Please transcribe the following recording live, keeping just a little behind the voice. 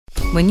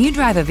When you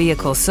drive a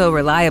vehicle so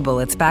reliable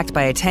it's backed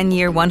by a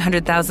 10-year,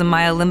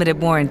 100,000-mile limited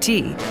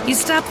warranty, you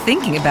stop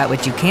thinking about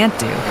what you can't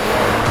do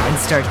and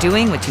start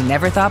doing what you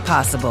never thought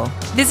possible.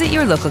 Visit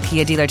your local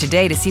Kia dealer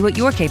today to see what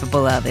you're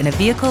capable of in a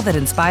vehicle that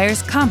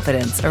inspires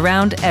confidence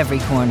around every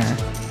corner.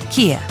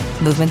 Kia,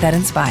 movement that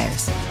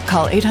inspires.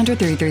 Call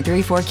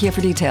 800-333-4KIA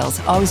for details.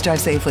 Always drive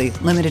safely.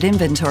 Limited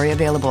inventory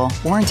available.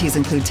 Warranties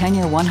include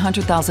 10-year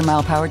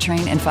 100,000-mile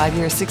powertrain and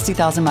 5-year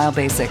 60,000-mile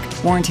basic.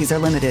 Warranties are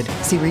limited.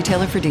 See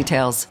retailer for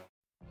details.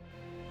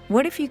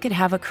 What if you could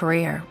have a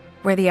career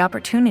where the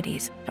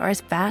opportunities are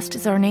as vast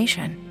as our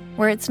nation,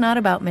 where it's not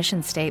about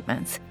mission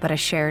statements, but a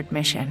shared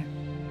mission?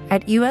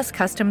 At U.S.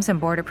 Customs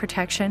and Border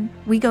Protection,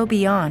 we go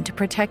beyond to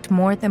protect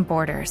more than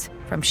borders.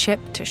 From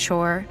ship to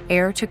shore,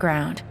 air to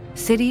ground,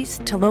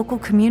 cities to local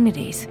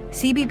communities,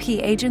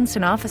 CBP agents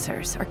and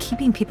officers are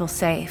keeping people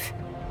safe.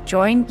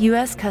 Join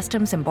U.S.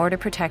 Customs and Border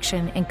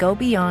Protection and go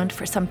beyond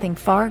for something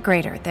far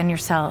greater than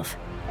yourself.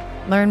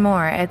 Learn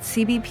more at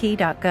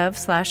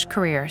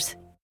cbp.gov/careers.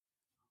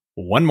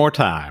 One more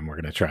time, we're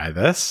going to try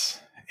this.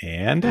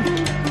 And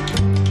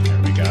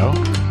there we go.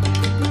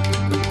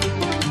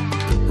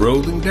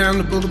 Rolling down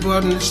the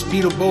boulevard in the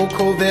speedboat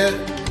Corvette,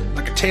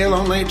 like a tail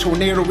on a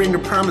tornado, ring the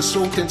promise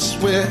soaked in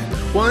sweat.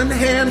 One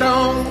hand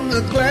on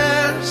the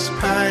glass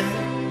pipe,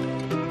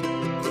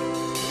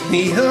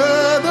 the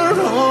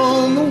other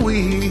on the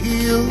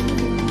wheel.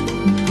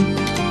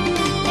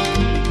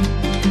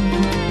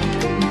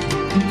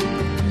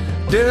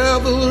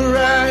 Devil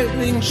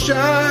riding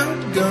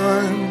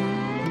shotgun,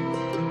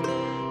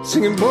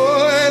 singing,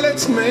 boy,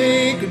 let's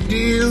make a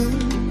deal.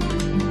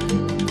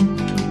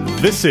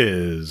 This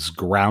is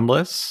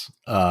Groundless,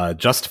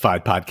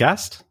 Justified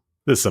podcast.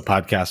 This is a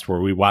podcast where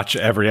we watch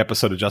every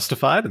episode of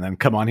Justified and then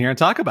come on here and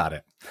talk about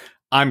it.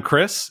 I'm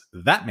Chris.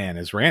 That man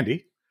is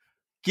Randy.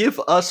 Give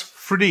us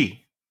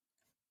free.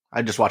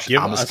 I just watched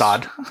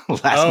Amistad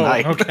last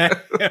night. Okay.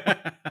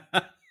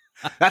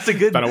 That's a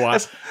good. Been a while,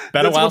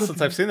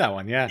 since I've seen that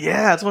one. Yeah.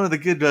 Yeah, it's one of the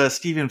good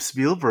Steven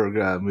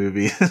Spielberg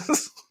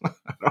movies.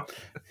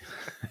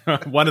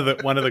 one of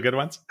the good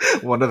ones.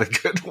 One of the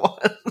good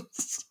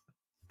ones.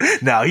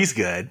 No, he's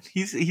good.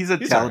 He's a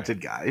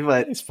talented guy,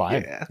 but he's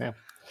fine. Yeah.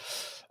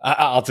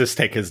 I'll just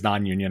take his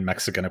non-union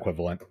Mexican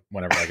equivalent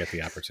whenever I get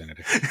the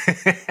opportunity.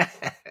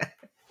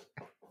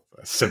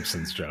 A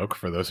Simpsons joke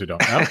for those who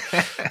don't know.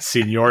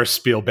 Senor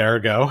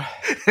Spielbergo.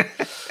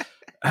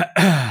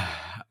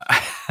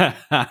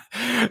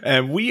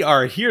 And we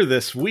are here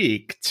this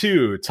week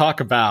to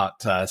talk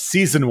about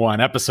Season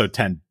 1, Episode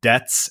 10,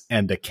 Debts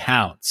and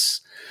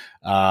Accounts.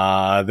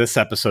 This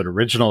episode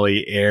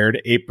originally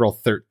aired April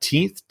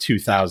 13th,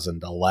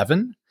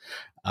 2011.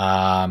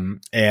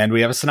 And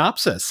we have a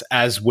synopsis.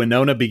 As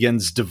Winona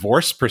begins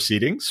divorce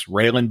proceedings,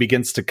 Raylan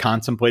begins to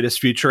contemplate his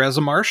future as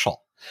a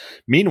marshal.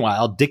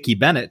 Meanwhile, Dickie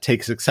Bennett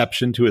takes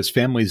exception to his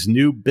family's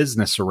new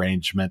business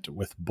arrangement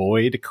with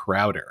Boyd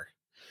Crowder.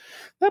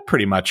 That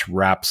pretty much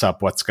wraps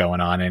up what's going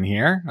on in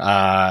here,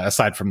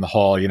 aside from the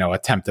whole,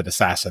 attempted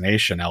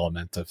assassination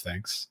element of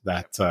things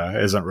that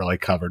isn't really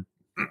covered.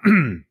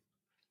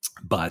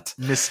 But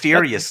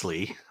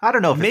mysteriously, I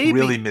don't know if it's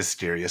really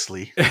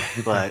mysteriously,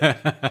 but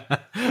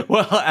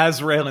well,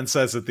 as Raylan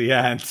says at the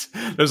end,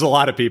 there's a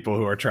lot of people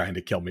who are trying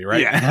to kill me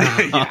right now.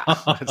 Yeah,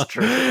 that's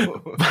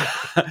true.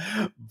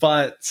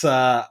 But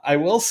I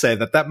will say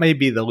that may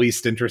be the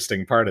least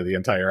interesting part of the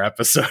entire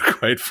episode,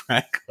 quite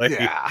frankly.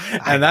 Yeah,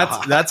 and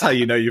that's how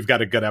you know you've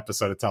got a good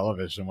episode of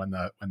television, when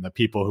the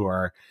people who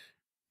are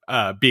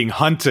being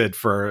hunted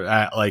for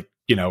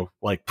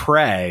like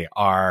prey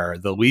are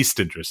the least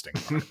interesting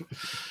part.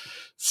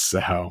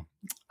 So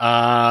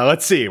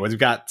let's see what we've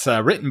got.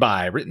 Written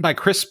by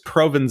Chris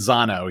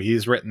Provenzano.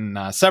 He's written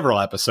several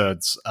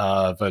episodes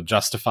of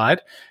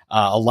Justified,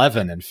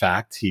 11 in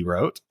fact. He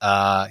wrote.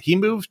 He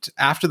moved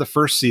after the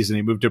first season.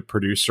 He moved to a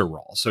producer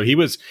role. So he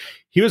was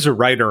a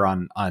writer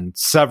on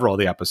several of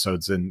the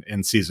episodes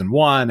in season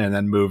 1, and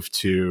then moved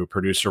to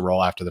producer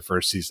role after the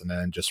first season, and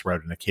then just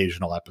wrote an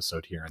occasional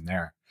episode here and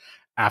there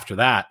after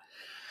that.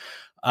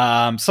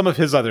 Some of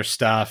his other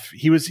stuff,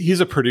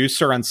 he's a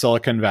producer on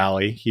Silicon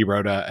Valley. He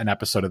wrote an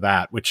episode of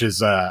that, which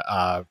is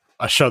a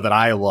show that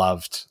I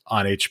loved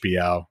on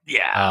HBO.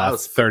 Yeah,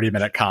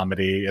 30-minute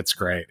comedy. It's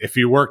great. If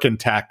you work in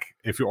tech,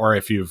 if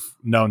you've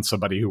known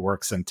somebody who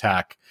works in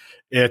tech,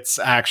 it's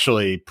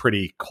actually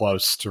pretty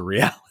close to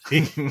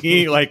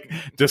reality, like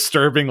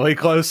disturbingly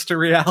close to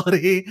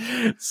reality.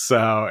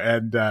 So,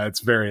 and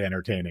it's very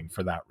entertaining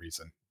for that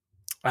reason.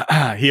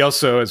 He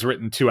also has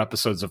written 2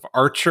 episodes of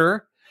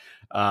Archer.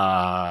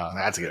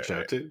 That's a good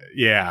show too.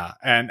 Yeah,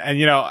 and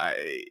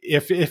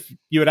if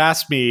you had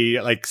asked me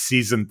like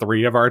season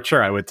 3 of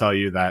Archer, I would tell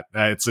you that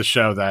it's a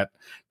show that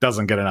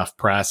doesn't get enough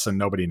press and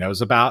nobody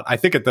knows about. I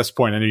think at this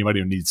point, anybody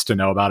who needs to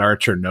know about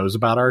Archer knows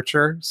about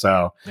Archer.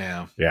 So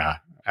yeah.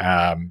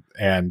 And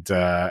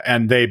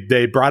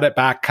they brought it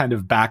back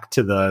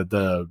to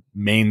the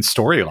main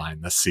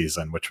storyline this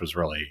season, which was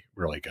really,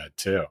 really good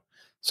too.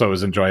 So it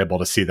was enjoyable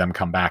to see them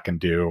come back and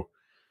do,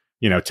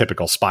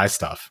 typical spy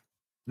stuff.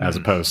 as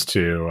opposed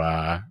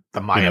to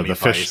the Miami the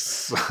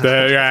Vice.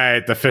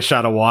 the fish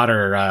out of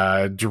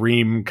water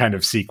dream kind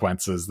of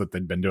sequences that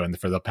they've been doing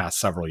for the past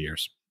several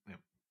years.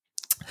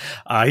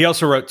 He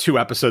also wrote 2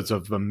 episodes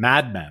of the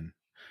Mad Men,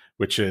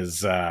 which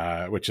is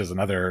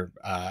another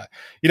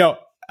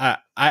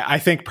I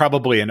think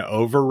probably an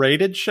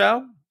overrated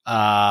show.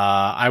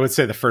 I would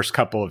say the first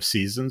couple of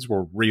seasons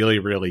were really,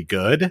 really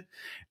good,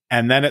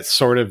 and then it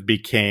sort of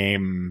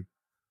became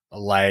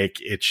like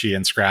Itchy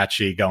and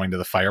Scratchy going to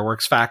the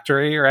fireworks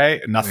factory,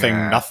 right?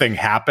 Nothing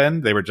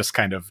happened. They were just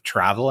kind of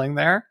traveling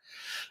there.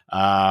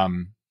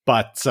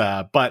 But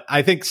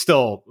I think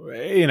still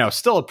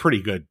a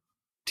pretty good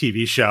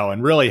TV show,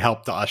 and really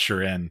helped to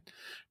usher in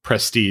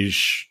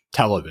prestige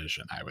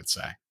television, I would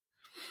say.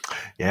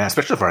 Yeah,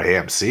 especially for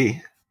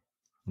AMC.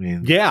 I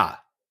mean,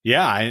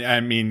 I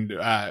mean,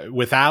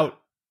 without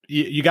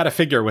you got to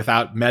figure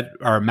without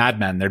Mad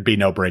Men, there'd be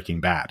no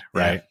Breaking Bad,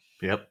 right?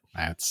 Yeah. Yep,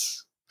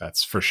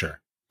 that's for sure.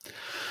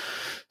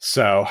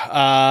 So,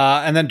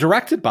 and then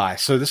directed by.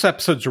 So this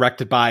episode's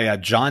directed by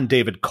John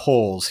David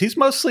Coles. He's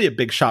mostly a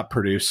big shot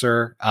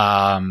producer.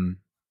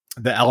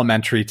 The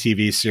Elementary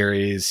TV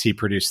series, he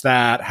produced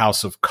that.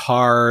 House of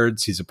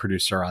Cards, he's a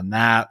producer on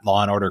that.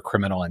 Law and Order: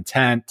 Criminal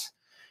Intent,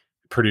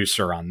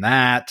 producer on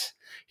that.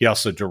 He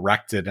also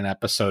directed an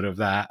episode of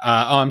that.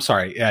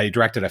 He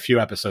directed a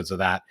few episodes of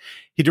that.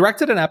 He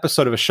directed an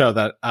episode of a show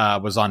that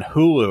was on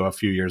Hulu a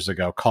few years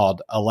ago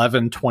called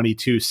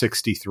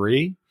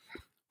 11/22/63.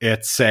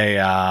 It's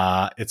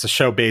a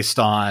show based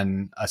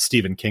on a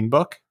Stephen King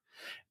book,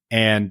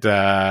 and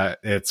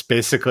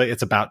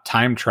it's about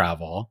time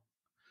travel.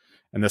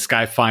 And this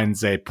guy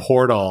finds a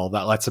portal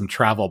that lets him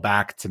travel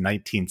back to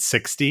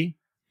 1960,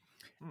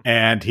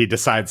 and he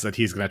decides that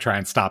he's going to try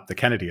and stop the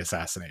Kennedy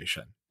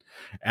assassination.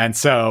 And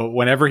so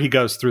whenever he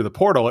goes through the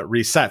portal, it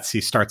resets.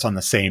 He starts on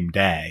the same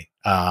day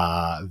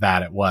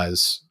that it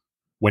was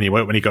when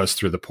he goes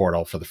through the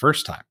portal for the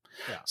first time.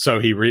 Yeah.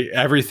 So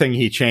everything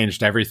he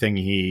changed, everything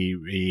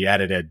he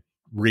edited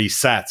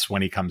resets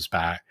when he comes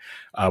back,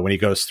 when he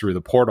goes through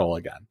the portal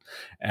again.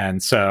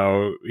 And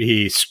so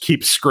he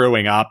keeps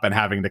screwing up and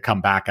having to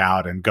come back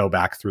out and go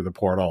back through the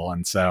portal.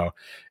 And so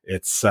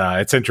it's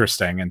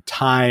interesting. And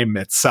time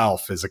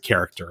itself is a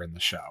character in the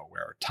show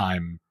where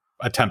time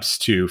attempts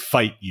to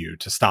fight you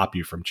to stop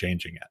you from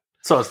changing it.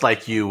 So it's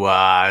like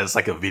it's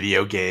like a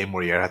video game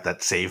where you're at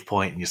that save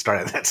point and you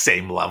start at that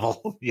same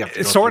level.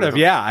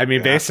 I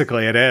mean,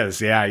 basically it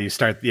is. Yeah, you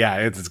start. Yeah,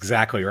 it's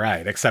exactly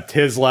right. Except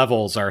his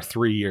levels are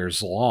 3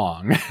 years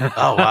long.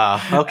 Oh wow.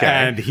 Okay.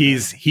 And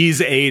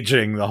he's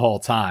aging the whole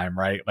time,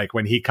 right? Like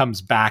when he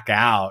comes back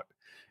out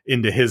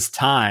into his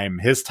time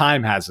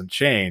hasn't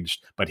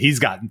changed, but he's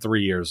gotten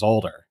 3 years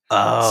older.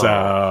 Oh.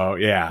 So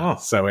yeah. Oh.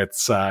 So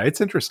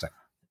it's interesting.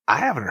 I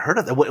haven't heard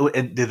of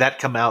that. Did that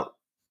come out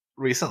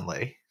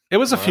recently? It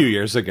was a few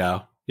years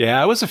ago.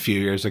 Yeah, it was a few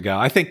years ago.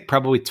 I think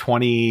probably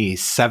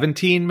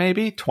 2017,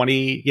 maybe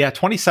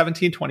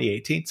 2017,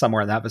 2018,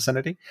 somewhere in that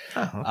vicinity.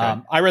 Oh,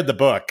 okay. I read the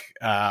book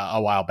a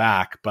while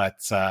back, but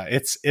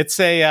it's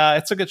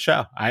a good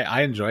show.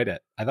 I enjoyed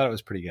it. I thought it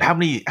was pretty good. How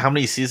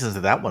many seasons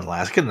did that one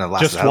last? Couldn't have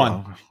lasted just one.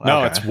 Long.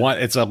 No, okay. It's one.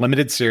 It's a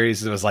limited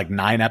series. It was like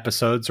 9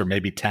 episodes or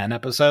maybe 10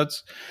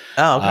 episodes.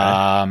 Oh, okay.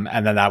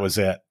 And then that was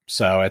it.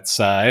 So it's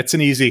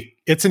an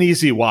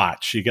easy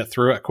watch. You get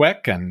through it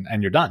quick and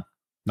you're done.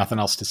 Nothing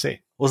else to see.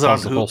 Was it on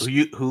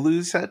Hulu,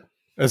 you said?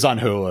 It's on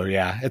Hulu,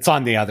 yeah. It's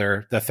on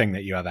the thing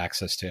that you have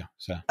access to.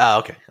 So.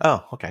 Oh,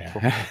 okay.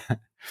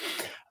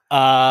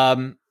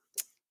 Yeah.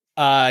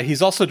 Cool.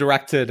 He's also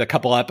directed a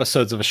couple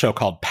episodes of a show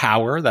called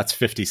Power. That's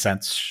 50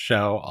 Cent's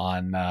show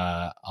on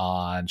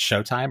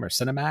Showtime or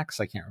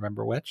Cinemax. I can't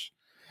remember which.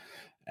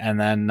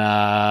 And then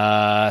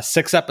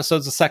 6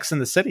 episodes of Sex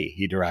and the City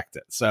he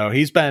directed. So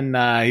he's been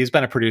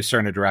a producer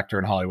and a director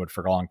in Hollywood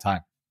for a long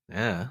time.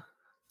 Yeah.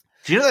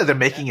 Do you know that they're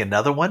making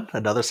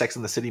another Sex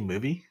and the City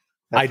movie?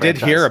 I did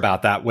hear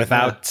about that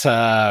without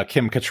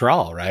Kim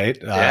Cattrall, right?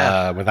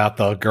 Yeah. Without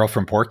the girl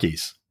from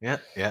Porky's. Yeah.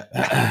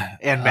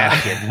 And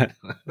Mannequin.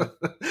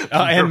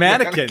 And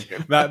Mannequin.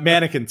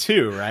 Mannequin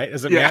 2, right?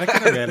 Is it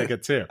Mannequin or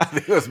Mannequin 2? I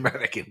think it was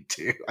Mannequin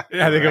 2.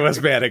 I think it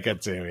was Mannequin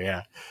 2,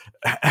 yeah.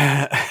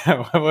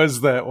 What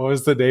was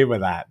the name of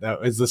that? There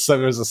was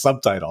a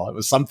subtitle. It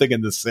was something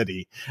in the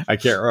city. I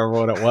can't remember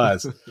what it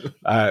was.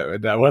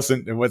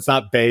 It was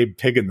not Babe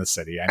Pig in the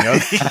City. I know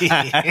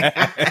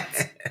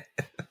that.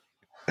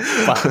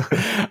 But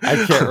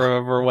I can't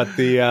remember what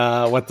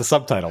the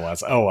subtitle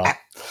was. Oh well.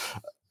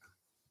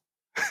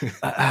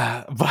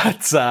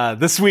 But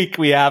this week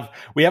we have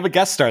a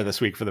guest star this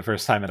week for the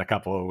first time in a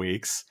couple of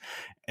weeks,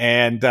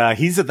 and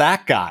he's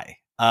that guy.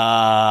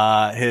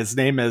 His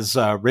name is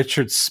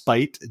Richard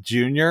Speight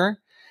Jr.,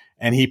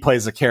 and he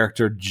plays a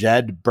character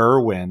Jed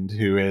Berwind,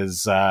 who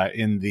is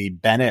in the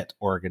Bennett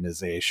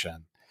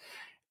organization.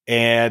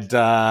 And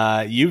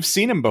you've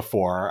seen him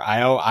before.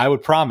 I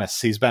would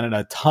promise he's been in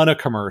a ton of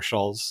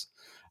commercials.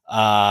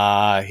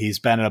 He's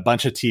been in a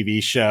bunch of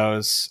TV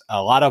shows,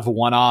 a lot of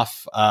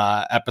one-off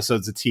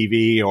episodes of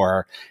TV,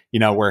 or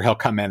where he'll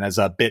come in as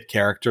a bit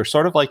character,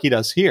 sort of like he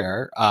does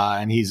here.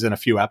 And he's in a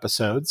few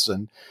episodes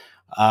and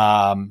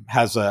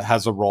has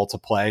a role to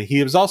play.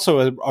 He was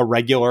also a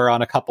regular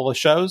on a couple of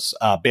shows.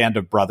 Band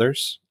of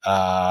Brothers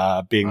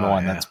being the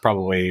one that's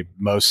probably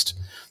the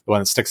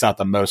one that sticks out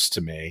the most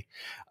to me.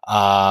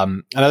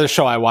 Another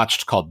show I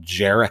watched called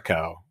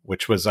Jericho,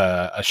 which was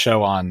a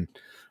show on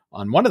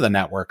one of the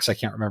networks. I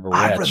can't remember which.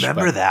 I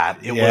remember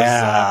that. It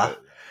was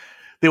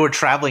they were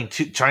trying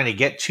to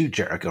get to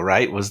Jericho,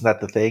 right? Wasn't that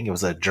the thing? It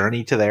was a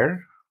journey to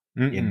there.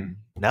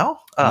 No?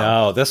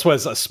 No, this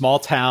was a small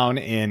town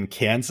in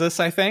Kansas,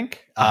 I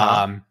think.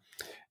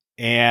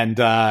 And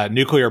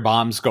nuclear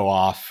bombs go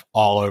off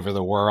all over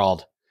the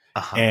world.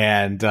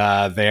 And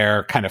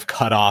they're kind of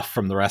cut off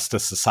from the rest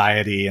of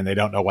society, and they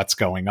don't know what's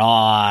going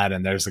on.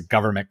 And there's a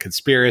government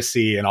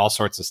conspiracy and all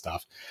sorts of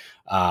stuff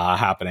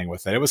happening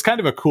with it. It was kind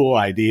of a cool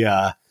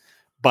idea,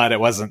 but it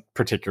wasn't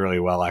particularly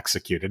well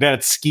executed. It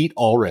had Skeet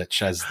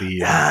Ulrich as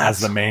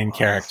the main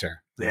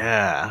character.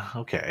 Yeah.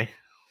 Okay.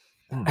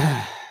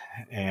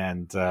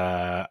 And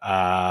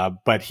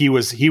but he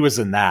was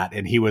in that,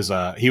 and he was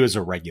a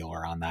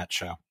regular on that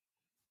show.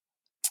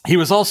 He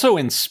was also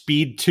in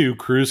Speed 2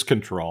 Cruise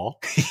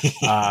Control.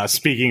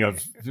 Speaking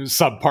of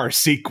subpar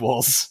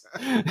sequels.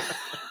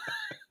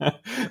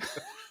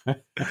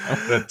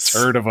 The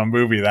turd of a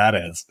movie that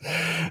is.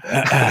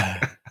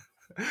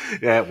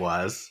 Yeah, it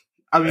was.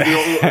 I mean,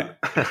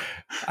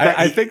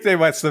 I think they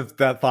must have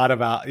thought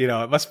about,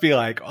 it must be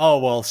like, oh,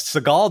 well,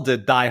 Seagal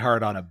did Die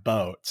Hard on a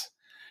boat.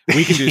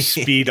 We can do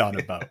Speed on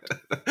a boat.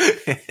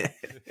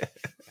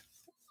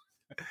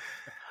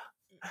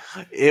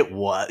 It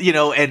was,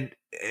 and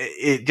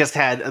it just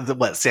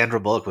had Sandra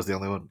Bullock was the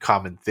only one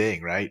common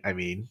thing, right? I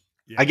mean,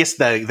 I guess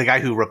the guy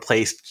who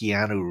replaced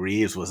Keanu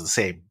Reeves was the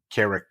same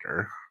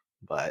character,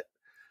 but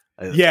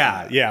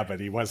but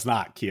he was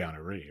not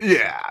Keanu Reeves.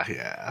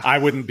 Yeah. I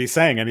wouldn't be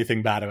saying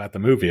anything bad about the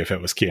movie if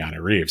it was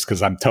Keanu Reeves,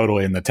 because I'm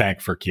totally in the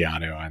tank for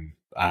Keanu, and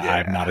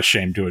I'm not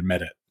ashamed to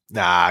admit it.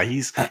 Nah,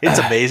 it's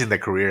amazing the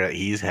career that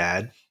he's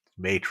had.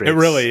 Matrix. It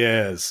really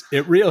is.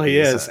 It really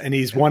is. And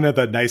he's one of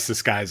the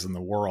nicest guys in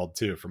the world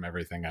too, from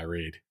everything I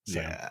read. So.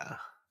 Yeah.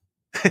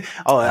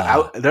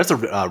 There's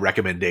a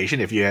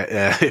recommendation if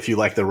you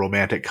like the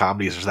romantic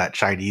comedies. There's that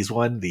Chinese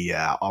one, the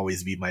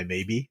Always Be My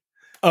Maybe.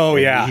 Oh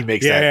yeah, he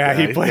makes he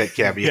plays that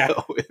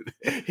cameo.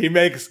 Yeah.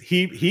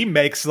 he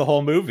makes the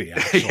whole movie.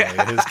 Actually,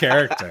 his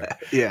character.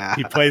 Yeah,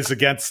 he plays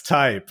against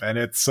type, and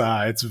it's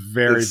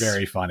very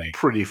very funny.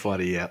 Pretty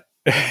funny, yeah.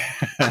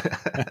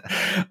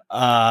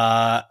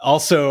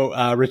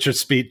 Also, Richard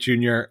Speet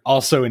Jr.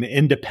 also in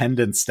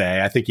Independence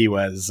Day. I think he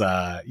was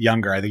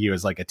younger. I think he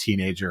was like a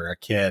teenager or a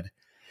kid.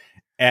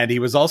 And he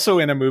was also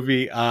in a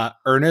movie,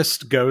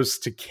 Ernest Goes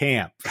to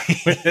Camp,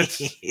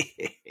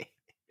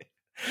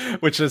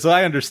 which, as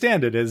I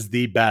understand it, is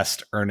the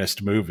best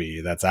Ernest movie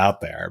that's out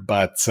there.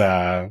 But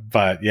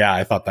yeah,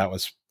 I thought that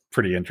was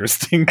pretty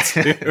interesting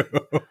too.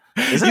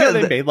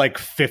 They made like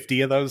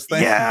 50 of those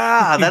things.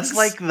 Yeah, that's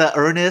like the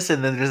Ernest,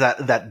 and then there's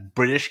that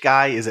British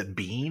guy. Is it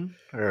Bean?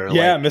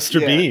 Mr.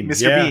 Bean.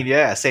 Mr. Bean,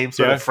 yeah. Same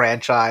sort of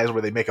franchise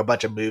where they make a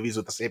bunch of movies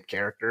with the same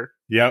character.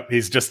 Yep,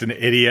 he's just an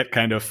idiot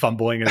kind of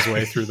fumbling his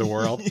way through the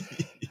world.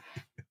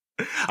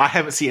 I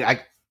haven't seen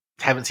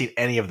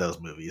any of those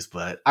movies,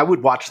 but I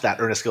would watch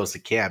that Ernest Goes to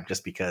Camp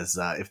just because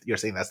if you're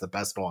saying that's the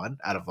best one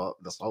out of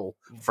this whole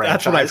franchise.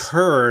 That's what I've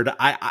heard.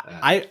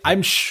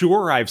 I'm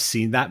sure I've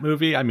seen that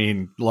movie. I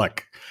mean,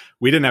 look,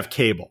 we didn't have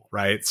cable,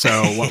 right? So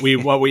what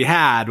we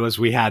had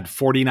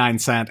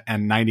 49-cent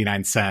and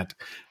 99-cent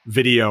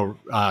video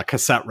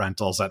cassette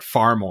rentals at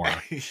Farmore.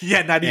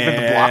 Yeah, not even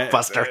the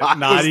Blockbuster.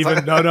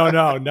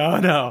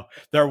 No.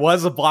 There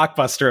was a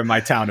Blockbuster in my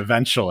town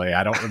eventually.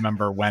 I don't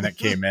remember when it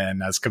came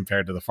in as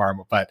compared to the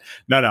Farmore, but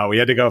no, we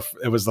had to go.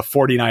 It was the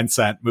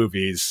 49-cent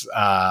movies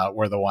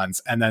were the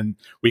ones, and then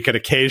we could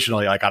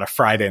occasionally, like on a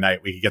Friday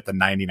night, we could get the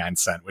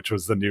 99-cent, which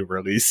was the new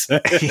release.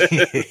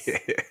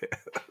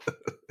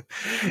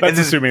 That's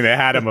assuming they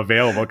had them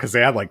available, because they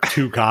had like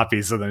 2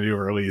 copies of the new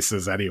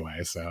releases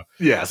anyway. So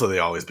yeah, so they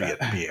always be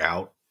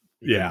out.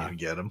 You yeah,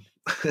 get them.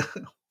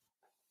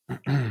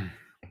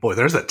 Boy,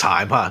 there's a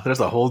time, huh? There's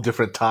a whole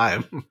different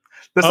time.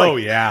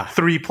 There's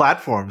 3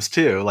 platforms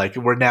too. Like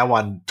we're now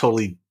on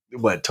totally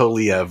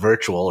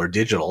virtual or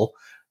digital.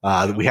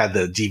 We had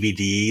the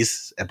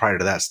DVDs, and prior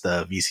to that's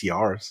the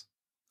VCRs.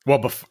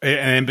 Well,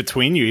 and in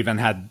between, you even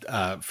had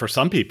for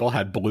some people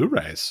had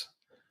Blu-rays.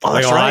 Oh,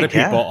 like that's a right.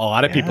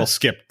 lot of people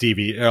skipped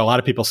DVD. A lot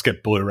of people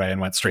skipped Blu-ray and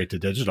went straight to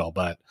digital.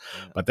 But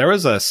there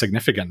was a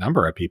significant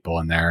number of people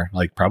in there,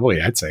 like probably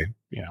I'd say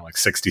like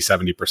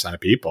 60-70% of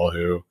people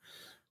who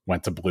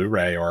went to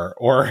Blu-ray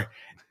or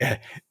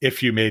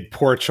if you made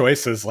poor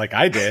choices like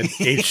I did,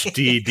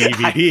 HD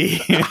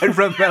DVD. I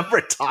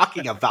remember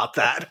talking about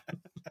that.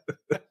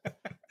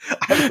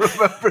 I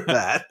remember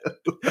that.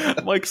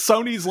 Like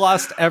Sony's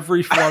lost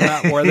every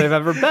format war they've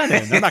ever been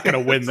in. They're not going to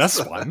win this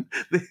one.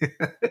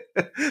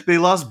 They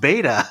lost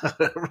Beta.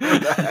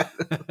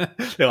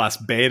 They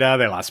lost Beta.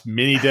 They lost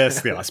mini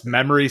disc. They lost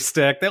memory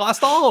stick. They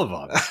lost all of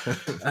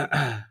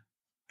them.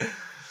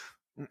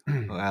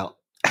 Well,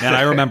 and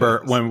I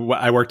remember when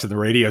I worked at the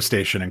radio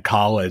station in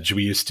college,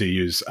 we used to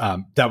use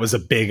that was a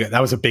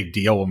big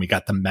deal when we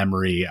got the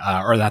memory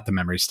or not the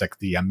memory stick,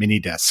 the mini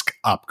disc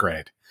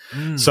upgrade.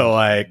 So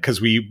like,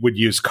 because we would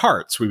use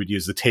carts, we would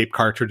use the tape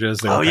cartridges.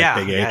 They were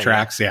like big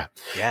 8-tracks. Yeah.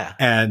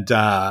 And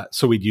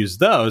so we'd use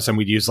those, and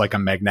we'd use like a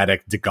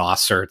magnetic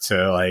degausser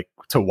to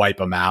wipe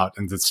them out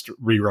and just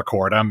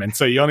re-record them. And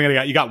so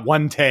you got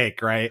one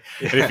take, right?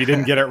 And if you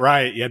didn't get it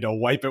right, you had to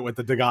wipe it with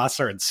the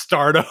degausser and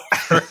start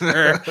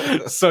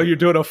over. So you're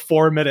doing I'm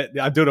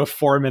doing a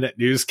 4-minute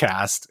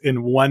newscast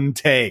in one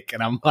take.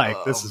 And I'm like,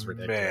 this is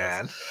ridiculous.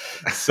 Man.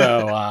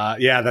 So,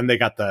 then they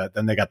got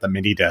the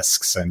mini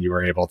discs, and you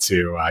were able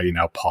to,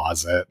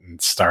 pause it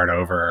and start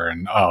over.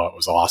 And it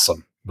was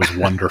awesome. It was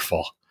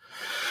wonderful.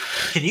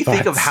 Can you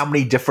think of how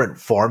many different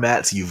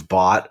formats you've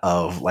bought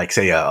of, like,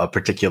 say, a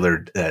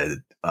particular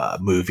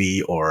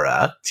movie or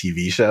a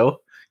TV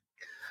show?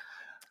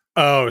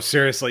 Oh,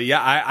 seriously.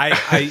 Yeah.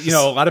 I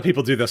a lot of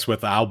people do this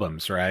with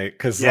albums, right?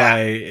 Because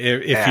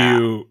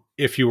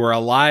if you were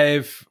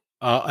alive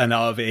and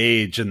of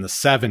age in the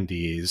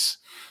 70s,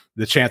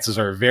 the chances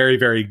are very,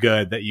 very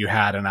good that you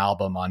had an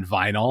album on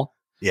vinyl.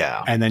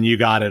 Yeah. And then you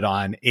got it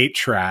on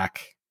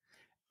 8-track,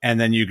 and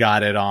then you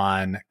got it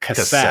on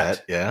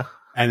cassette. Yeah.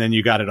 And then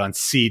you got it on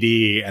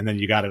CD, and then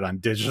you got it on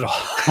digital.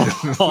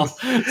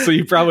 So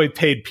you probably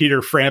paid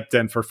Peter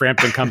Frampton for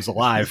Frampton Comes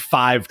Alive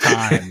 5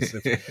 times.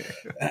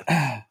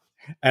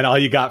 And all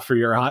you got for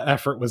your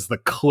effort was the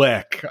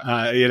click,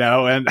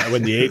 and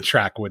when the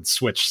 8-track would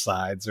switch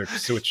sides or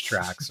switch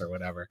tracks or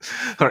whatever.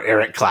 Or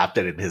Eric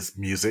Clapton in his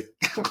music,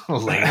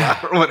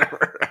 Layla or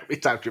whatever. Every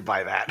time you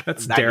buy that.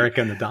 That's Derek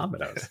and the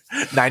Dominoes.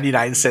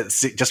 99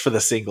 cents just for the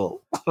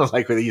single,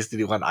 like what they used to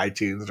do on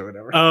iTunes or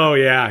whatever. Oh,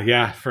 yeah.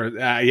 Yeah.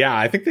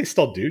 I think they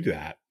still do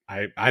that.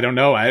 I don't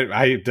know.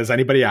 Does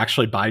anybody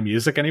actually buy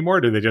music anymore?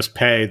 Or do they just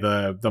pay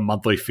the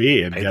monthly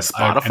fee and get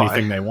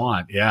anything they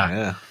want?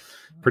 Yeah.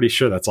 Pretty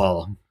sure that's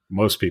all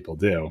most people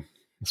do,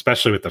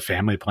 especially with the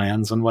family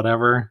plans and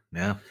whatever.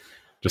 Yeah.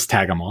 Just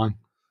tag them on.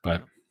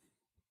 But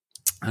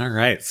all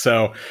right.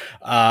 So,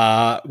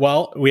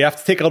 we have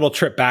to take a little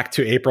trip back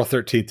to April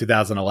 13th,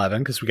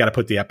 2011, because we got to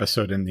put the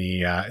episode in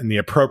the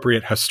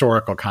appropriate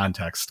historical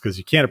context, because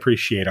you can't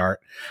appreciate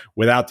art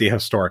without the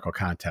historical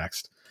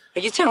context.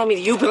 Are you telling me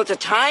that you built a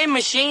time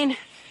machine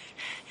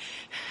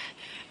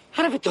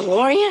out of a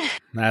DeLorean?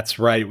 That's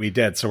right. We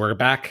did. So we're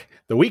back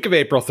the week of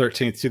April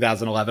 13th,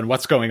 2011.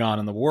 What's going on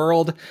in the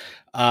world?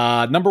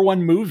 Number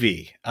one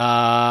movie.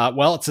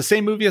 It's the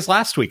same movie as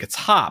last week. It's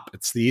Hop.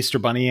 It's the Easter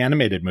Bunny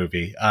animated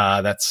movie.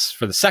 That's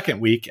for the second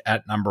week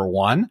at number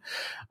 1.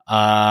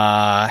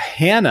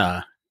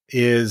 Hannah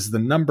is the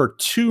number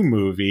 2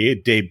 movie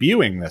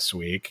debuting this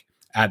week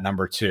at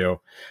number 2.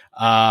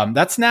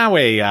 That's now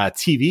a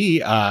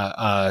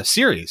TV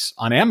series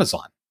on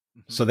Amazon.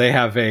 So they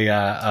have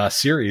a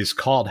series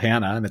called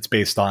Hannah, and it's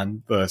based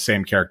on the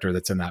same character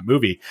that's in that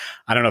movie.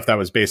 I don't know if that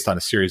was based on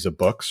a series of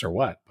books or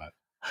what, but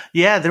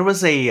yeah, there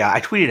was I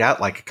tweeted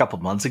out like a couple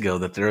months ago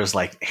that there was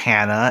like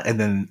Hannah, and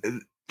then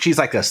she's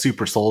like a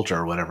super soldier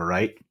or whatever,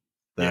 right?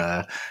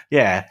 Yeah.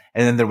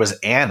 And then there was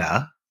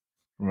Anna.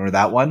 Remember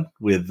that one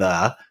with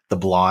the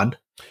blonde?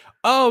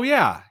 Oh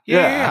yeah.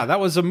 That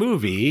was a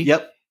movie.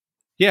 Yep.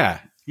 Yeah.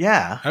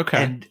 Yeah.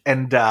 Okay.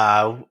 And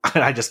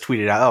I just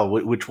tweeted out,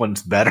 which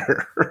one's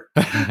better?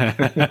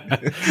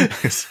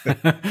 Is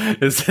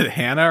it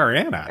Hannah or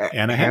Anna?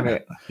 Hannah.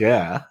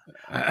 Yeah.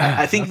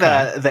 I think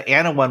the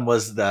Anna one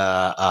was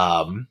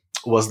the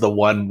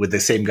one with the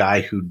same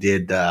guy who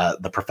did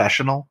The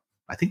Professional.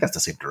 I think that's the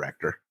same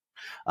director.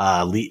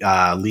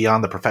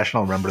 Leon the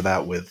Professional. Remember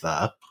that with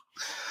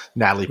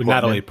Natalie Portman?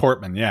 Natalie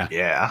Portman, yeah.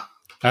 Yeah.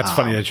 That's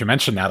funny that you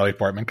mentioned Natalie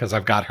Portman, because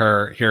I've got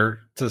her here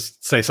to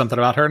say something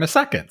about her in a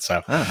second. So,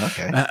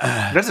 okay.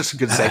 That's a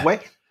good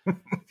segue.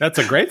 That's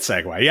a great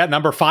segue. Yeah,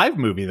 number 5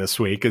 movie this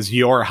week is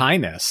Your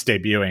Highness,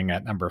 debuting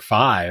at number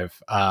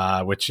 5,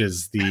 which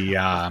is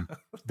the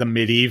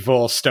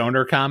medieval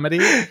stoner comedy.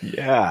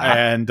 Yeah,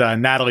 and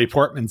Natalie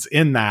Portman's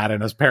in that,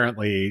 and is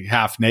apparently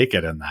half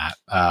naked in that.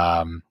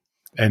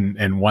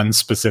 In one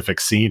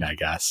specific scene, I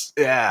guess.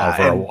 Yeah,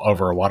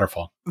 over a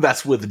waterfall.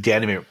 That's with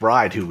Danny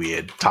McBride, who we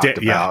had talked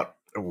about.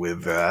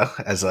 With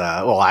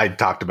I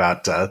talked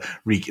about but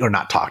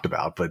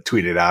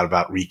tweeted out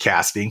about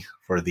recasting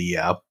for the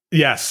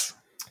yes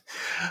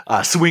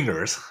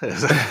Swingers. Who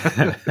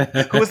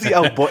was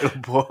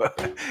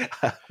the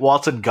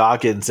Walton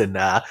Goggins and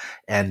Danny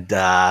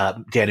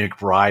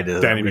McBride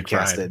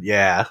recasted.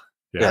 Yeah,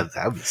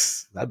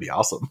 that'd be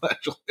awesome.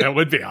 Actually, that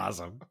would be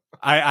awesome.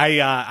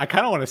 I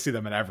kind of want to see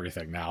them in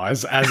everything now,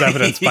 as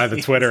evidenced by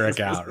the Twitter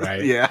account,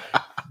 right? Yeah,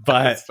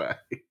 but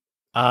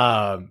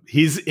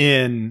he's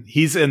in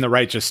The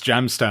Righteous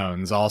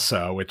Gemstones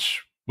also,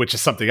 which which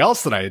is something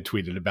else that I had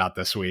tweeted about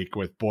this week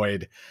with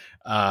Boyd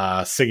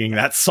singing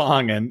that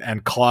song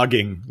and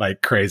clogging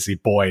like crazy.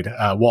 Boyd,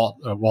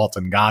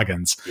 Walton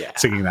Goggins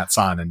singing that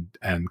song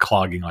and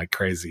clogging like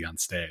crazy on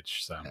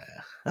stage. So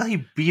well,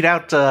 he beat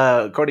out,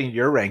 according to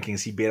your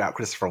rankings, he beat out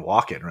Christopher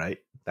Walken, right?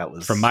 That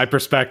was from my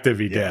perspective.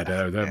 He did.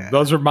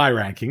 Those are my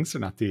rankings. They're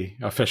not the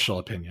official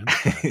opinion.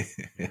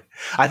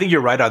 I think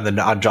you're right on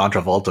John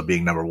Travolta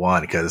being number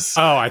one because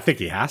I think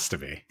he has to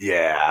be.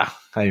 Yeah,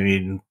 I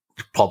mean,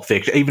 Pulp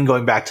Fiction, even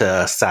going back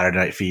to Saturday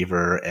Night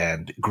Fever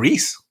and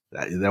Grease.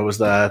 There was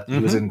he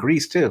was in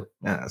Grease too.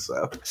 Yeah,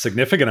 so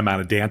significant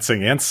amount of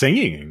dancing and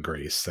singing in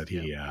Grease that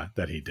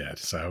he did.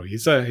 So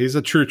he's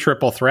a true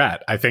triple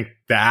threat. I think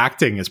the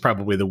acting is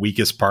probably the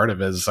weakest part of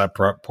his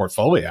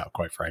portfolio,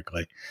 quite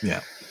frankly.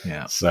 Yeah.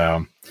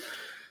 So,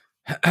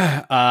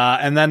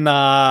 and then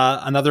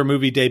another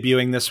movie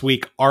debuting this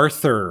week,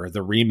 Arthur,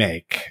 the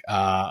remake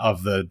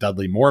of the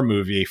Dudley Moore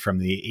movie from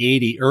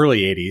the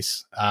early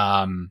 80s.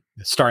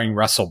 Starring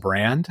Russell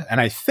Brand.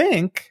 And I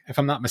think, if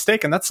I'm not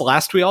mistaken, that's the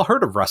last we all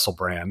heard of Russell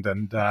Brand.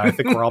 And I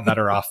think we're all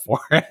better off for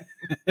it.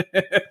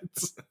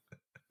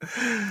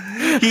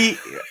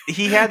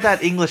 He had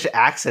that English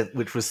accent,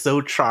 which was so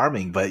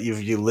charming, but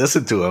if you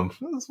listen to him,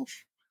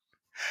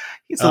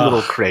 he's a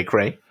little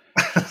cray-cray.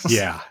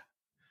 Yeah.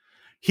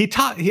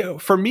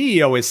 For me,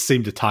 he always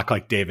seemed to talk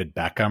like David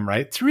Beckham,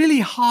 right? It's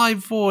really high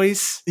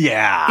voice.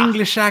 Yeah.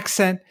 English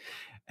accent.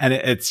 And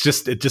it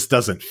just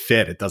doesn't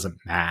fit. It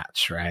doesn't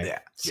match, right? Yeah.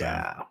 So,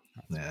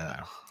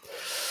 yeah.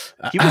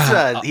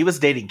 He was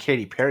dating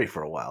Katy Perry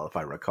for a while, if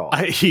I recall.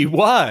 He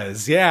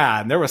was, yeah.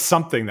 And there was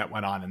something that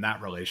went on in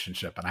that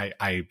relationship. And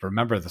I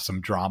remember some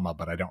drama,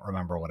 but I don't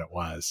remember what it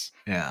was.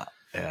 Yeah.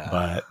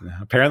 But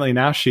apparently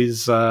now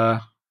she's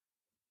who's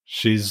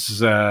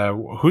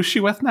she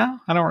with now?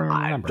 I don't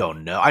remember. I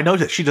don't know. I know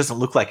that she doesn't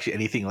look like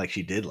anything like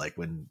she did like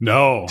when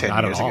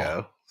 10 years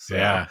ago. So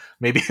yeah,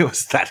 maybe it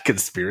was that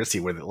conspiracy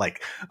where was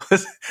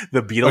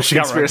the Beatles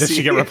conspiracy. Did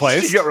she get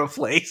replaced? She got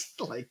replaced.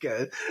 Like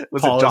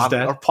was Paul it John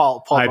dead? Or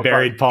Paul? I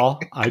buried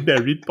Paul. I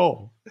buried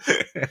Paul.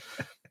 It's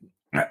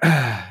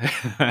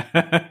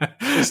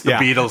the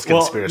Beatles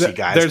conspiracy,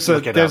 guys.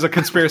 There's a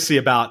conspiracy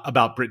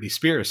about Britney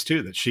Spears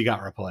too, that she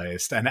got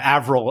replaced, and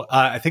Avril.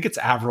 I think it's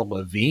Avril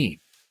Lavigne.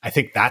 I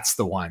think that's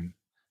the one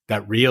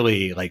that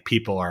really like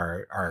people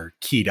are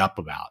keyed up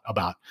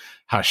about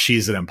how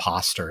she's an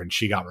imposter and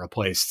she got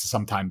replaced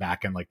sometime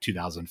back in like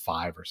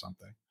 2005 or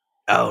something.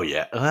 Oh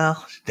yeah.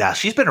 Well, yeah,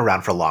 she's been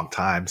around for a long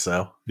time.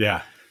 So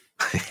yeah,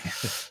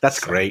 that's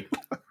great.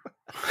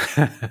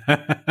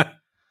 Yeah.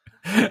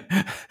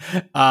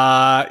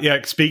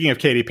 Speaking of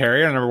Katy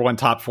Perry, our number one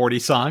top 40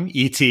 song,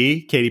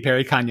 E.T., Katy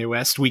Perry, Kanye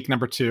West, week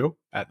number 2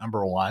 at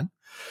number 1.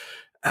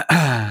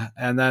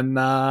 And then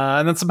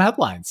some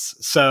headlines.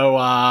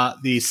 So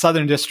the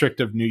Southern District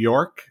of New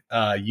York,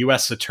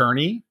 U.S.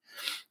 attorney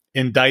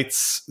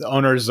indicts the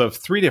owners of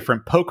 3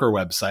 different poker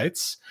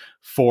websites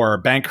for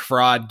bank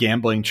fraud,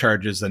 gambling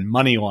charges, and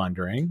money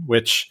laundering,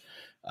 which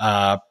put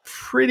a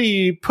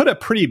pretty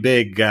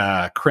big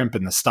crimp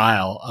in the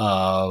style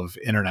of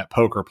internet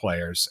poker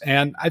players.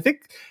 And I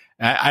think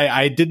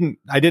I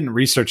didn't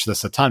research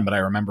this a ton, but I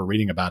remember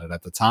reading about it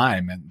at the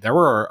time, and there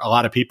were a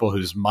lot of people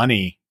whose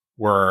money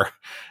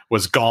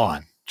was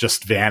gone,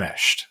 just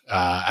vanished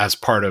as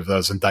part of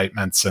those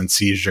indictments and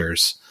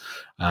seizures.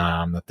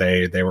 That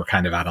they were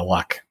kind of out of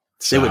luck.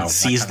 So they would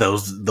seize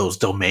those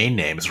domain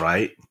names,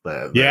 right?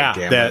 They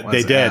did.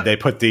 Yeah. They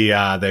put the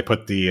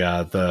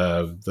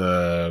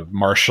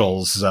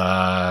Marshall's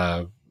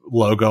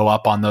logo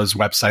up on those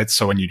websites,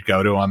 so when you'd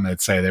go to them,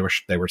 they'd say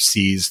they were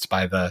seized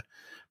by the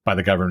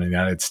government of the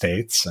United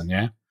States. And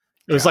it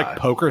was like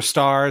Poker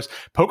Stars.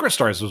 Poker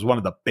Stars was one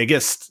of the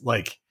biggest,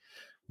 like,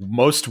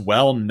 most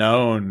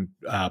well-known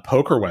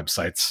poker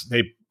websites.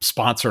 They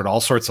sponsored all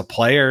sorts of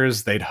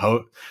players. They'd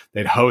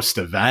host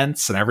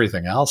events and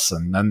everything else.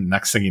 And then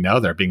next thing you know,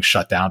 they're being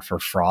shut down for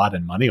fraud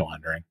and money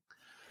laundering.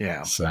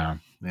 Yeah. So,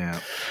 yeah.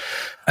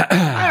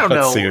 I don't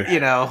know. See.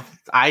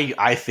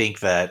 I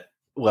think that,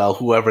 well,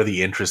 whoever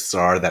the interests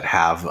are that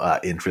have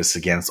interests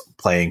against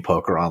playing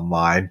poker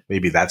online,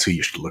 maybe that's who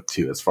you should look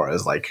to as far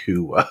as like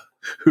who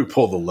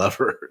pull the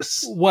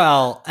levers.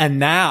 Well, and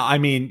now, I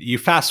mean, you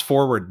fast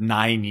forward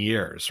 9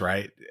 years,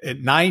 right?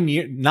 9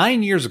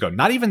 years ago,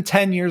 not even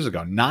 10 years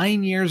ago,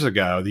 9 years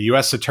ago, the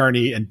U.S.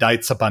 attorney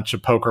indicts a bunch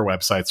of poker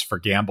websites for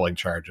gambling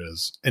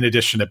charges, in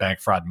addition to bank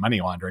fraud and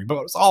money laundering, but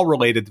it was all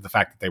related to the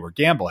fact that they were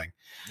gambling.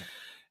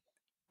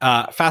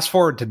 Fast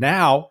forward to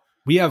now,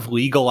 we have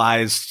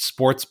legalized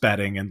sports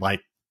betting in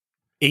like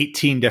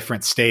 18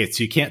 different states.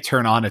 You can't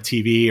turn on a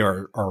TV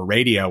or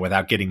radio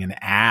without getting an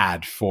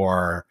ad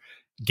for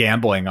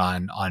gambling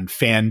on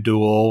FanDuel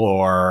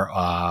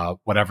or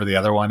whatever the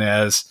other one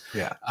is.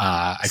 Yeah.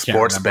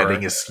 Sports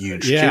betting is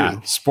huge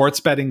too. Sports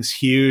betting's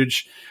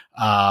huge.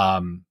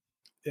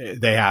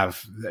 They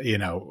have,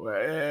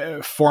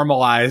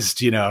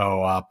 formalized,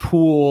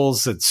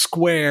 pools and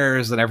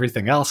squares and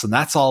everything else, and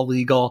that's all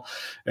legal.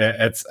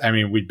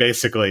 We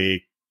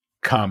basically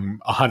come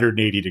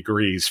 180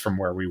 degrees from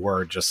where we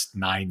were just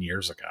 9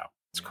 years ago.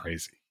 It's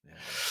crazy.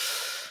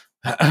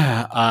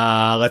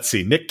 Let's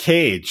see. Nick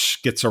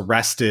Cage gets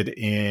arrested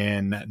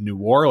in New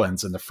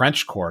Orleans in the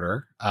French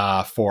Quarter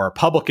for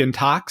public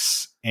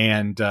intox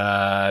and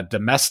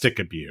domestic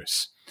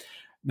abuse.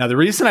 Now, the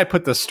reason I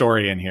put this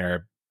story in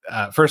here,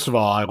 first of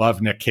all, I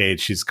love Nick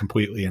Cage. He's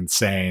completely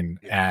insane,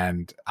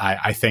 and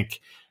I think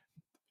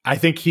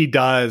he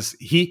does.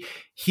 He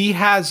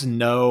has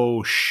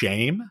no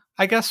shame,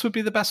 I guess would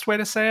be the best way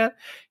to say it.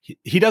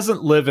 He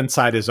doesn't live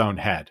inside his own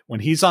head.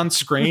 When he's on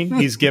screen,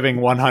 he's giving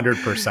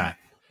 100%.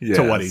 Yes.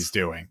 To what he's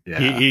doing.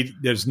 Yeah.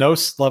 There's no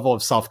level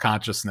of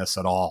self-consciousness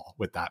at all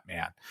with that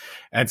man.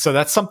 And so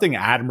that's something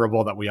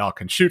admirable that we all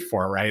can shoot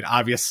for, right?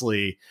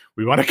 Obviously,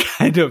 we want to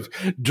kind of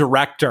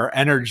direct our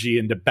energy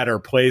into better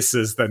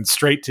places than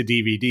straight to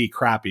DVD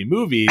crappy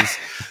movies.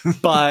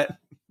 but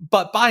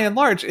by and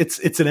large, it's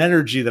an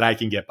energy that I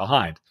can get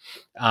behind.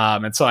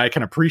 And so I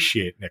can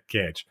appreciate Nick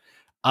Cage.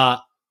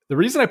 The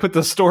reason I put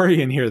the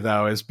story in here,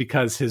 though, is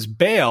because his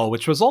bail,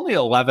 which was only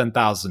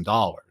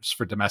 $11,000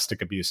 for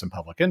domestic abuse and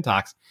public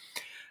intox,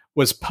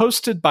 was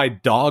posted by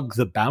Dog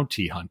the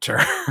Bounty Hunter.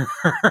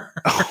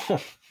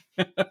 Oh.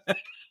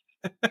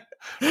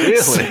 Really?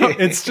 So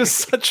it's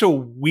just such a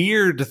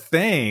weird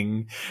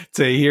thing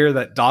to hear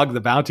that Dog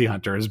the Bounty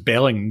Hunter is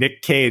bailing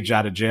Nick Cage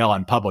out of jail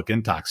on public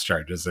intox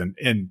charges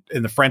in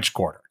the French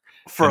Quarter.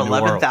 For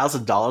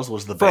 $11,000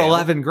 was the bail?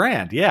 For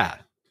 $11,000, yeah.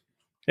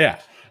 Yeah.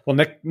 Well,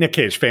 Nick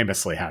Cage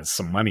famously has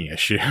some money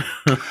issue.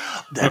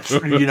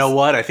 You know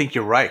what? I think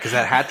you're right, because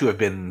that had to have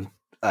been,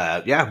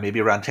 maybe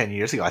around 10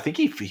 years ago. I think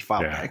he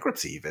filed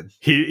bankruptcy even.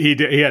 He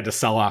had to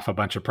sell off a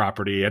bunch of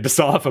property. He had to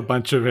sell off a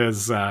bunch of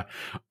his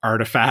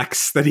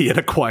artifacts that he had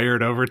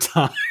acquired over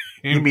time.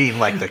 You mean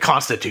like the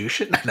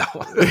Constitution? No.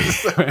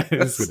 He's going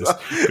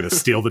to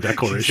steal the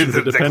Declaration of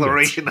Independence.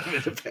 Declaration of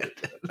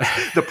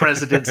Independence. The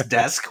president's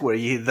desk where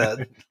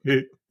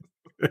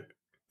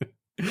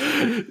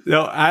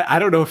No, I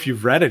don't know if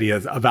you've read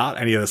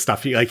about any of the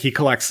stuff. He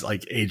collects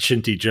like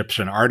ancient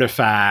Egyptian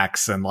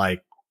artifacts and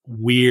like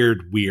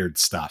weird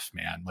stuff,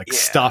 man. Like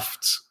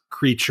stuffed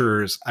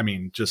creatures. I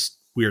mean, just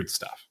weird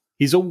stuff.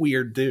 He's a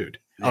weird dude.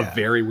 A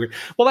very weird.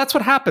 Well, that's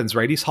what happens,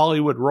 right? He's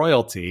Hollywood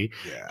royalty.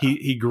 Yeah.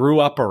 He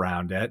grew up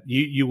around it.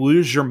 You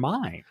lose your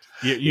mind.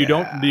 You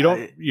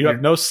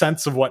have no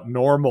sense of what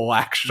normal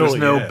actually is.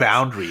 There's no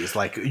boundaries.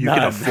 Like you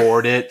can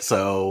afford it.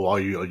 So I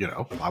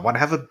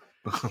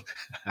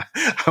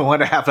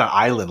want to have an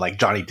island like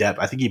Johnny Depp.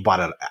 I think he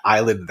bought an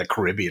island in the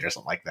Caribbean or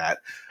something like that.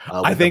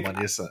 I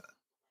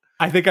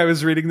think I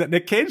was reading that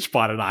Nick Cage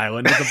bought an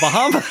island in the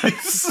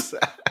Bahamas.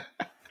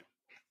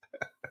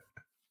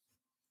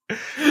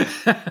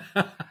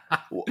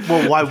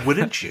 Well, why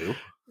wouldn't you?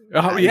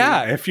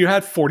 If you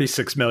had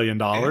 $46 million,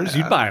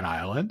 you'd buy an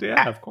island.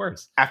 Yeah, of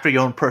course. After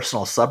your own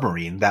personal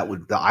submarine,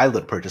 the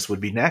island purchase would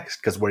be next,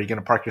 because where are you going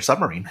to park your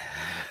submarine?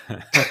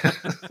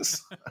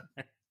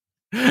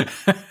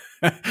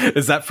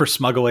 Is that for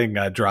smuggling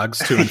drugs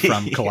to and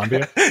from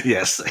Colombia?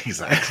 Yes,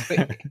 exactly.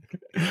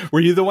 Were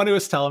you the one who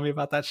was telling me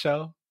about that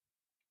show?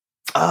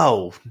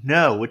 Oh,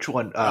 no. Which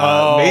one?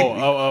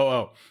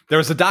 There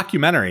was a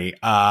documentary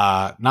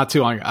not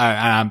too long.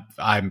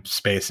 I'm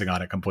spacing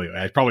on it completely.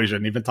 I probably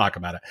shouldn't even talk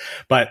about it.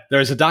 But there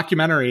was a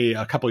documentary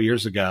a couple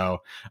years ago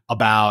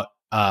about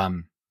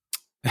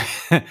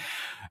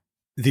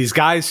these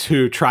guys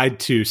who tried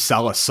to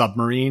sell a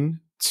submarine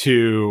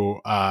to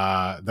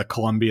the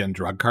Colombian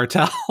drug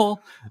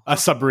cartel, a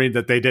submarine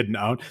that they didn't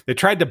own. They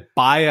tried to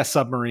buy a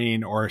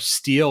submarine or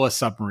steal a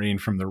submarine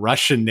from the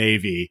Russian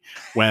Navy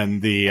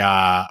when the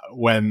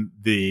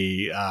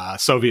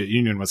Soviet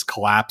Union was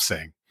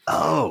collapsing.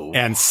 Oh,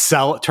 and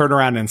turn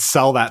around and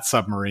sell that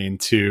submarine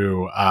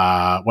to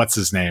what's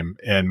his name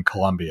in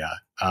Colombia?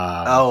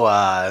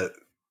 I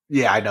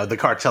know the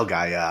cartel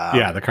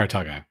guy. The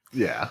cartel guy.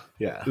 Yeah.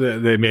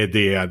 They made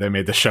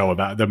the show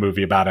about the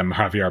movie about him.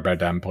 Javier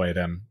Bardem played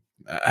him.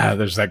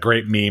 There's that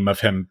great meme of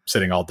him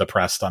sitting all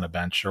depressed on a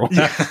bench or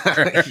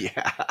whatever.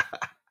 Yeah.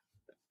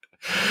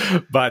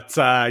 But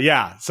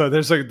so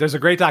there's a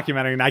great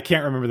documentary, and I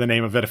can't remember the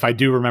name of it. If I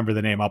do remember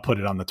the name, I'll put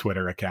it on the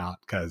Twitter account,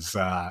 because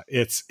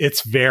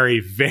it's very,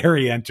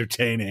 very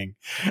entertaining,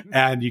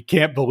 and you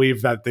can't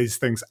believe that these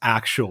things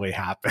actually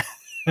happen.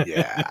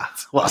 Yeah.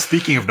 Well,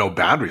 speaking of no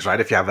boundaries,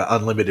 right? If you have an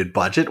unlimited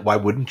budget, why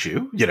wouldn't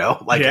you?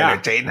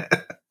 Entertain it.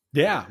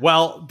 Yeah.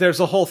 Well, there's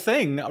a whole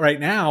thing right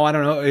now. I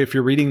don't know if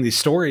you're reading these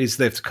stories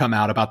that've come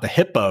out about the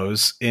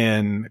hippos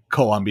in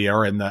Colombia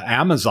or in the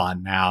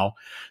Amazon now.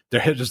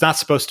 There's not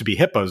supposed to be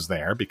hippos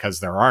there because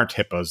there aren't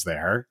hippos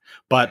there,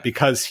 but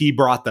because he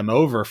brought them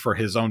over for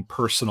his own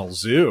personal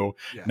zoo,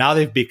 now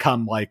they've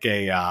become like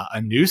a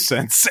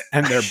nuisance,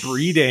 and they're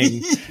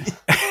breeding.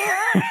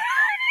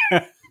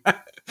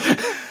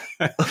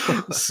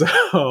 So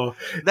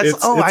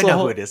I know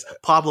who it is.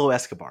 Pablo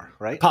Escobar,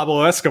 right?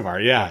 Pablo Escobar,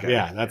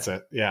 that's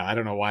it. Yeah, I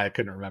don't know why I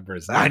couldn't remember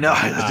his name. I know,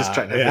 I was just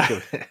trying to think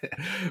of it.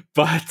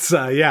 But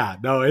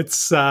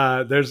it's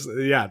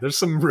there's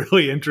some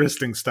really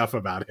interesting stuff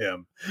about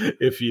him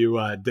if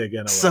you dig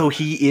in. So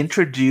he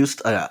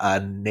introduced a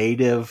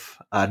native,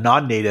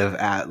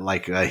 non-native,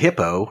 like a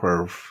hippo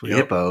or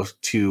hippos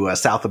to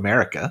South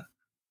America.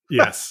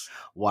 Yes.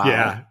 Wow.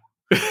 Yeah.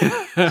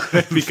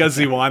 Because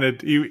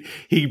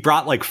he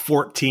brought like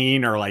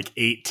 14 or like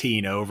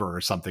 18 over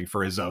or something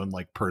for his own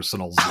like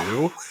personal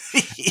zoo.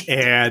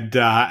 And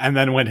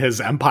then when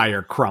his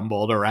empire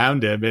crumbled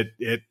around him,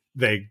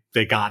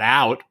 they got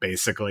out,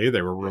 basically.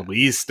 They were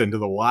released into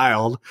the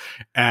wild,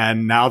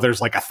 and now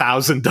there's like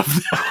 1,000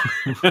 of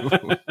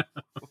them.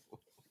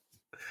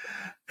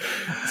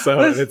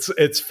 So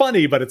it's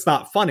funny, but it's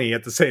not funny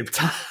at the same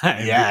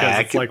time. Yeah,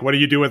 because it's like, what do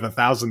you do with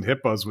 1,000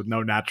 hippos with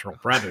no natural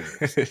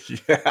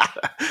predators? Yeah.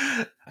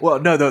 Well,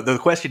 no. The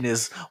question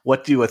is,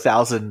 what do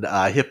 1,000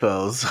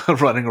 hippos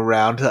running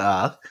around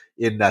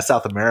in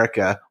South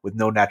America with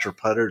no natural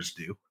predators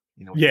do?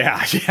 You know?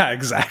 Yeah,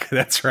 exactly.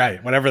 That's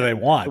right. Whatever they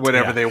want.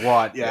 They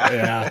want.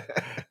 Yeah.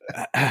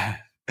 I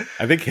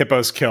think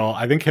hippos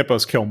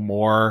kill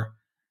more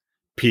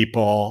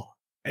people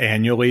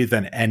annually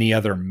than any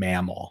other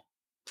mammal.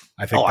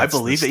 I think. I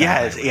believe it.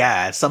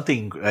 Yeah, it's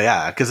something.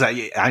 Yeah, because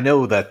I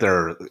know that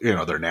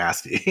they're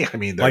nasty. I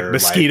mean, like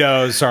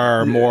mosquitoes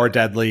are more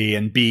deadly,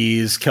 and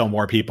bees kill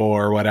more people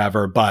or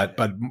whatever. But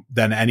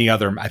than any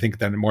other, I think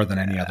than more than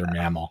any other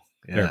mammal.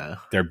 Yeah.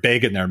 They're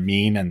big and they're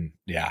mean, and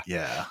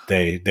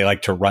they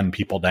like to run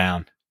people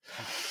down.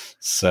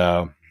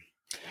 So.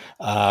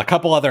 A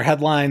couple other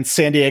headlines.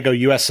 San Diego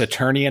U.S.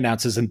 Attorney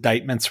announces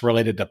indictments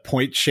related to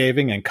point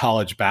shaving in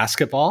college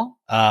basketball.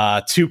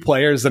 2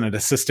 players and an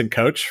assistant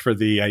coach for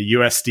the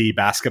USD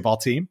basketball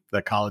team,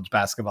 the college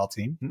basketball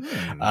team,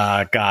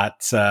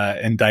 got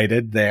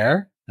indicted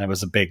there. That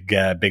was a big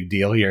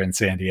deal here in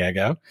San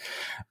Diego.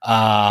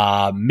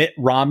 Mitt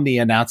Romney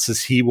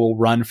announces he will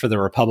run for the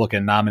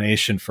Republican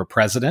nomination for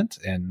president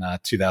in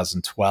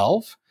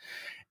 2012.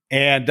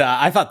 And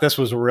I thought this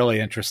was a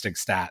really interesting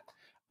stat.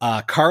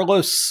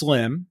 Carlos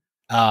Slim,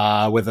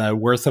 with a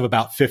worth of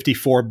about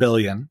 $54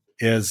 billion,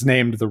 is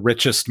named the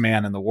richest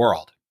man in the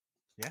world.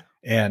 Yeah,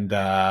 and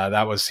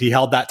he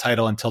held that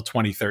title until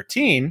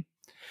 2013.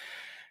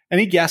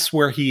 Any guess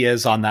where he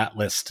is on that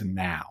list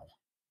now?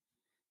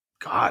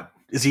 God,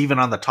 is he even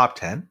on the top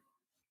 10?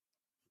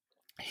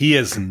 He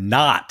is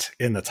not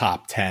in the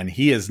top 10.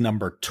 He is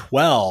number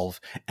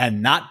 12,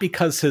 and not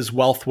because his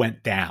wealth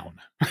went down.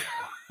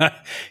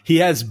 He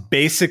has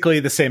basically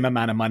the same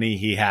amount of money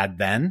he had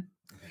then.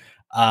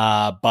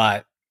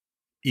 But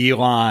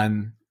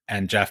Elon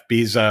and Jeff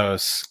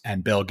Bezos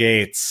and Bill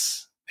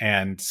Gates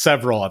and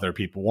several other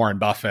people, Warren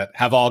Buffett,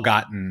 have all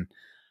gotten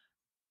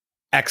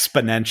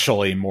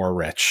exponentially more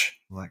rich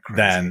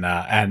than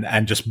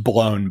and just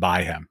blown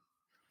by him.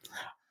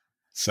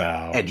 So,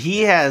 and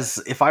he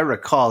has, if I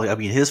recall, I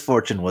mean, his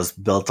fortune was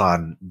built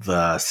on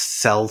the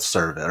cell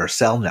service or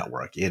cell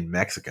network in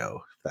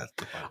Mexico.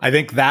 I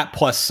think that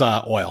plus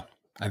oil.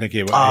 I think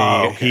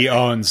he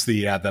owns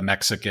the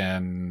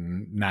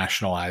Mexican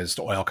nationalized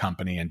oil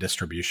company and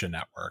distribution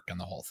network and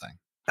the whole thing.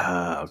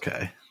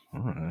 Okay.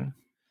 All right.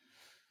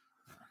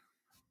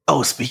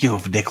 Oh, speaking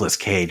of Nicolas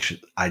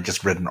Cage, I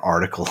just read an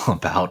article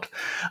about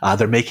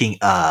they're making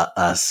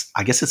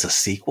I guess it's a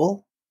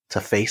sequel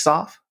to Face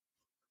Off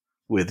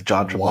with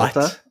John Travolta.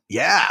 What?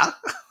 Yeah.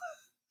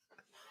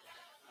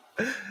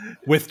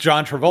 With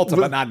John Travolta,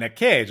 but not Nick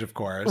Cage, of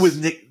course.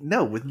 With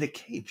Nick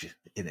Cage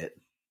in it.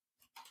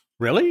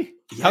 Really?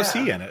 Yeah. How's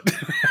he in it?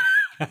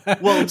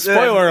 Well,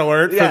 spoiler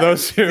alert for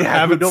those who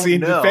haven't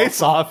seen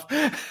Face Off.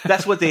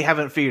 That's what they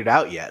haven't figured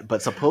out yet.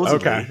 But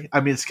supposedly, I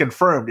mean, it's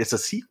confirmed it's a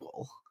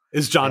sequel.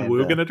 Is John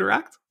Woo going to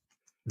direct?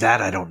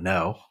 That I don't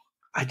know.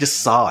 I just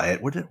saw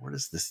it. What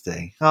is this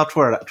thing? I'll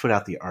tweet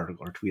out the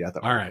article or tweet out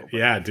the article. All right.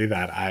 Yeah, do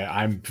that.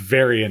 I'm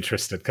very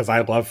interested because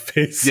I love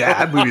Face Off. Yeah,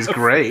 that movie's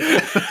great.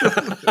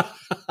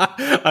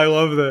 I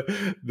love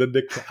the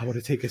Nick. I want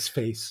to take his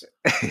face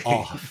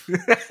off.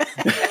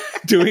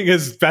 Doing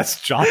his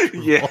best John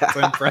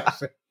Travolta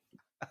impression.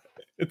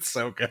 It's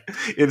so good.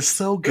 It's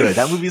so good.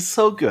 That movie is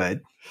so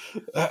good.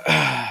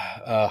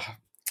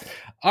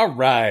 All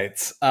right.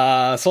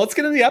 So let's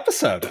get into the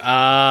episode.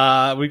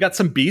 We got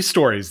some B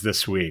stories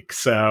this week.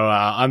 So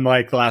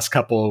unlike the last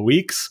couple of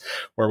weeks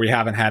where we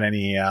haven't had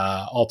any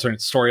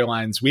alternate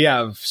storylines, we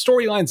have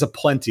storylines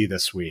aplenty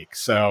this week.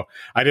 So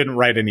I didn't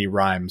write any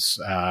rhymes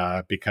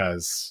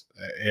because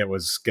it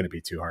was going to be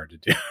too hard to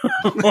do.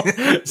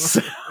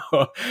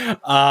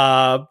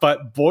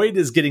 But Boyd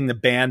is getting the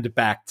band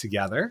back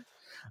together.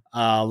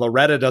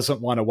 Loretta doesn't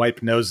want to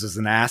wipe noses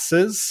and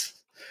asses.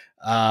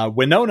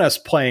 Winona's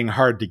playing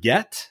hard to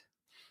get.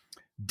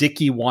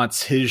 Dickie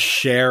wants his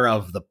share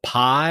of the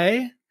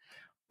pie.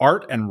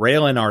 Art and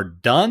Raylan are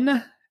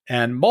done.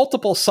 And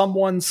multiple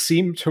someones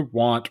seem to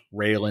want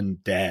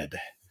Raylan dead.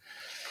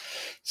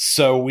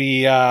 So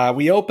we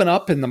open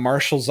up in the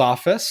marshal's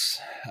office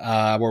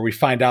where we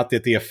find out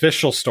that the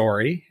official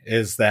story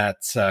is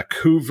that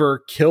Coover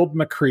killed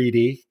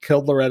McCready,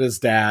 killed Loretta's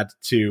dad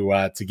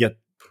to get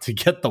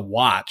the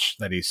watch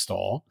that he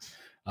stole.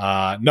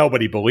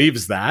 Nobody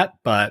believes that,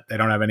 but they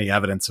don't have any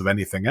evidence of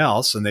anything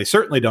else. And they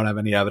certainly don't have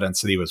any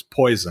evidence that he was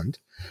poisoned,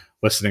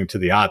 listening to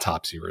the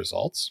autopsy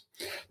results.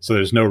 So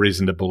there's no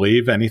reason to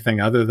believe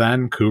anything other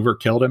than Coover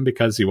killed him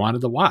because he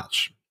wanted the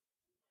watch.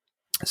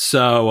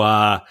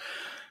 So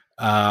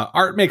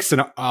Art makes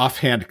an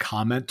offhand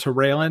comment to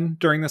Raylan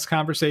during this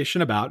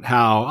conversation about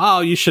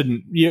how,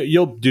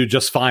 you'll do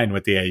just fine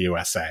with the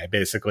AUSA,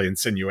 basically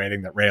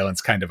insinuating that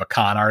Raylan's kind of a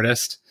con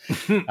artist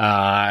and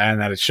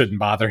that it shouldn't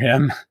bother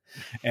him.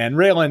 And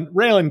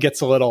Raylan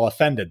gets a little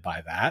offended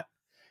by that.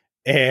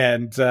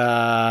 And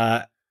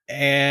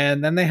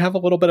then they have a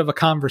little bit of a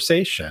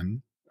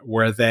conversation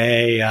where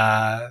they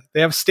have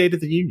a State of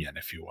the Union,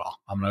 if you will.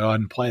 I'm going to go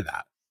ahead and play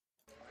that.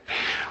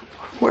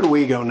 Where do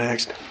we go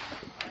next?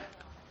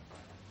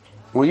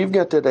 Well, you've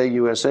got that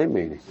AUSA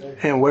meeting.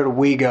 And where do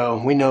we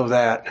go? We know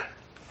that.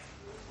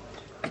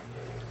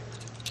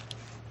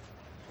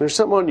 There's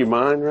something on your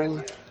mind,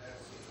 Raylan?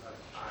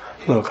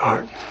 Look,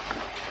 Art.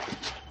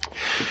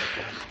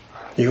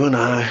 You and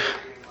I.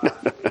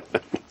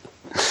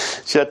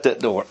 Shut that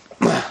door.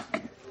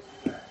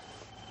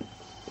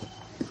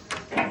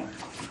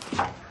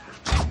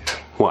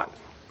 What?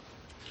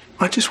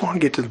 I just want to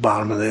get to the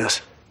bottom of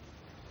this.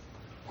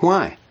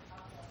 Why?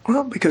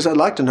 Well, because I'd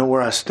like to know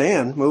where I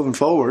stand moving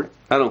forward.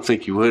 I don't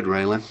think you would,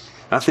 Raylan.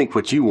 I think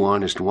what you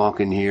want is to walk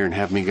in here and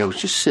have me go,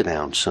 just sit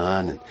down,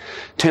 son, and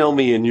tell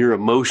me in your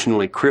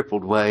emotionally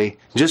crippled way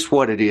just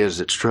what it is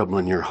that's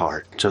troubling your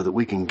heart so that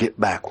we can get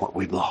back what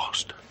we've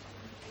lost.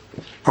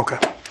 Okay.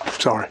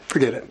 Sorry.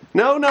 Forget it.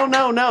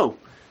 No.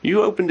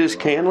 You opened this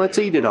can. Let's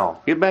eat it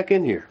all. Get back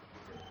in here.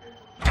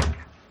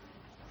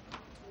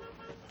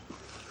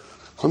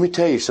 Let me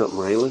tell you something,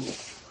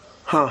 Raylan.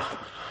 Huh?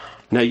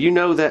 Now, you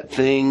know that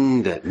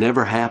thing that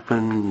never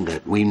happened,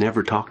 that we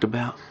never talked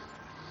about?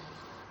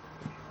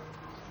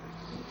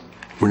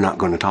 We're not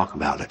going to talk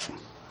about it.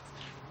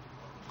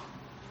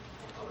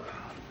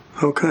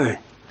 Okay.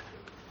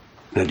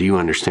 Now, do you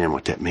understand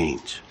what that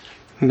means?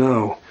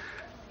 No.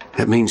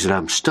 That means that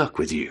I'm stuck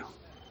with you.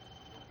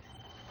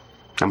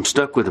 I'm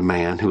stuck with a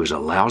man who is a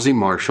lousy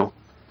marshal,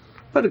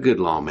 but a good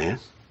lawman.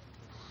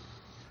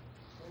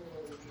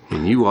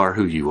 And you are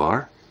who you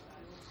are.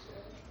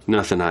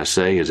 Nothing I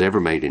say has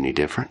ever made any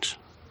difference.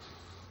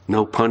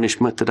 No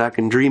punishment that I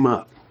can dream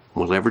up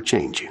will ever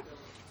change you.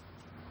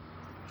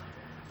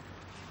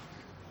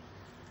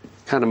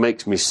 Kind of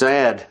makes me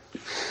sad,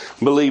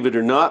 believe it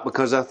or not,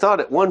 because I thought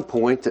at one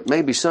point that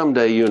maybe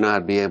someday you and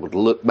I'd be able to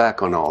look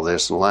back on all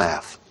this and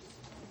laugh.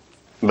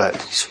 But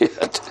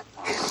shit,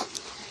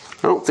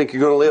 I don't think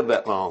you're going to live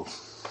that long.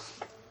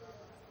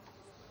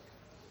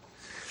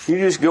 You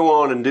just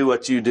go on and do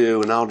what you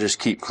do, and I'll just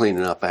keep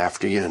cleaning up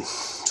after you, and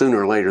sooner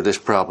or later this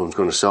problem's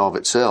going to solve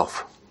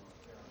itself.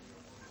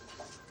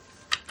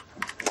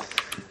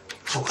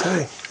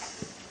 Okay.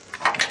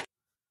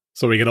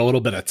 So we get a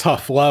little bit of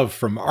tough love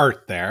from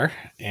Art there,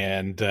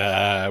 and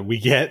we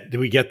get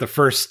the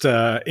first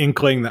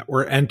inkling that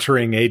we're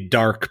entering a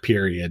dark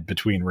period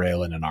between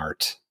Raylan and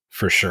Art,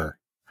 for sure.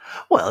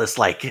 Well, it's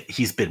like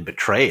he's been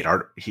betrayed.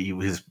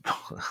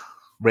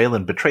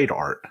 Raylan betrayed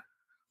Art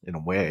in a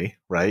way,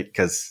 right?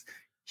 Because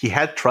he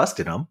had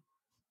trust in him,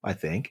 I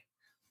think,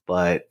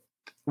 but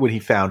when he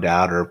found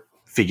out or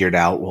figured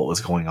out what was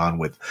going on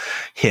with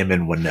him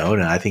and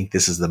Winona, I think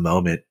this is the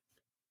moment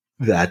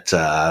that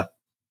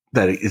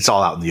that it's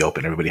all out in the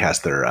open. Everybody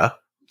has their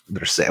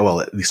say.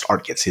 Well, at least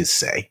Art gets his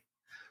say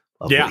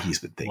of what he's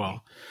been thinking.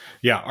 Well,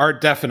 yeah,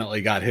 Art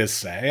definitely got his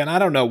say, and I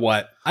don't know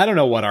what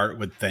Art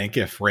would think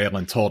if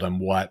Raylan told him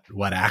what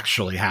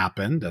actually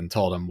happened and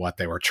told him what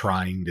they were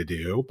trying to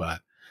do,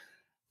 but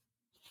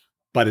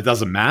it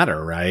doesn't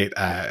matter, right?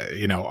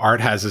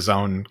 Art has his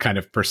own kind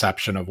of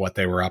perception of what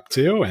they were up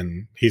to,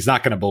 and he's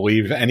not going to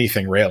believe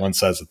anything Raylan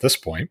says at this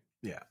point.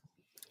 Yeah,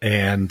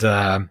 and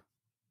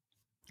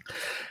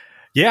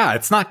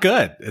it's not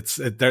good.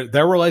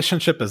 Their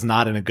relationship is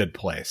not in a good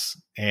place.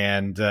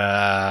 And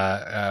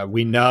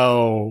we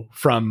know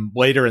from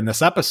later in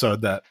this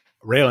episode that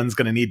Raylan's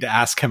going to need to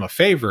ask him a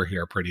favor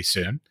here pretty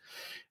soon.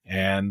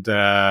 And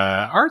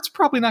Art's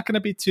probably not going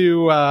to be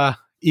too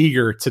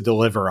eager to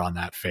deliver on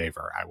that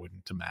favor, I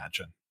wouldn't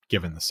imagine,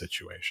 given the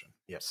situation.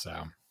 Yep.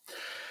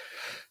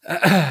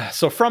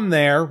 So from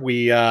there,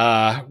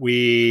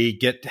 we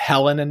get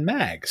Helen and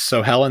Mags.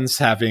 So Helen's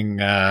having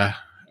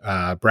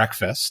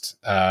breakfast,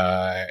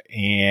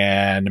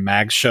 and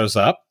Mags shows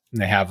up,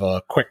 and they have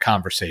a quick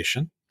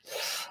conversation,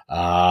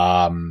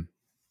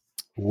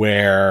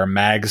 where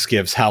Mags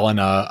gives Helen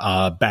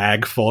a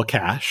bag full of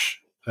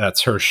cash.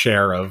 That's her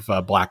share of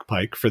Black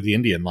Pike for the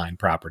Indian Line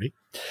property,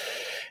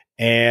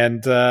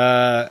 and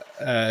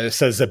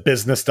says that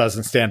business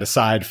doesn't stand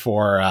aside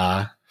for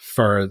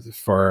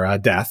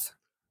death,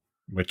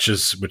 which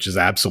is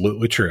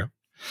absolutely true.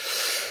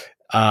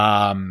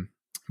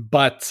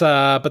 But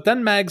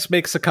then Mags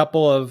makes a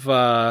couple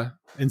of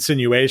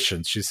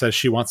insinuations. She says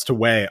she wants to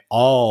weigh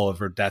all of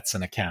her debts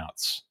and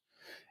accounts.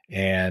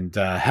 And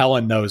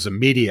Helen knows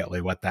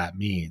immediately what that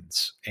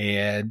means,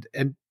 and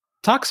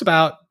talks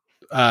about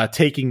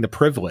taking the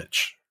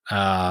privilege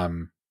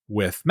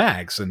with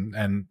Mags.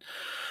 And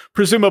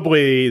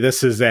presumably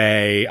this is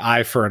a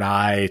eye for an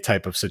eye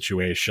type of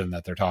situation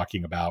that they're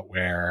talking about,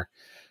 where,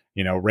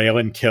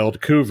 Raylan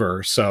killed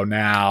Coover, so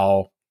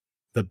now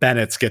the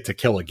Bennetts get to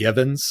kill a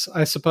Givens,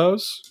 I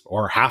suppose,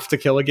 or have to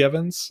kill a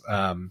Givens,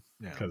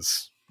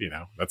 because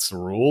that's the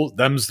rule.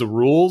 Them's the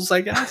rules,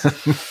 I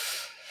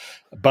guess.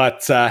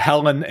 But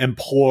Helen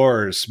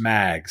implores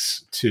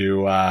Mags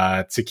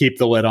to keep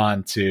the lid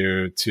on,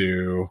 to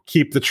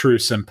keep the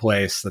truce in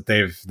place that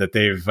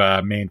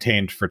they've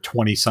maintained for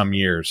 20 some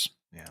years.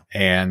 Yeah.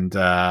 And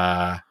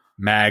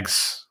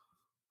Mags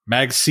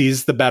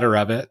sees the better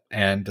of it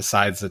and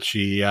decides that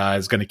she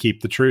is going to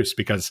keep the truce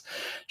because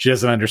she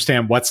doesn't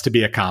understand what's to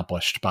be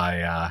accomplished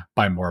by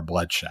more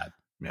bloodshed.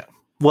 Yeah.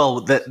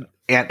 Well, that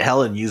Aunt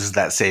Helen uses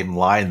that same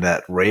line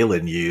that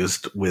Raylan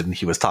used when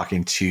he was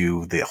talking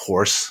to the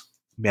horse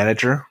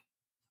manager.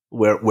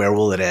 Where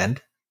will it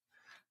end?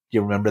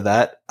 You remember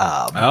that?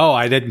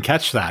 I didn't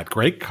catch that.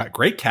 Great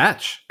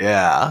catch.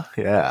 Yeah.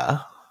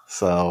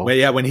 So,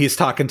 when he's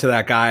talking to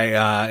that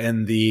guy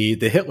in the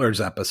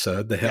Hitler's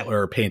episode, the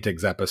Hitler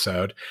paintings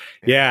episode,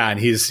 and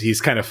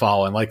he's kind of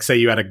following. Like, say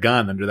you had a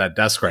gun under that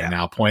desk right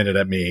now, pointed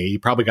at me. You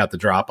probably got the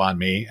drop on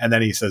me, and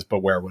then he says,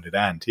 "But where would it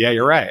end?" Yeah,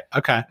 you're right.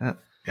 Okay.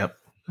 Yep. All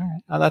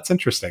right. Oh, that's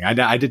interesting.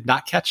 I did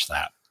not catch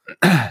that.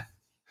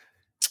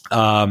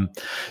 And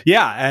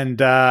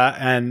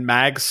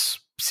Mags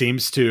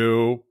seems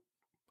to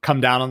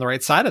come down on the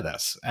right side of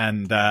this,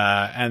 and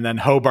then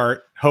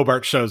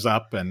Hobart shows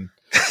up and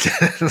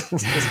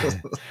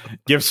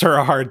gives her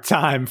a hard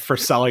time for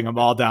selling them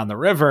all down the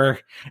river,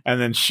 and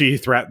then she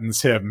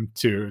threatens to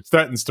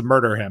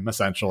murder him.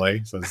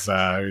 Essentially, says,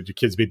 "Your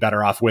kids be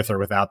better off with or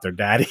without their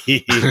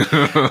daddy."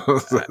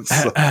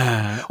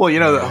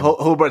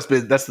 Hobart's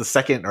been, that's the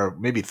second or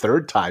maybe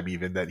third time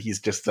even that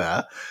he's just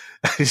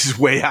he's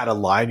way out of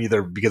line,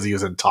 either because he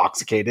was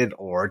intoxicated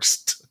or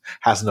just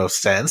has no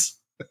sense.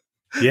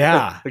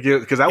 Yeah,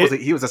 because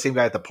he was the same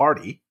guy at the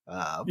party.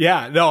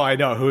 I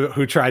know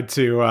who tried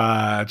to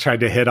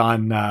hit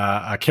on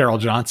Carol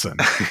Johnson,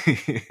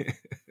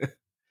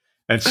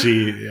 and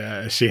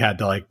she had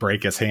to like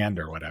break his hand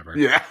or whatever.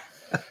 Yeah.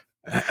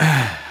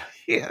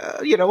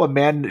 Yeah, a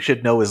man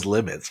should know his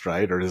limits,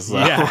 right? Or his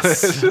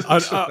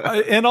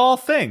in all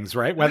things,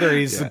 right? Whether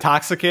he's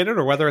intoxicated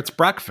or whether it's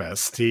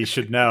breakfast, he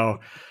should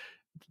know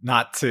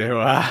not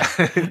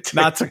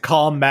to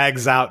call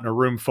Mags out in a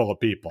room full of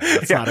people.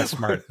 That's not a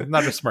smart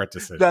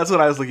decision. That's what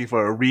I was looking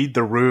for. Read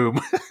the room.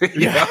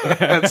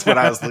 That's what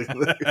I was looking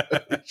for.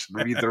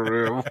 Read the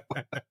room.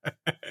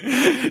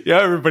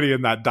 Yeah, everybody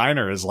in that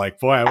diner is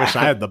like, boy, I wish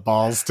I had the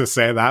balls to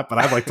say that, but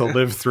I'd like to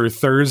live through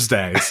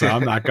Thursday, so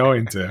I'm not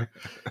going to.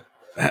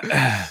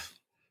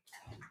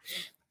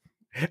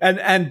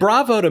 And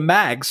bravo to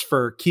Mags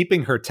for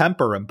keeping her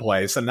temper in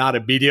place and not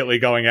immediately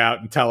going out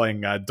and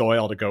telling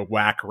Doyle to go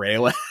whack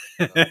Raylan.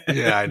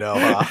 Yeah, I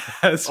know.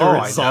 As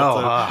a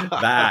result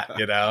of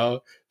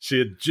that,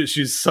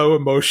 she's so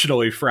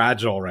emotionally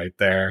fragile right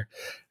there,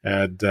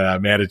 and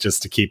manages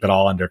to keep it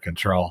all under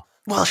control.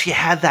 Well, she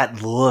had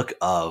that look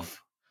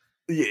of,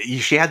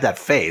 she had that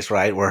face,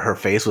 right, where her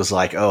face was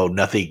like, "Oh,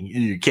 nothing,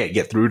 you can't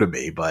get through to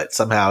me." But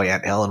somehow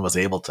Aunt Helen was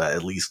able to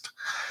at least,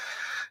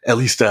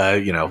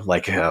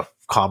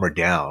 calm her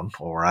down,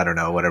 or I don't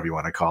know, whatever you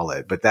want to call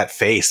it. But that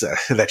face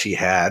that she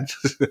had,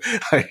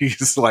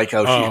 it's like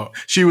how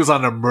she was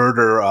on a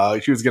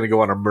murder. She was going to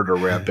go on a murder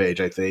rampage,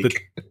 I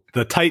think.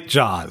 The tight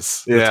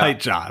jaws. The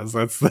tight jaws.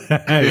 That's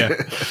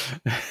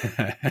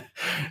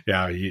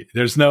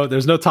there's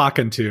no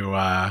talking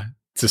to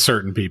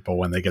certain people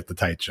when they get the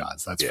tight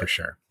jaws. That's for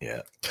sure.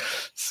 Yeah.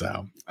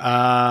 So,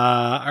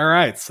 all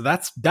right. So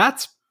that's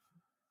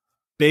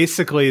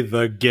basically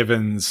the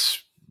Givens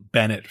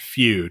Bennett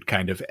feud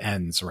kind of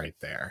ends right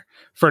there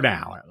for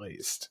now, at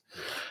least.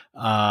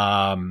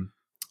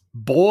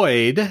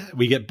 Boyd,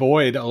 we get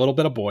Boyd, a little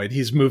bit of Boyd.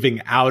 He's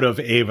moving out of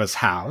Ava's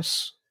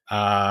house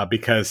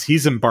because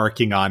he's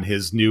embarking on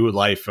his new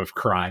life of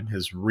crime,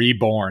 his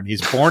reborn.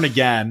 He's born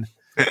again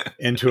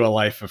into a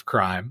life of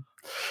crime.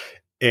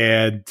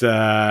 And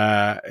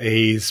Ava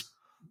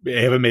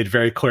made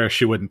very clear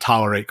she wouldn't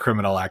tolerate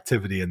criminal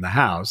activity in the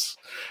house.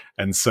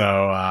 And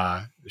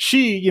so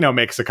she,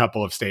 makes a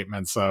couple of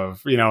statements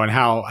of, and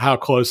how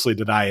closely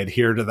did I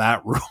adhere to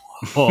that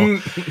rule,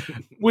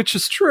 which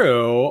is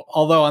true.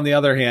 Although on the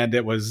other hand,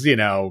 it was,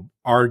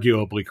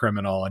 arguably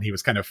criminal, and he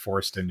was kind of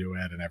forced into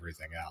it and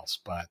everything else.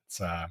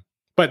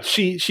 But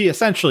she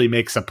essentially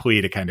makes a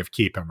plea to kind of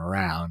keep him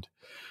around.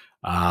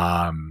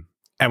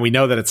 And we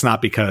know that it's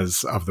not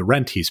because of the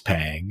rent he's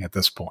paying at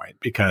this point,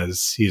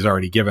 because he's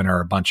already given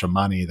her a bunch of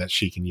money that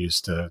she can use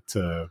to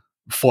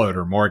float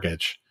her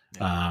mortgage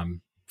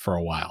for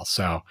a while.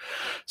 So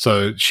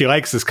she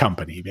likes his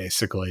company,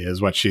 basically,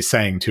 is what she's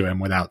saying to him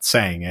without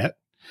saying it,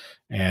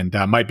 and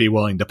might be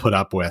willing to put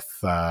up with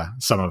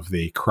some of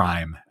the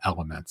crime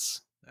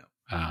elements.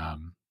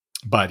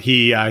 But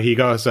he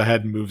goes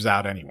ahead and moves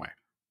out anyway.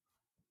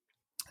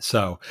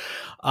 So,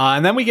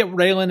 and then we get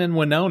Raylan and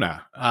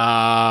Winona.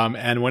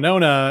 And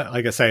Winona,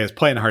 like I say, is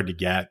playing hard to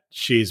get.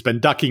 She's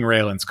been ducking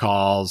Raylan's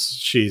calls.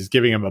 She's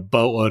giving him a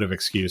boatload of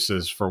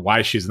excuses for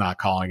why she's not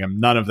calling him.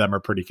 None of them are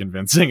pretty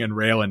convincing. And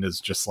Raylan is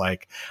just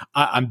like,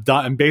 I'm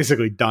done. I'm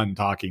basically done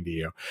talking to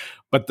you.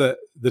 But the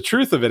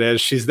truth of it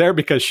is, she's there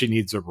because she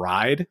needs a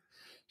ride.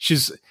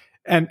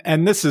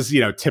 And this is,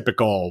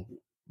 typical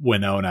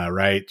Winona,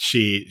 right?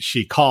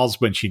 She calls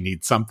when she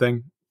needs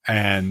something.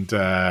 And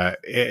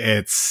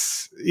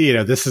it's,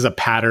 this is a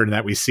pattern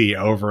that we see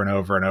over and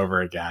over and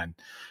over again.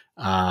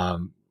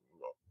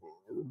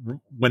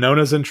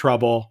 Winona's in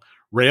trouble.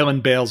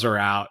 Raylan bails her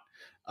out.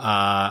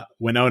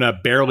 Winona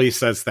barely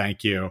says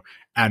thank you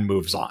and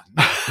moves on.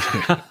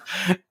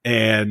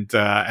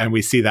 And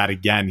we see that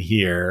again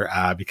here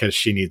because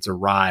she needs a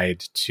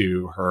ride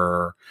to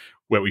her.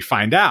 What we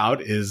find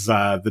out is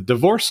the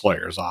divorce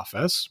lawyer's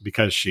office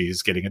because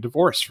she's getting a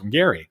divorce from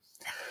Gary.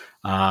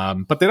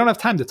 But they don't have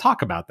time to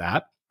talk about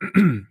that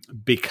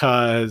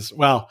because,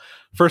 well,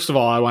 first of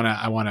all,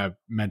 I want to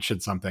mention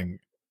something.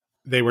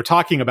 They were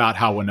talking about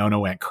how Winona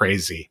went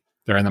crazy.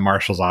 They're in the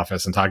marshal's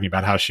office and talking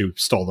about how she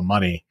stole the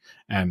money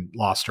and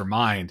lost her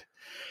mind.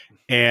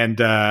 And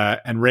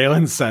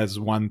Raylan says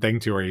one thing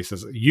to her. He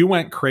says, "You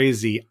went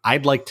crazy.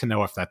 I'd like to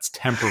know if that's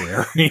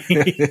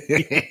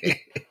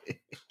temporary."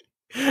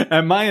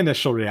 And my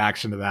initial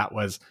reaction to that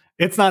was,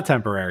 it's not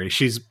temporary.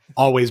 She's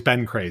always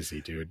been crazy,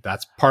 dude.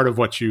 That's part of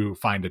what you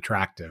find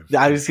attractive.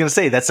 I was going to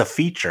say that's a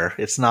feature.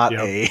 It's not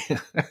a.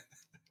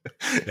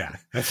 Yeah,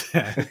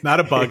 it's not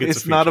a bug.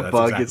 It's not a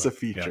bug. Exactly. It's a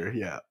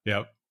feature.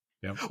 Yep.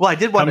 Well, I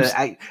did want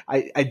to.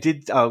 I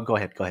did. Oh, go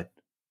ahead.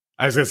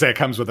 I was going to say it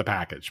comes with a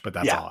package, but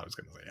that's all I was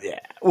going to say. Yeah.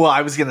 Well,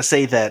 I was going to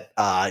say that,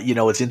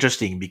 it's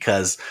interesting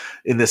because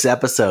in this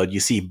episode, you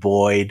see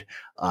Boyd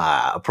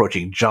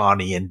approaching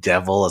Johnny and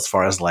Devil as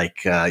far as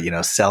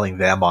selling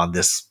them on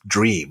this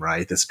dream,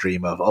 right? This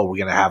dream of, we're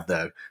going to have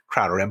the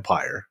Crowder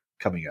Empire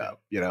coming up,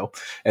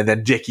 and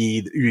then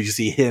Dickie, you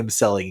see him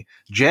selling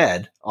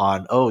Jed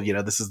on,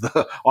 this is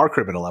our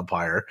criminal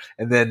empire.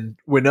 And then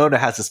Winona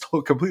has this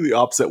completely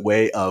opposite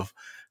way of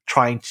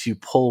trying to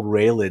pull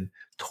Raylan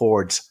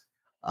towards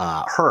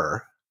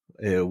her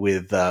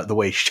with the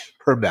way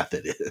her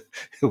method is,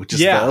 which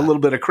is a little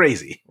bit of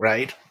crazy,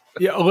 right?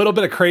 Yeah, a little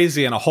bit of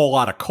crazy and a whole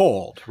lot of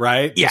cold,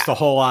 right? Yeah. Just a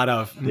whole lot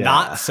of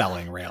not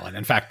selling Raylan.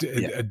 In fact,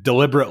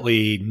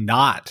 deliberately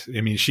not.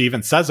 I mean, she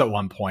even says at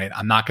one point,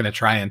 "I'm not going to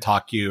try and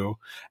talk you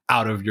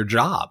out of your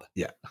job.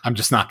 Yeah, I'm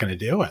just not going to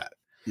do it."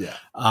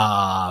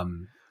 Yeah.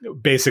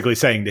 Basically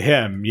saying to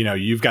him,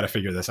 you've got to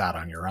figure this out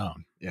on your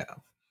own. Yeah.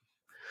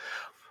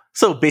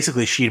 So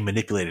basically, she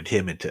manipulated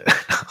him into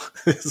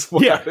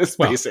basically. Yeah, it's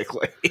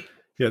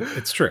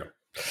true.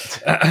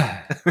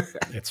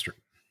 It's true.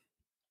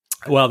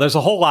 Well, there's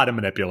a whole lot of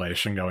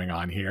manipulation going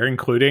on here,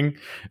 including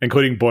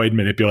Boyd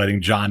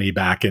manipulating Johnny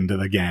back into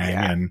the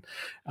gang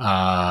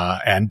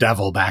and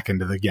Devil back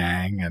into the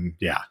gang, and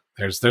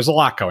there's a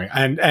lot going,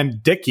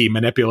 and Dickie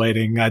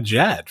manipulating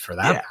Jed for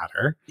that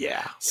matter.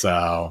 Yeah.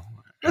 So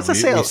it's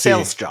a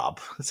sales job.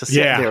 It's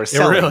it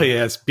really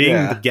is.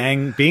 Being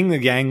the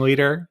gang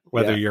leader,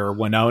 whether you're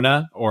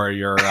Winona or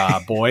you're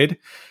Boyd,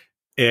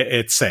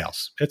 it's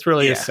sales. It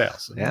really is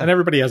sales, and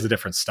everybody has a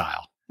different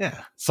style.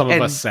 Yeah. Some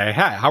of us say,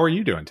 "Hey, how are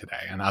you doing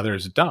today?" and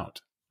others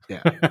don't.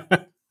 Yeah.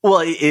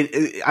 Well,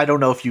 I don't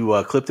know if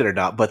you clipped it or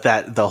not, but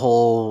that the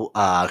whole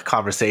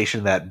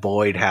conversation that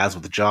Boyd has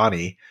with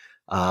Johnny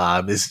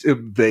is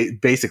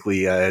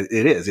basically it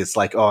is. It's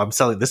like, I'm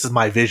selling. This is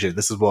my vision.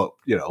 This is what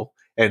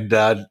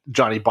and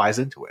Johnny buys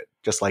into it,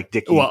 just like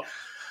Dickie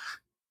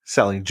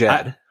selling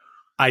Jed.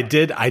 I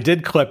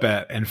did clip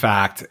it, in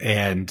fact,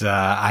 and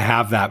I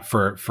have that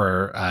for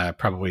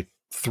probably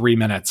 3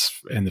 minutes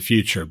in the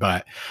future,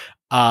 but.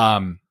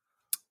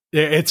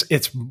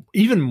 It's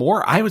even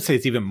more. I would say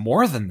it's even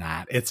more than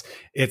that. It's.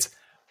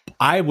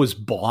 I was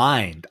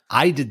blind.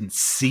 I didn't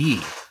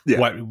see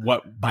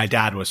what my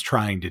dad was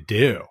trying to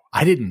do.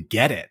 I didn't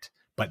get it,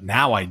 but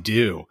now I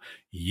do.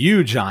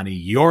 You, Johnny,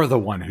 you're the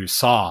one who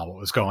saw what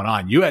was going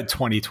on. You had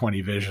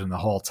 20/20 vision the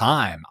whole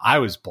time. I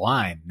was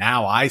blind.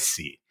 Now I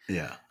see.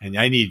 Yeah, and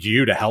I need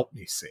you to help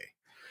me see.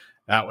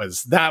 That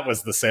was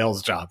the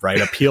sales job,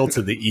 right? Appeal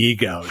to the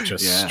ego,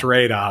 just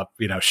straight up,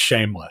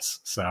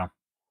 shameless. So.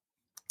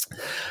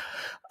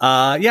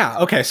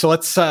 Okay. So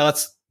let's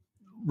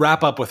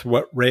wrap up with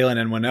what Raylan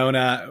and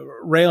Winona.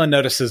 Raylan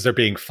notices they're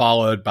being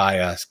followed by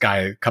a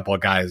couple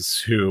of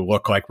guys who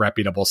look like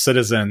reputable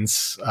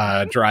citizens,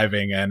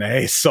 driving in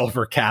a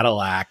silver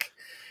Cadillac,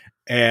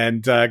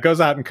 and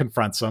goes out and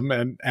confronts them.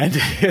 And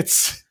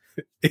it's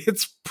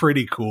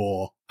pretty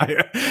cool.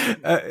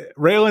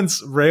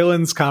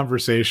 Raylan's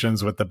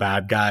conversations with the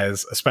bad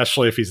guys,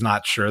 especially if he's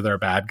not sure they're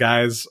bad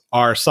guys,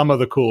 are some of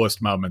the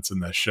coolest moments in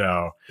this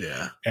show.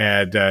 Yeah.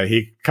 And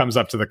he comes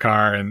up to the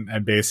car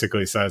and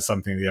basically says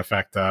something to the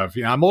effect of,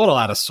 I'm a little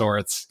out of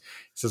sorts.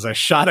 He says, "I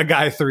shot a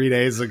guy 3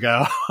 days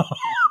ago."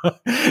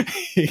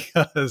 He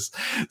goes,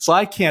 "So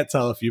I can't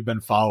tell if you've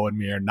been following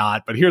me or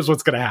not, but here's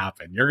what's going to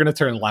happen. You're going to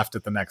turn left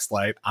at the next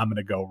light. I'm going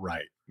to go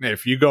right.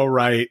 If you go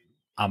right,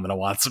 I'm going to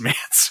want some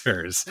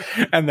answers."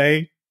 And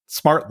they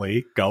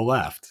smartly go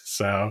left.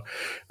 So,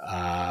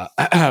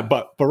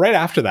 but right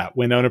after that,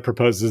 Winona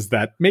proposes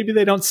that maybe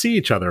they don't see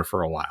each other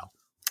for a while,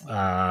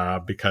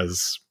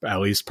 because at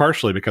least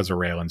partially because of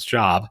Raylan's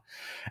job.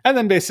 And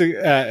then basically,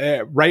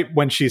 right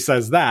when she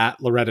says that,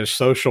 Loretta's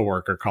social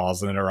worker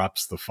calls and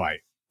interrupts the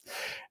fight.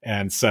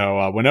 And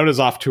so Winona's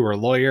off to her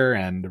lawyer,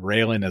 and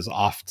Raylan is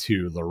off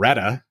to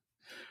Loretta,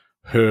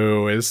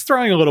 who is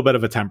throwing a little bit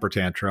of a temper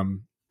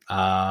tantrum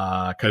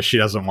because she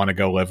doesn't want to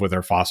go live with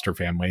her foster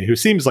family, who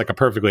seems like a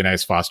perfectly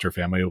nice foster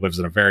family who lives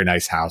in a very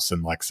nice house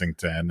in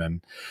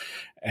Lexington.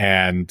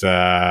 And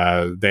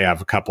they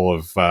have a couple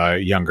of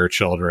younger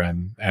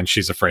children, and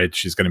she's afraid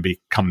she's going to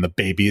become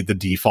the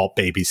default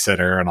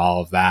babysitter and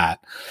all of that.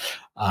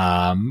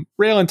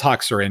 Raylan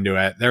talks her into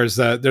it. There's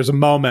a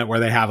moment where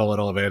they have a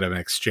little bit of an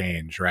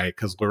exchange, right?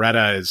 Because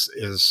Loretta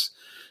is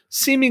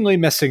seemingly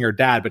missing her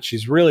dad, but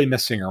she's really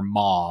missing her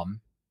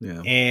mom.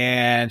 Yeah.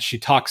 And she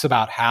talks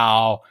about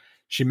how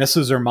she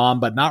misses her mom,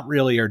 but not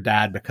really her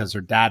dad because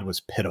her dad was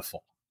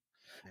pitiful.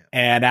 Yeah.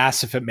 And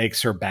asks if it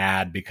makes her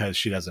bad because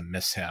she doesn't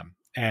miss him.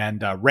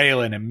 And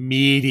Raylan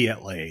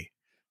immediately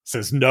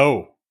says,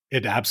 no,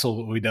 it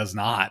absolutely does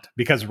not.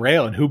 Because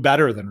Raylan, who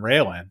better than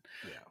Raylan,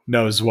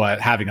 knows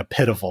what having a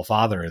pitiful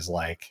father is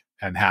like,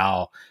 and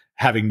how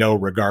having no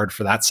regard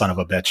for that son of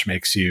a bitch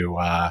makes you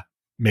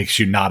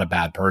not a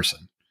bad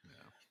person.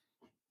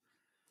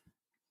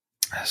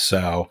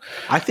 So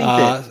I think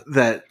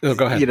that oh,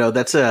 go ahead.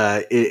 That's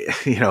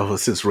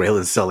since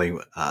Raylan's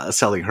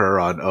selling her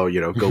on, go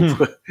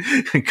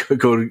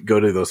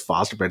to those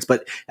foster parents,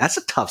 but that's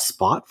a tough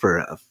spot for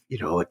a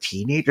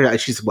teenager.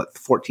 She's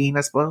 14,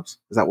 I suppose.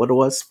 Is that what it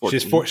was? 14?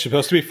 She's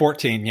supposed to be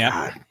 14.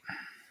 Yeah.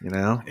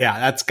 God, yeah,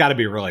 that's got to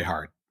be really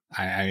hard.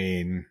 I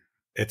mean,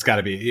 it's got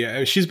to be.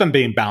 Yeah, she's been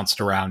being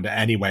bounced around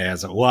anyway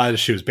as it was.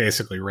 She was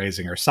basically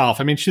raising herself.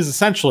 I mean, she's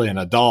essentially an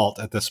adult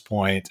at this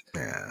point,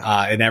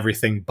 in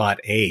everything but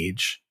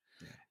age.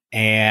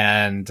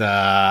 And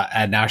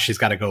now she's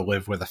got to go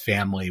live with a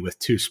family with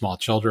two small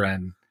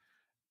children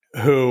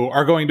who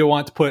are going to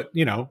want to put,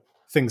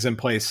 things in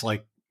place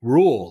like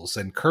rules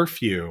and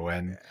curfew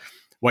and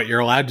what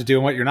you're allowed to do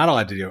and what you're not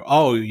allowed to do.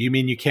 Oh, you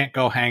mean you can't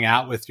go hang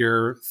out with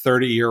your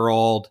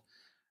 30-year-old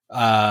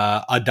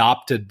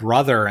adopted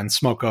brother and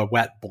smoke a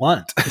wet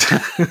blunt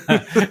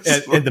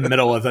in the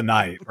middle of the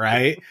night,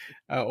 right?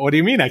 What do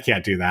you mean I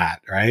can't do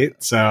that, right?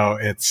 So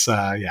it's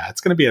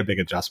it's going to be a big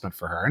adjustment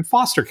for her. And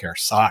foster care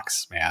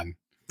sucks, man.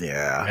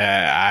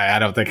 Yeah. I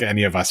don't think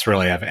any of us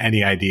really have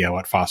any idea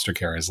what foster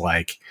care is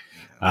like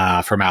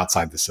from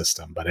outside the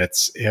system, but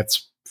it's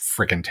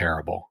freaking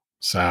terrible.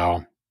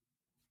 So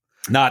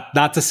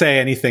not to say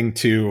anything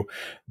to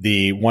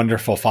the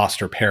wonderful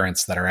foster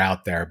parents that are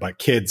out there, but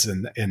kids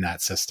in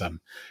that system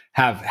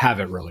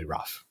have it really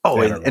rough.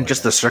 Oh, and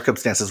just the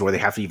circumstances where they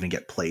have to even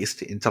get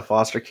placed into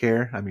foster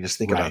care. I mean, just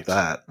think about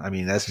that. I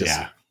mean, that's just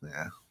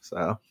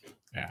So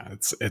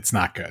it's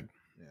not good.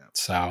 Yeah.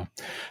 So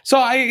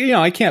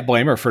I can't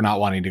blame her for not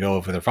wanting to go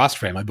live with her foster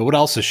family, but what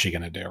else is she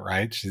going to do?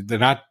 Right?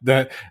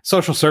 The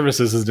social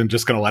services isn't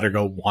just going to let her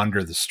go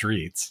wander the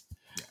streets.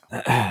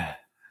 Yeah.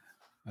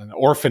 An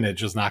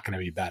orphanage is not going to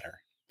be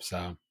better.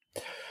 So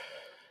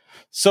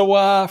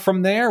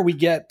from there, we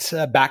get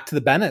back to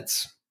the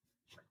Bennetts.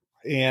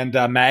 And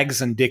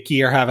Mags and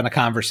Dickie are having a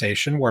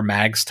conversation where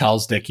Mags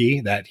tells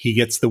Dickie that he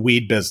gets the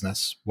weed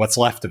business, what's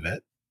left of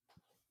it.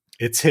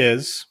 It's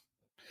his.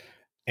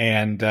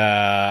 And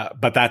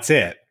but that's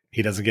it.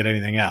 He doesn't get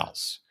anything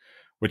else,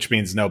 which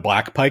means no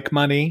Black Pike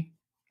money.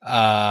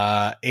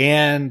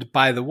 And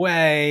by the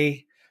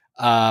way,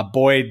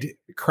 Boyd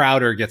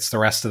Crowder gets the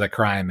rest of the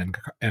crime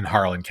in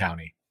Harlan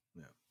County.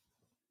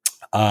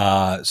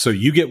 So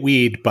you get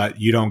weed,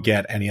 but you don't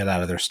get any of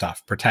that other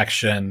stuff.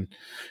 Protection,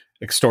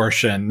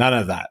 extortion, none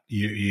of that.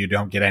 You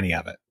don't get any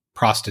of it.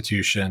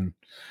 Prostitution.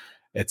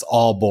 It's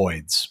all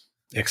Boyd's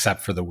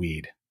except for the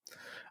weed.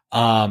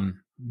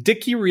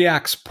 Dickie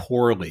reacts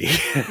poorly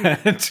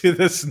to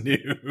this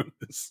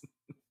news.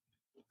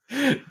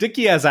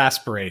 Dickie has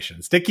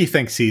aspirations. Dickie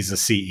thinks he's a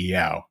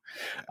CEO.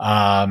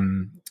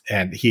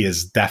 And he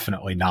is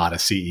definitely not a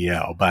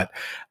CEO, but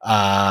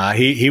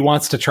he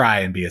wants to try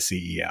and be a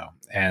CEO.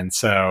 And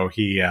so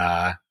he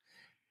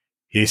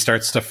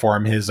starts to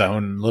form his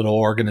own little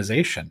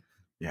organization.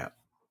 Yeah.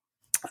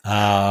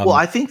 Well,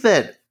 I think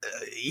that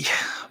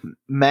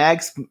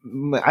Mags's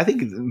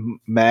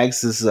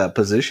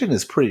position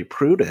is pretty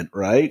prudent,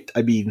 right?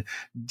 I mean,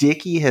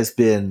 Dickie has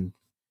been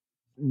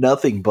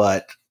nothing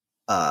but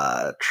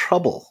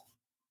trouble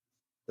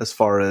as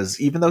far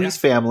as, even though he's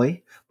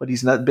family, but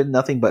he's not been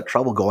nothing but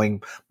trouble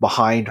going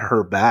behind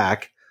her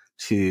back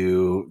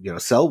to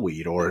sell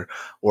weed or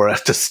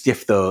to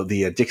stiff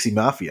the Dixie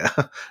Mafia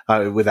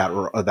with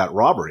that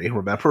robbery.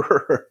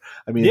 Remember?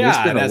 I mean, there's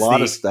been a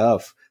lot of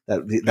stuff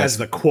that's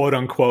the quote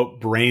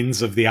unquote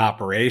brains of the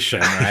operation,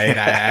 right?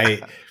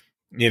 I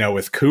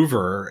with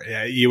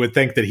Coover, you would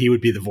think that he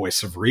would be the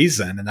voice of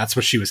reason, and that's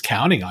what she was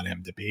counting on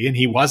him to be, and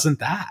he wasn't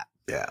that.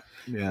 Yeah.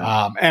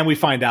 And we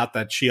find out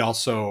that she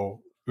also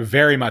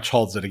very much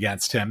holds it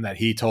against him that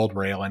he told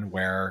Raylan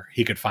where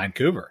he could find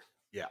Coover.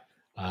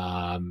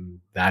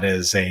 That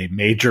is a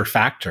major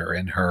factor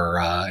in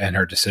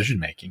her decision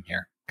making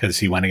here, because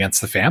he went against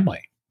the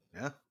family.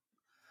 Yeah,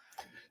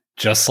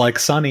 just like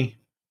Sonny.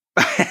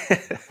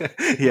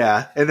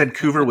 Yeah, and then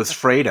Coover was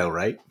Fredo,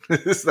 right?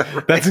 Is that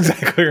right? That's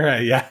exactly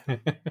right. Yeah.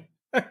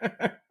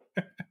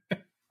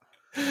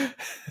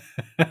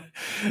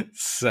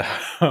 So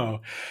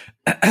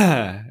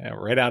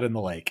right out in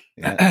the lake.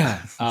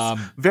 Yeah.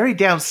 Very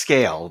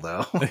downscale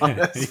though.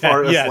 As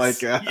far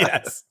as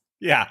yes.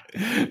 Yeah.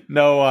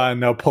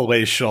 No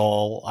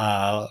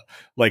palatial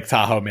Lake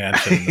Tahoe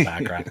mansion in the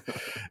background.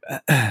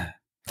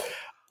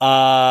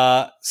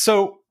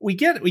 So we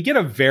get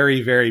a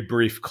very, very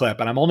brief clip,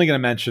 and I'm only going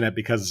to mention it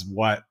because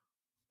what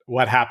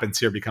happens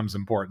here becomes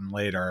important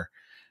later.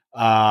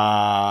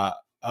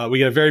 We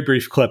get a very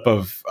brief clip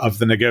of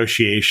the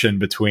negotiation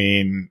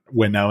between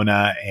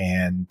Winona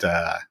and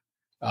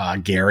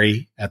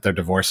Gary at their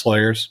divorce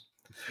lawyers.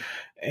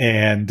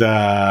 And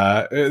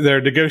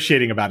they're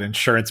negotiating about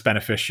insurance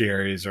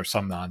beneficiaries or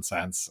some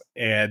nonsense.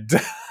 And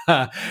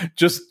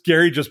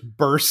Gary just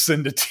bursts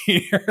into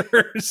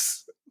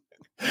tears.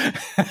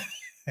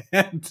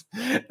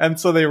 and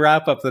so they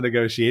wrap up the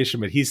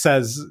negotiation. But he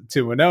says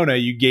to Winona,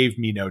 "You gave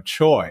me no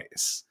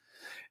choice."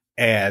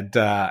 And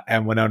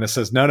Winona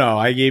says, no,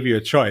 I gave you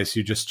a choice.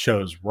 You just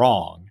chose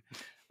wrong.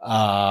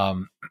 But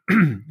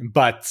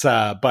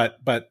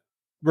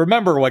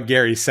remember what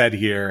Gary said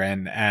here,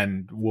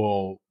 and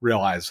we'll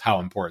realize how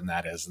important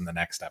that is in the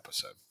next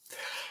episode.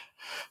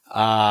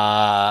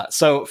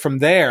 So from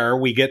there,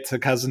 we get to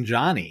Cousin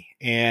Johnny,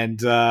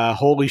 and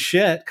holy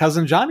shit,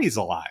 Cousin Johnny's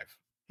alive.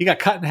 He got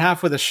cut in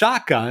half with a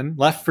shotgun,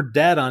 left for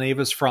dead on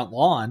Ava's front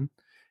lawn,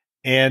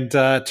 and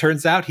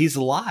turns out he's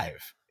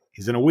alive.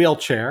 He's in a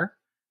wheelchair,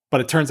 but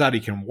it turns out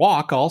he can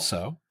walk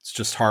also. It's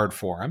just hard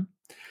for him.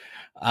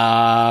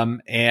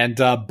 And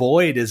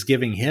Boyd is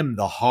giving him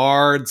the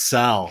hard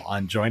sell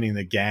on joining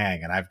the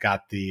gang, and I've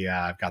got the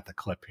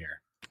clip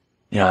here.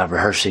 I've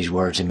rehearsed these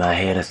words in my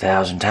head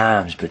 1,000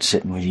 times, but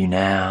sitting with you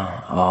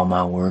now, all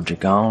my words are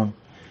gone.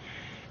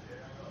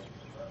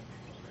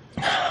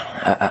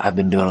 I've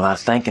been doing a lot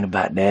of thinking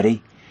about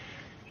Daddy.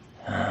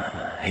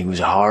 He was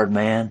a hard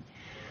man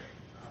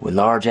with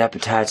large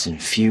appetites and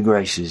few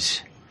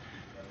graces,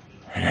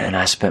 and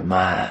I spent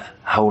my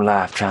whole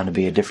life trying to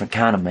be a different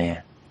kind of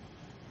man.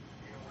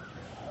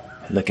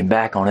 Looking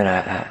back on it,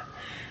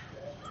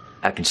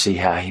 I can see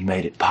how he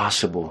made it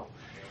possible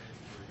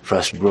for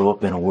us to grow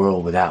up in a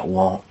world without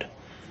want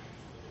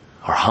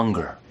or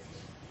hunger.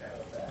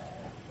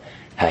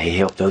 How he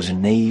helped those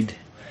in need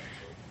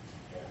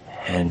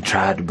and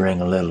tried to bring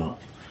a little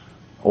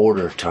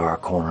order to our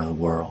corner of the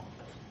world.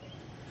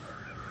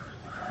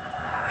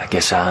 I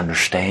guess I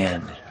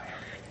understand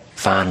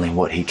finally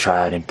what he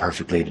tried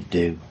imperfectly to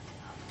do,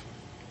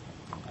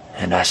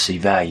 and I see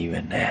value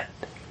in that.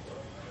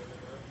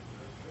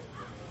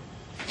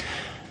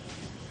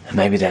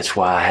 Maybe that's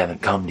why I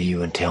haven't come to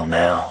you until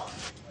now.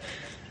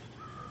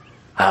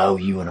 I owe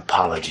you an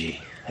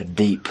apology, a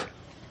deep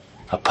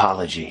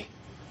apology.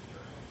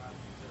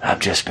 I've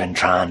just been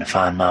trying to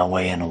find my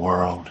way in the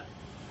world.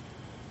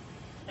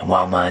 And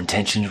while my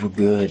intentions were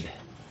good,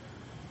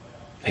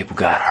 people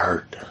got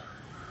hurt.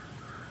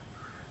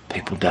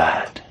 People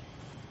died.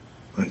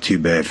 Wasn't too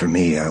bad for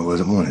me. I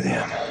wasn't one of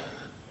them.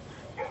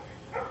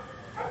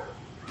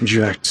 Would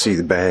you like to see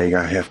the bag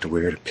I have to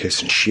wear to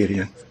piss and shit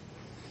in?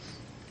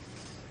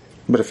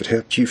 But if it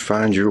helped you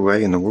find your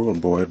way in the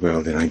world, Boyd,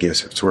 well, then I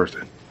guess it's worth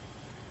it.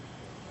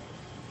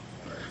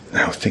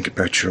 Now think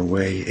about your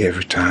way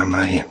every time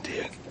I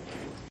empty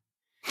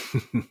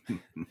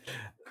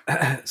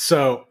it.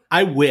 So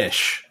I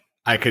wish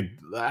I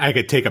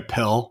could take a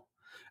pill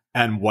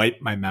and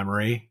wipe my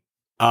memory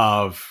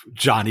of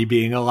Johnny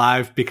being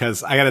alive,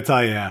 because I got to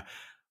tell you,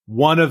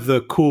 one of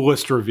the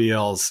coolest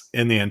reveals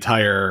in the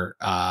entire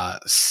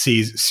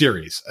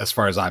series, as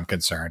far as I'm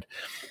concerned.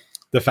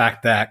 The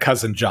fact that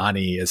Cousin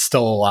Johnny is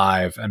still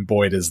alive and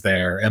Boyd is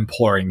there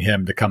imploring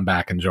him to come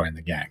back and join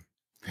the gang.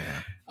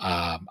 Yeah.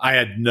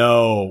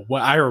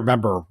 I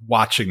remember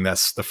watching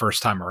this the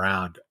first time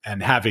around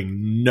and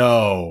having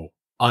no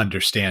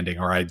understanding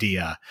or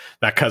idea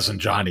that Cousin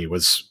Johnny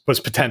was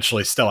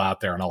potentially still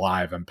out there and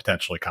alive and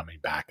potentially coming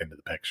back into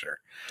the picture.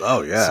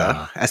 Oh yeah.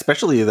 So,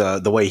 especially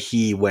the way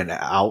he went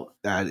out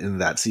in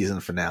that season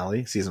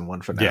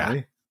 1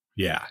 finale.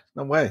 Yeah.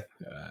 No way.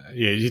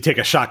 You take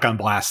a shotgun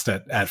blast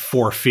at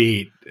 4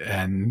 feet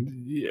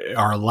and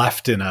are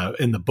left in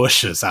the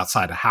bushes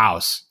outside a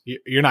house.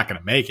 You're not going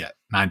to make it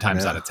 9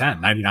 times out of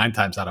 10, 99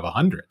 times out of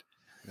 100.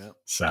 Yep.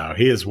 So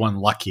he is one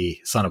lucky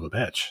son of a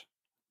bitch.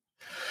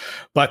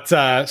 But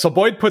so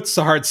Boyd puts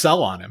the hard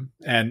sell on him,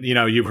 and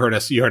you heard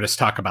us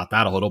talk about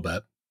that a little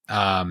bit.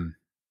 And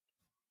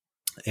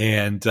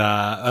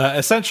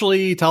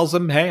essentially he tells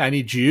him, "Hey, I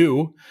need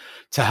you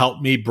to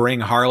help me bring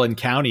Harlan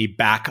County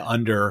back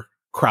under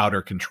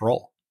Crowder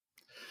control."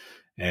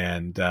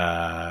 And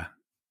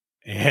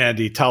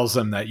he tells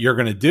him that you're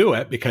going to do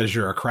it because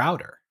you're a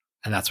Crowder,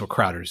 and that's what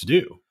Crowders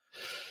do.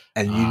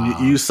 And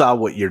you saw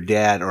what your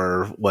dad,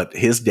 or what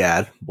his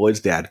dad, Boyd's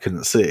dad,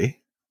 couldn't see.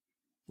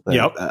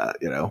 Yep.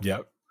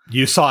 Yep.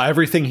 You saw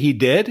everything he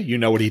did. You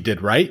know what he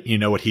did right. You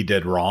know what he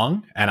did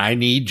wrong. And I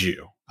need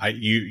you. I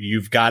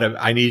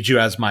need you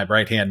as my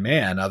right-hand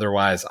man.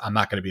 Otherwise, I'm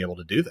not going to be able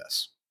to do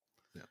this.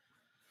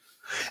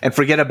 And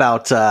forget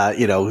about,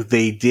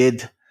 they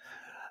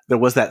there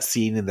was that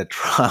scene in the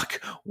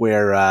truck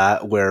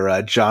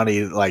where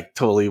Johnny like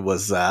totally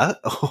was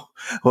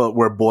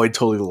where Boyd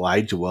totally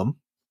lied to him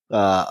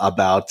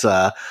about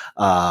at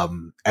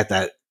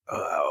that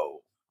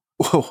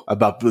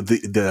about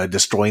the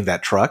destroying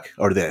that truck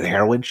or the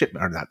heroin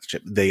shipment or not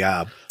ship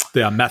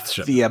the meth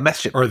ship, meth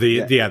ship, or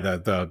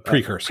the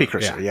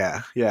precursor.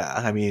 Yeah.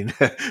 I mean,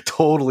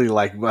 totally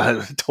like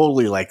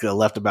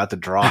left about to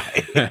dry.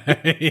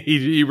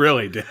 he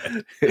really did.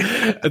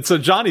 And so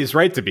Johnny's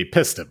right to be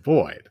pissed at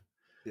Boyd.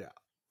 Yeah,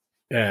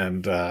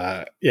 and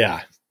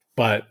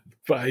but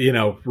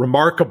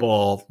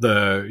remarkable.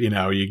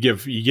 You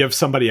give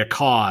somebody a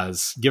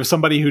cause, give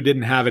somebody who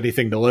didn't have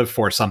anything to live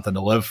for something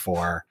to live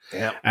for,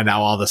 and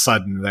now all of a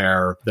sudden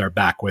they're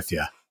back with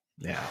you.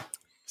 Yeah,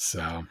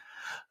 so.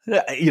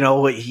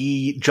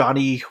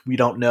 Johnny, we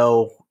don't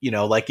know,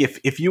 like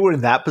if you were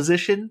in that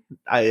position,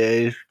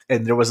 and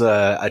there was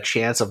a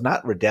chance of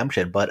not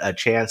redemption, but a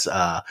chance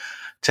to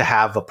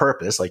have a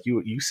purpose, like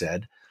you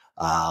said,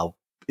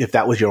 if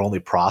that was your only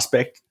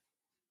prospect,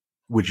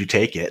 would you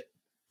take it?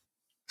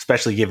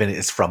 Especially given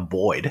it's from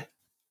Boyd.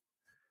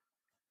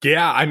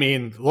 Yeah, I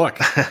mean, look,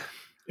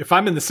 if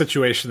I'm in the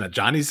situation that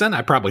Johnny's in,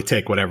 I probably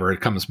take whatever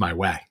comes my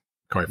way,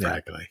 quite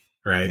frankly,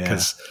 right?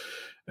 Because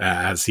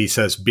as he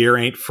says, beer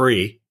ain't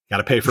free. Got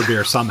to pay for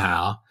beer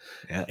somehow.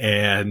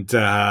 And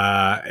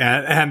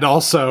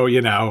also,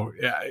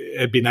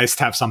 it'd be nice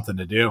to have something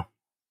to do.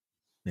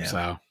 Yeah.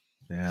 So,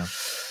 yeah.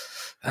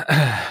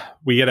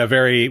 We get a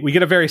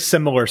very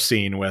similar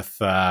scene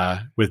with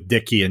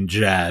Dickie and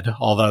Jed,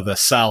 although the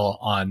sell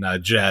on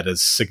Jed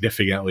is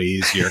significantly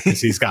easier because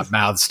he's got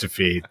mouths to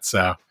feed.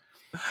 So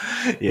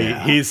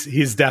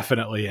he's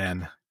definitely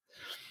in.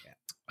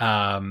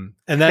 And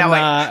then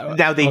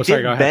now they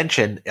did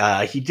mention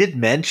he did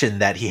mention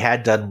that he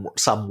had done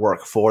some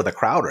work for the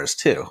Crowders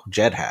too.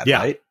 Jed had,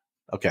 right?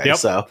 Okay, yep.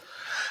 So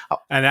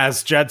and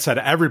as Jed said,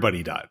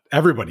 everybody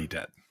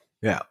did.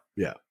 Yeah.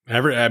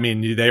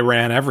 They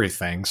ran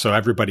everything, so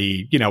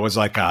everybody was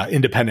like a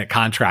independent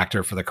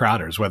contractor for the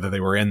Crowders, whether they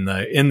were in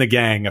the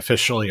gang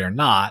officially or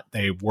not.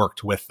 They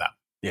worked with them.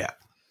 Yeah.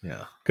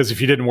 Because if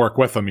you didn't work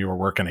with them, you were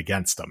working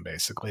against them.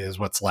 Basically, is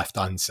what's left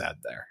unsaid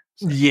there.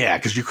 So. Yeah,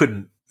 because you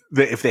couldn't.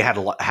 If they had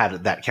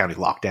that county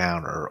locked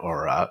down,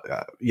 or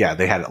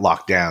they had it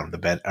locked down, the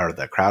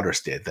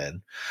Crowders did,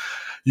 then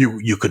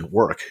you couldn't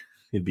work.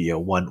 It'd be a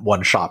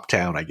one shop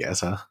town, I guess,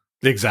 huh?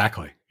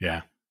 Exactly.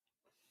 Yeah.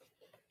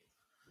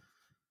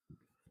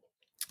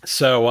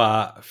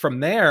 So from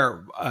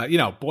there,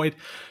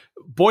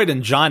 Boyd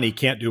and Johnny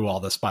can't do all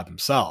this by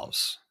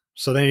themselves,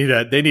 so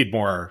they need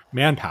more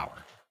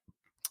manpower.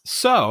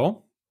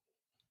 So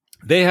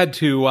they head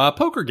to a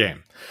poker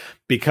game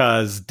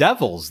because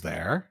Devil's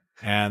there.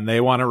 And they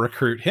want to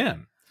recruit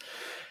him.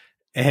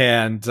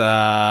 And,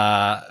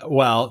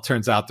 it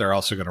turns out they're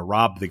also going to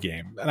rob the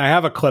game. And I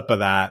have a clip of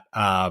that,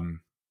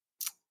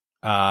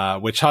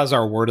 which has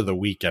our word of the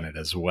week in it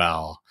as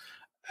well.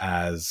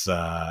 As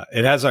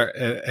it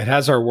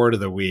has our word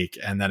of the week,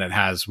 and then it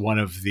has one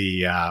of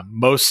the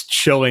most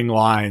chilling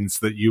lines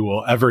that you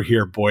will ever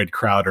hear Boyd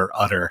Crowder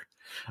utter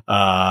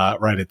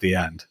right at the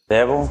end.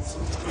 Devil,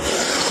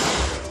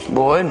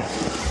 Boyd,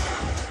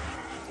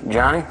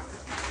 Johnny.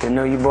 Didn't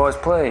know you boys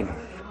played.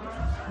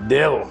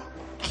 Devil.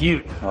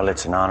 Cute. Well,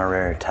 it's an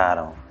honorary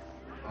title.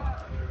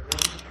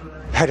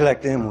 How'd you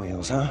like them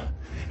wheels, huh?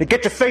 Now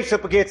get your face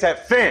up against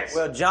that fence.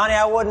 Well, Johnny,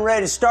 I wasn't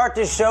ready to start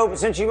this show, but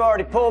since you've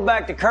already pulled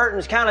back the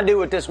curtains, kind of do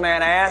what this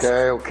man asked.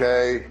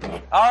 Okay.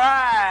 All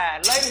right,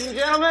 ladies and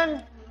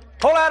gentlemen,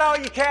 pull out all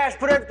your cash,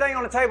 put everything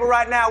on the table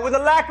right now with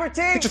alacrity.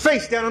 Get your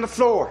face down on the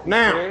floor,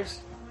 now. Serious?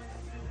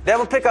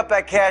 Devil, pick up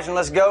that cash and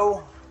let's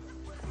go.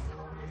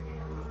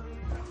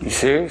 You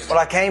serious? Well,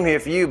 I came here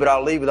for you, but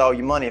I'll leave with all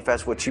your money if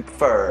that's what you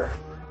prefer.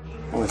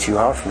 What you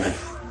offer me?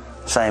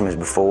 Same as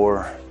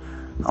before,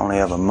 only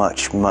of a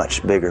much,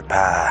 much bigger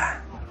pie.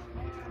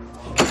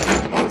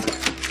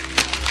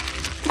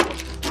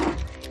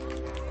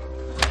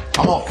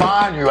 I'm gonna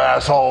find you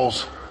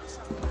assholes.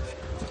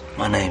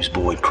 My name's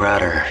Boyd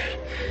Crowder.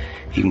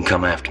 You can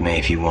come after me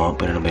if you want,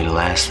 but it'll be the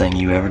last thing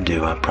you ever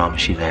do. I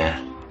promise you that.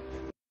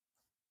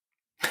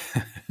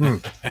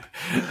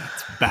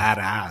 It's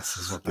badass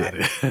is what that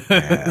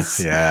is.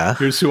 Yeah.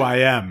 Here's who I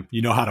am.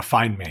 You know how to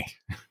find me.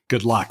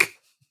 Good luck.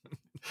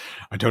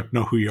 I don't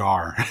know who you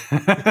are.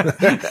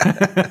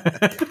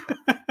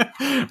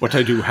 What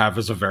I do have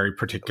is a very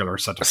particular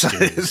set of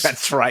skills.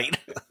 That's right.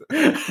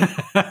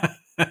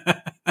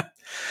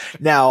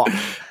 Now,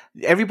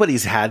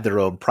 everybody's had their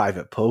own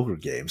private poker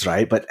games,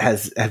 right? But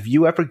have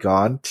you ever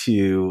gone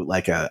to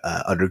like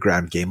a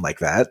underground game like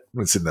that?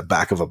 It's in the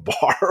back of a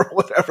bar or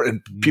whatever,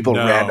 and people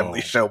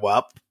randomly show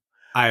up.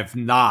 I have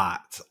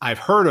not. I've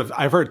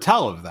heard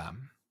tell of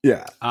them.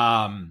 Yeah.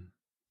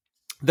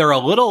 They're a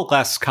little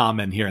less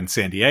common here in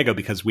San Diego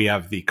because we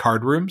have the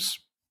card rooms,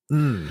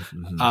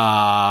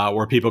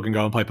 where people can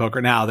go and play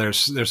poker. Now,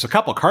 there's a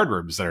couple card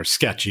rooms that are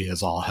sketchy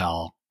as all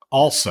hell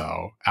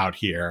also out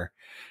here.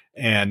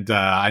 And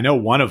I know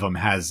one of them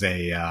has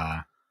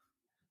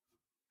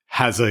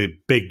has a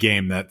big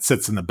game that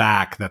sits in the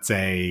back that's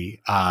a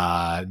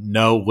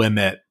no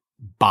limit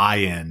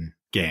buy-in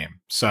game.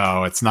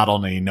 So it's not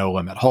only no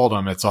limit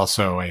hold'em, it's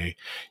also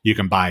you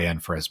can buy in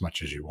for as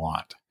much as you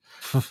want,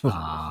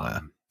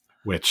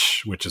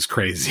 which is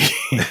crazy.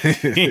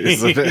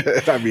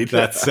 I mean,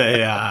 that's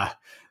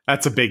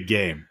a big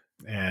game,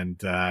 and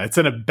it's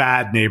in a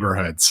bad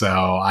neighborhood. So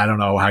I don't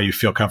know how you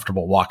feel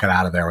comfortable walking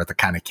out of there with the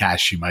kind of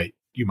cash you might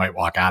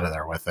walk out of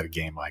there with at a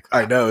game like that.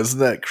 I know, isn't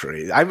that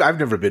crazy? I've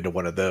never been to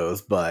one of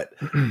those, but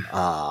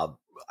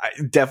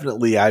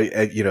definitely,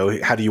 you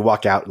know, how do you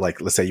walk out?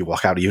 Like, let's say you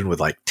walk out even with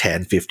like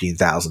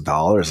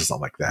 $10,000-$15,000 or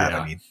something like that. Yeah.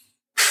 I mean,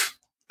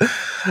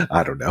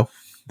 I don't know.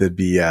 There'd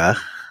be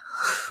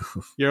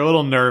you're a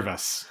little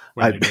nervous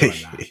when you're doing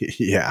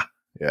that.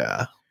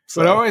 Yeah.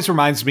 So it always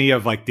reminds me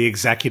of like the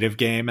Executive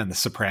Game and The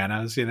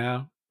Sopranos. You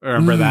know,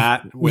 remember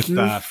that with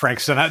Frank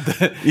Sinatra,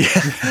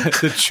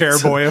 the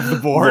chairboy of the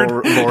board.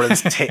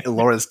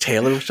 Lawrence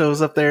Taylor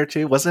shows up there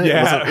too, wasn't it?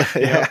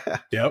 Yeah.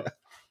 Yep.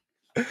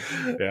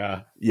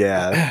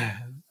 Yeah.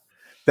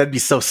 That'd be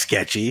so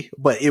sketchy,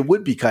 but it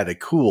would be kind of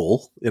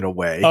cool in a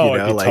way. Oh, you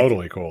know, it'd be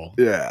totally cool.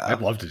 Yeah, I'd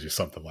love to do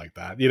something like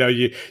that. You know,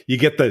 you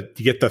get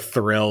the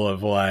thrill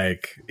of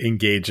like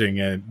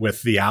engaging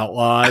with the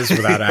outlaws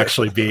without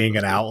actually being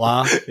an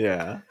outlaw.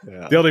 Yeah.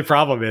 The only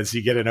problem is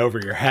you get it over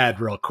your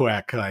head real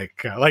quick,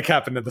 like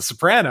happened to The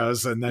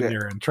Sopranos, and then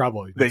you're in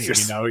trouble. Then you're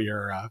selling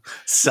you're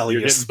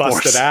your getting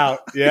busted out.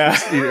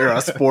 Yeah, you're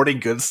a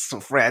sporting goods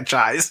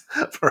franchise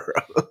for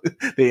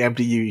they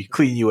empty you,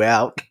 clean you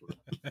out.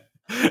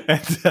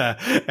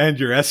 And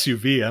your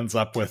SUV ends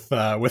up with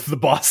the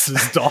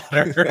boss's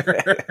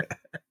daughter.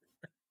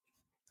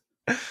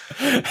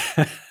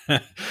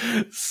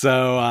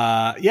 So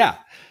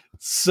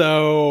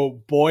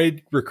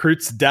Boyd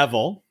recruits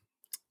Devil,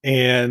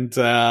 and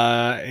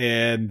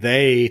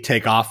they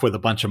take off with a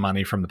bunch of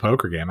money from the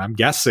poker game. I'm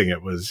guessing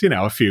it was, you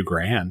know, a few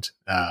grand,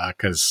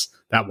 because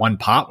that one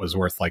pot was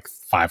worth like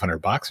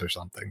 $500 or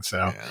something.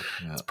 So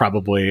it's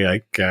probably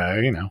like,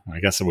 you know, I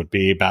guess it would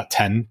be about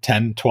 10,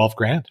 12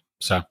 grand.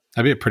 So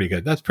that'd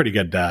be that's pretty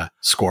good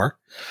score.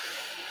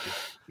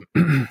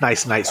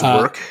 Nice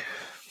work.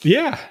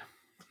 Yeah.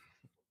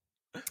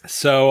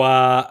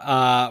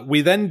 So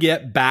we then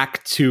get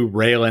back to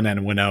Raylan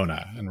and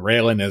Winona, and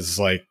Raylan is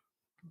like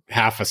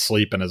half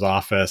asleep in his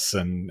office,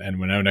 and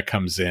Winona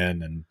comes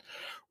in and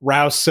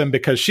rousts him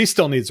because she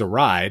still needs a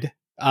ride.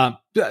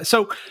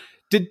 So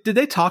did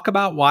they talk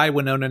about why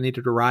Winona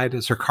needed a ride?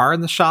 Is her car in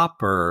the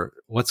shop, or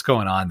what's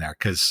going on there?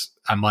 Because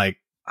I'm like,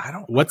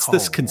 what's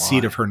this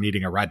conceit of her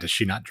needing a ride? Does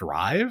she not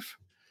drive?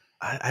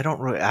 I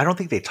don't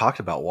think they talked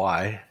about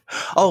why.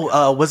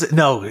 Oh, was it?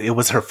 No, it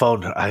was her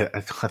phone. I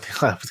was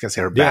going to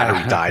say her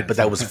battery died, but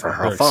that was for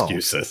her phone.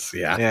 Excuses.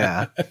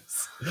 Yeah.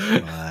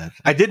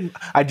 I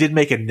did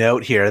make a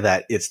note here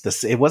that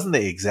it wasn't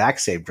the exact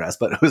same dress,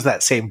 but it was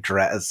that same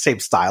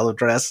style of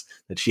dress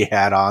that she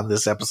had on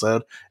this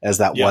episode as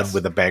that one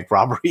with the bank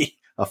robbery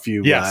a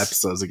few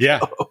episodes ago.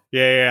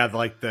 Yeah.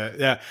 Like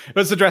it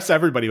was the dress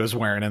everybody was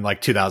wearing in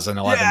like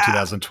 2011,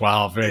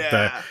 2012.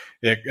 Right?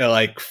 It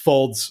like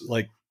folds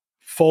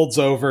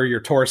over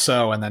your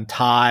torso and then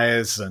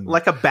ties, and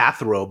like a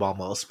bathrobe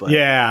almost. But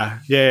yeah.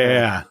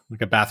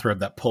 Like a bathrobe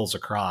that pulls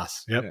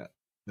across. Yep.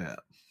 Yeah.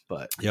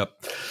 But yep.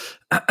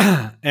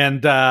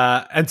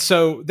 And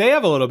so they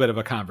have a little bit of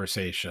a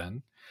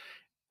conversation,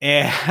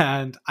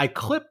 and I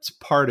clipped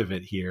part of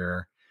it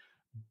here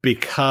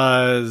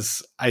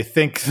because I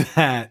think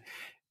that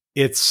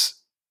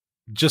it's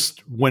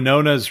just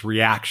Winona's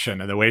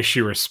reaction and the way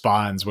she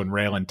responds when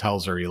Raylan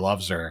tells her he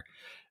loves her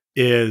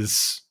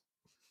is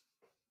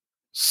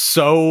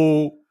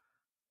so,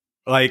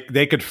 like,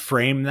 they could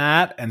frame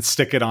that and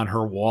stick it on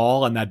her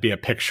wall and that'd be a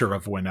picture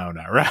of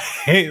Winona,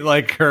 right?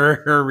 Like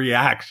her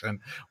reaction.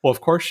 Well,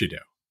 of course you do.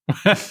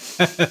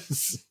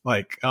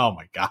 Like, oh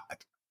my God.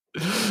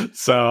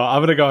 So I'm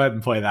going to go ahead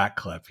and play that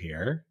clip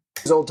here.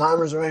 These old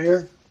timers right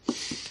here.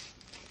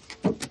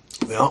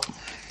 Well,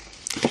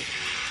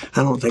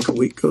 I don't think a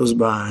week goes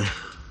by.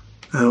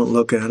 I don't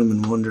look at them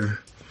and wonder,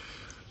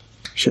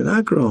 should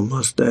I grow a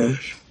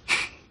mustache?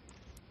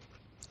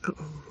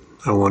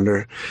 I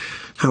wonder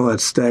how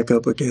I'd stack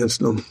up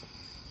against them.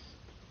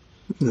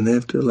 And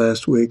after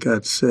last week,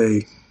 I'd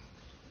say,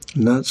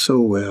 not so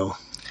well.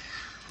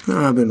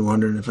 I've been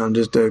wondering if I'm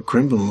just a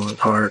criminal at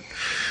heart.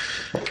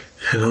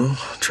 You know,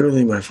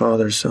 truly my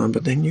father's son,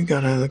 but then you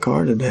got out of the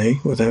car today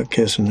without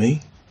kissing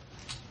me.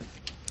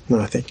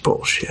 And I think,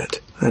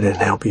 bullshit. I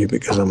didn't help you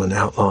because I'm an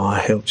outlaw. I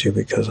helped you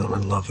because I'm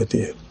in love with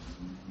you.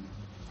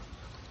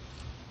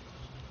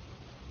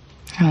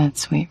 Oh,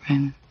 that's sweet,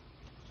 Raymond.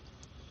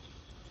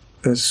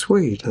 That's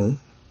sweet, huh?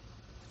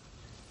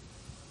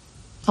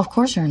 Of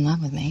course you're in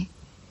love with me.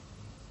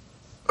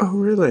 Oh,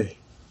 really?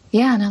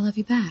 Yeah, and I love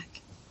you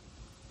back.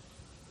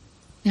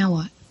 Now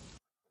what?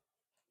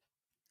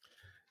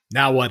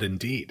 Now what,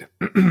 indeed.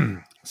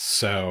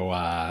 So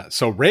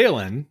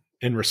Raylan,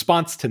 in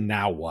response to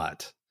now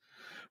what,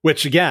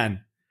 which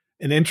again,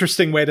 an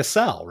interesting way to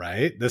sell,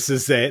 right? This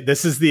is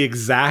the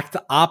exact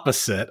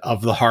opposite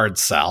of the hard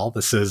sell.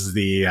 This is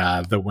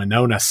the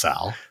Winona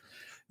sell.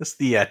 It's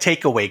the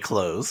takeaway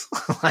close.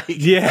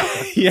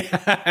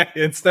 Yeah.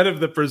 Instead of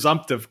the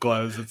presumptive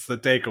close, it's the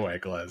takeaway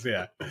close.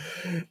 Yeah.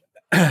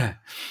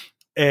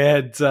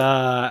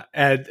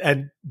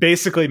 and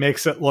basically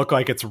makes it look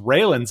like it's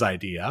Raylan's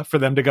idea for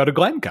them to go to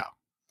Glencoe.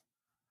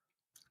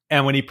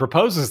 And when he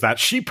proposes that,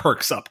 she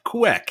perks up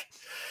quick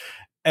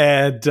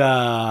and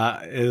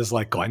is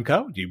like,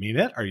 Glencoe, do you mean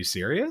it? Are you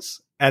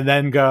serious? And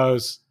then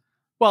goes,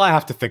 well, I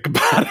have to think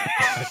about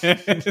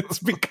it. It's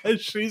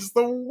because she's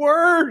the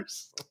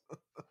worst.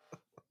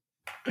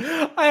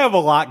 I have a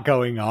lot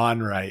going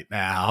on right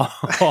now.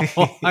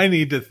 I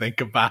need to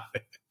think about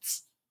it.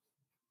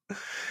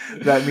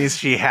 That means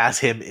she has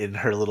him in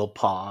her little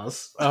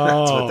paws.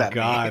 That's what that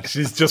God. Means.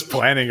 She's just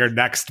planning her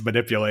next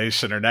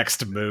manipulation, her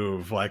next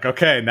move. Like,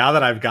 okay, now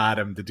that I've got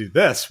him to do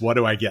this, what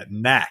do I get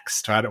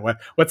next?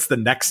 What's the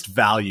next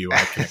value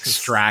I can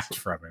extract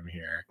from him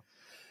here?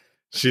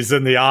 She's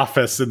in the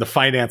office, in the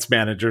finance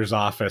manager's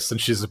office, and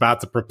she's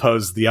about to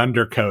propose the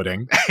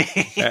undercoating.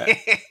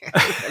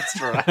 That's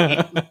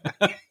right.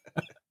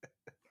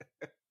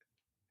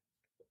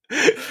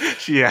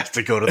 She has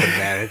to go to the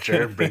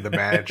manager and bring the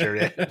manager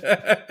in.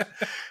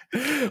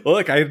 Well,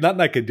 look, I have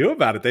nothing I can do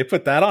about it. They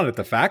put that on at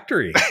the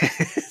factory.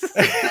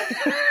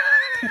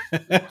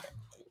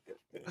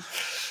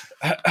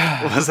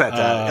 What was that?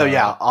 Oh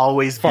yeah,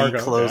 always Fargo,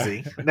 be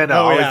closing. Yeah.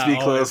 No, always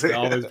be closing.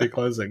 Always be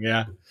closing.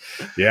 Yeah.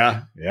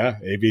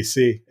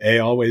 ABC. A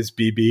always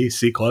B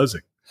C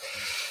closing.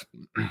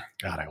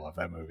 God, I love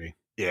that movie.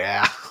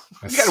 Yeah,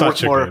 you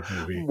gotta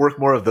work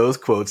more of those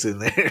quotes in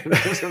there in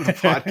the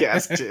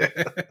podcast too.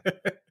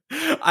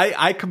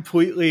 I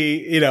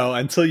completely,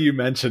 until you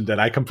mentioned it,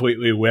 I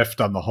completely whiffed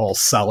on the whole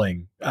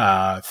selling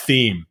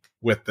theme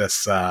with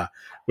this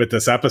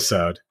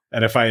episode.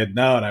 And if I had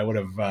known, I would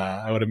have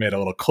made a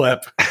little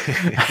clip.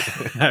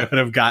 I would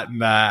have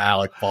gotten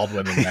Alec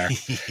Baldwin in there.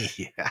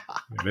 Yeah,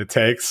 and it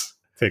takes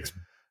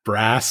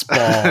brass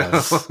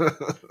balls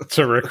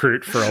to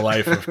recruit for a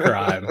life of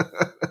crime.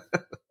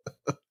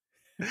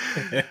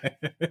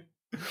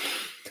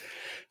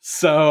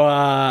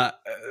 So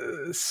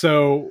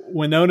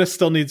Winona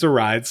still needs a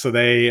ride, so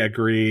they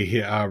agree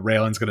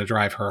Raylan's going to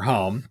drive her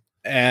home,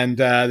 and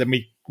then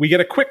we get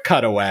a quick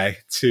cutaway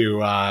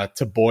to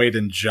Boyd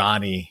and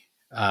Johnny.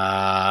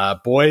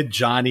 Boyd,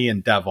 Johnny,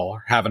 and Devil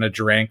are having a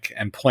drink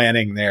and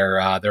planning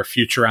their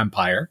future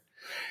empire.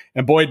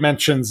 And Boyd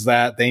mentions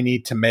that they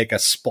need to make a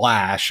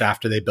splash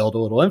after they build a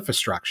little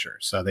infrastructure.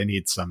 So they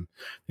need some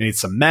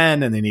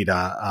men, and they need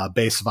a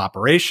base of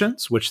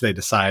operations, which they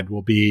decide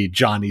will be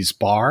Johnny's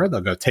bar.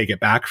 They'll go take it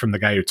back from the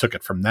guy who took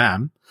it from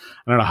them.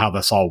 I don't know how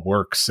this all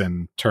works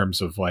in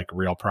terms of like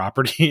real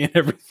property and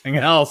everything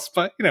else,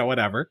 but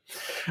whatever.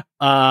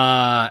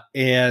 And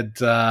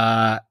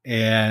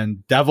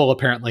Devil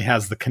apparently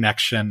has the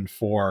connection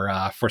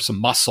for some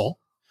muscle.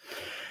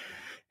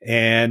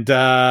 And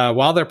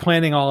while they're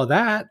planning all of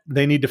that,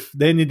 they need to,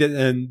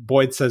 and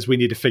Boyd says we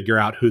need to figure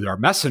out who our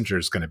messenger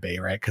is going to be,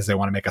 right? Because they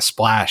want to make a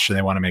splash, and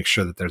they want to make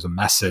sure that there's a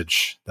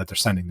message, that they're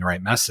sending the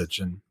right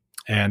message.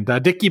 And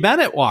Dickie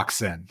Bennett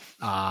walks in,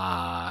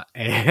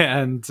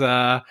 and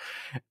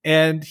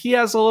he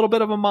has a little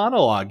bit of a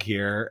monologue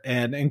here,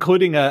 and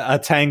including a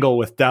tangle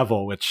with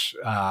Devil, which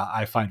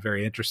I find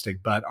very interesting.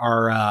 But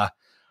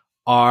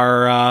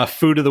our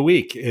food of the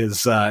week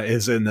is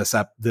in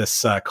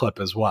this clip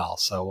as well.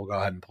 So we'll go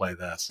ahead and play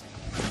this.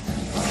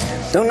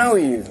 Don't know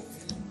you.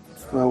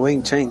 Well, we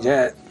can change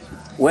that.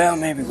 Well,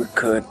 maybe we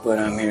could, but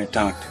I'm here to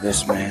talk to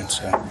this man,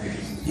 so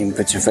you can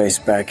put your face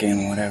back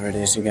in whatever it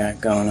is you got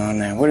going on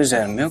there. What is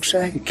that, a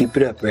milkshake? Keep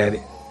it up,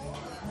 Rabbit.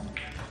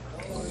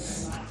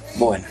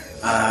 Boy,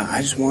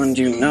 I just wanted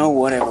you to know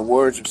whatever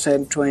words were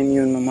said between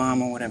you and my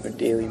mama, whatever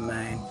deal you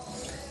made.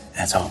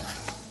 That's all.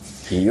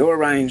 Your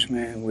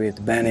arrangement with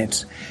the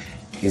Bennetts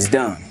is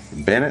done.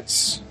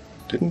 Bennetts?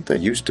 Didn't there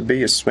used to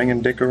be a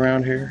swinging dick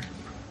around here?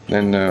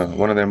 And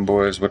one of them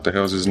boys, what the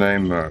hell's his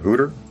name,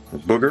 Hooter? Or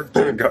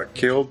Booger? Got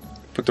killed?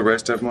 Put the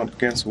rest of them up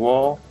against the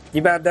wall?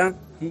 You about done?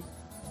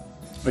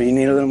 Or you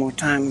need a little more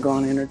time to go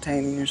on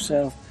entertaining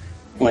yourself?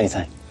 What do you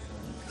think?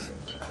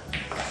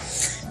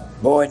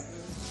 Boyd,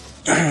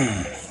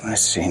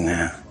 let's see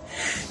now.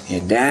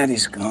 Your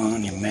daddy's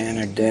gone, your men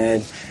are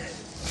dead.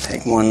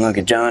 Take one look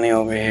at Johnny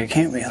over here.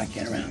 Can't really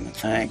get around the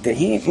fact that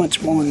he ain't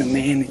much more than the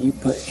man that you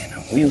put in a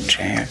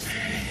wheelchair.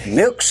 And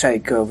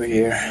Milkshake over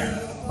here,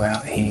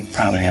 well, he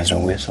probably has a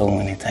whistle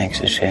when he takes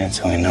a shit,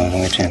 so he knows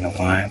which end to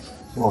wipe.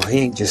 Well, he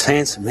ain't just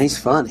handsome, he's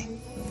funny.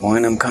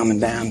 Point I'm coming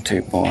down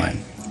to, Boyd.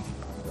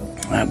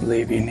 I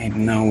believe you need to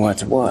know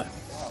what's what.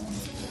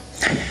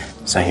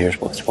 So here's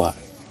what's what.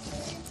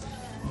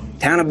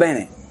 Town of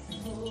Bennett.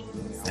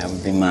 That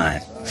would be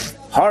mine.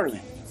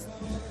 Harlan.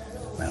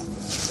 Well,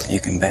 you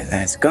can bet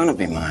that's gonna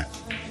be mine.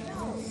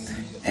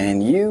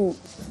 And you're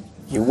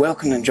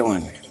welcome to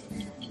join me.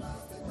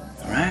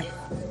 All right?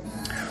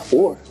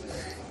 Or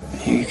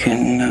you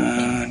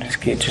can just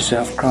get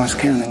yourself across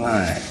county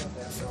line.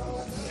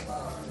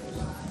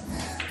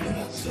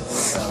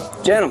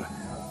 Gentlemen.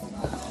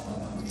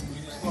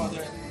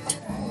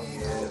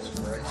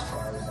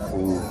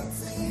 Ooh.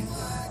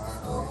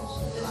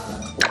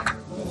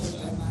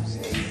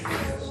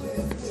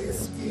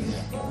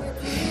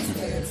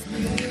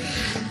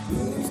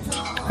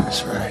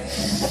 That's right.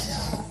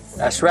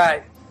 That's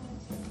right.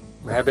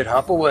 Rabbit,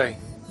 hop away.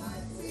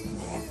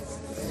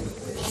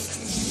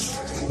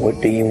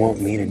 What do you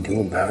want me to do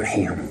about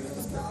him?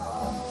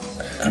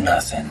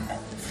 Nothing.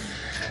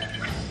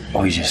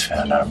 We just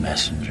found our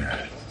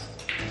messenger.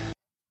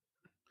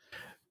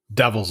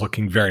 Devil's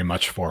looking very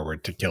much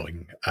forward to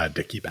killing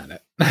Dickie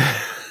Bennett.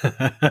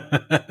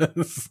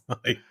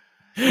 Like,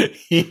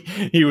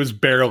 he was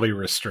barely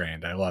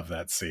restrained. I love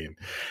that scene.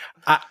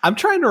 I'm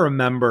trying to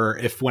remember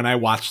if when I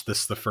watched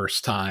this the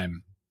first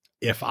time,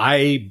 if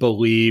I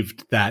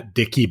believed that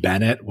Dickie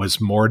Bennett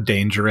was more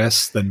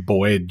dangerous than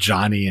Boyd,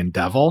 Johnny, and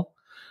Devil,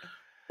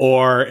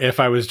 or if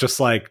I was just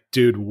like,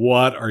 dude,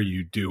 what are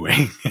you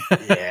doing?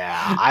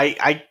 Yeah,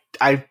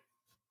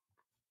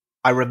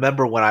 I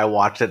remember when I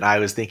watched it and I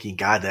was thinking,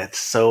 God, that's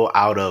so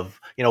out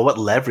of, what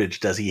leverage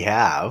does he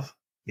have?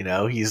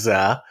 He's,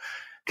 because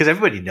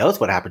everybody knows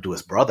what happened to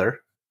his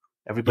brother.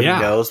 Everybody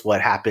knows what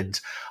happened.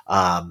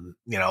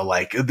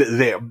 Like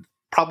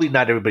probably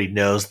not everybody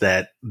knows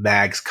that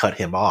Mags cut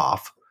him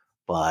off,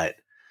 but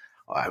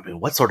I mean,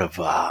 what sort of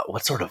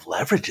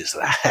leverage is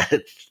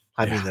that?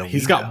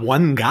 He's got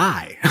one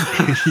guy.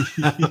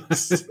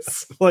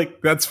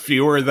 Like, that's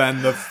fewer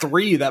than the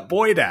 3 that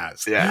Boyd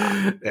has.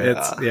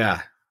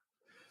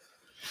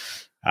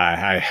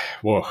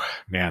 Whoa,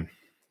 man.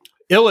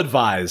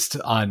 Ill-advised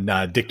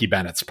on Dickie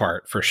Bennett's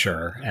part, for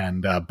sure.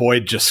 And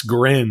Boyd just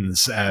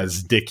grins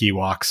as Dickie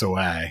walks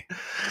away.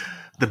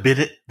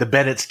 The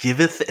Bennetts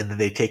giveth, and then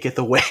they taketh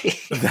away.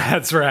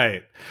 That's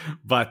right.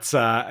 But,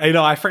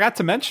 I forgot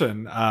to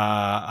mention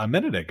a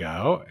minute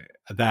ago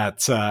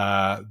that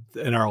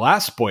in our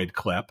last Boyd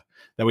clip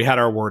that we had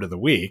our word of the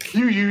week.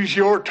 You use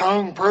your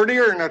tongue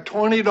prettier than a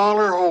 $20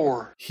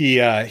 whore. He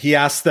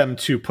asked them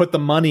to put the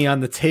money on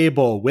the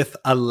table with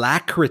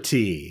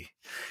alacrity.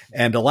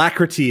 And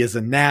alacrity is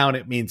a noun.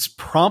 It means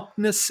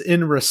promptness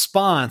in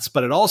response,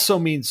 but it also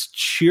means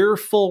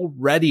cheerful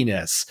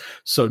readiness.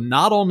 So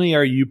not only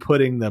are you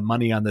putting the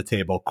money on the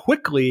table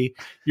quickly,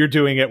 you're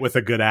doing it with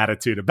a good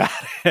attitude about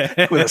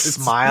it. With a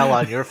smile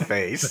on your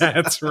face.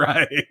 That's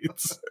right.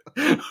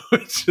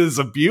 Which is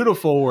a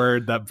beautiful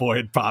word that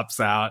Boyd pops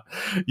out,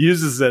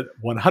 uses it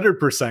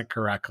 100%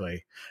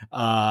 correctly.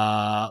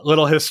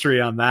 Little history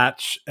on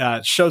that.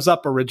 Shows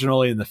up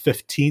originally in the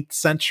 15th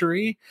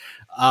century.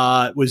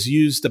 It was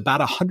used about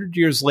 100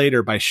 years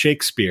later by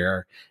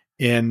Shakespeare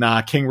in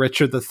King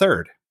Richard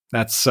III.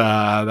 That's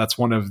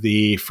one of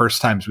the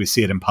first times we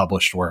see it in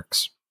published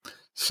works.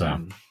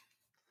 So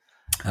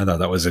I thought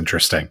that was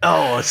interesting.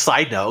 Oh, a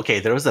side note. Okay,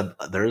 there was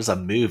a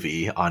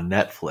movie on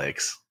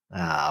Netflix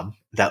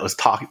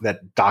that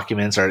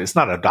documents, or it's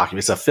not a document,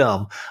 it's a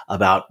film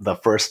about the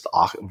first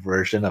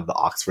version of the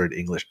Oxford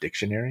English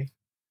Dictionary.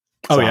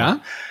 So,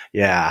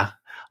 yeah.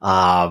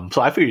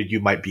 So I figured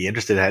you might be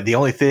interested in it. The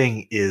only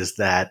thing is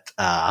that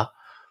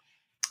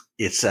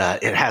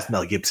it has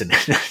Mel Gibson in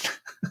it.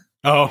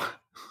 Oh.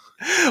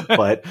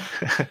 But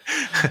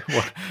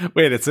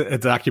wait, it's a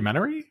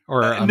documentary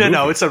or a no, movie?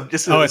 No, it's a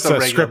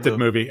scripted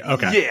movie.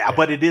 Okay, yeah,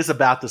 but it is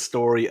about the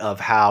story of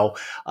how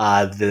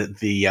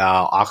the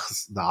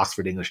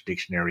Oxford English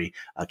Dictionary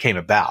came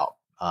about.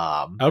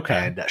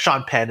 And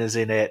Sean Penn is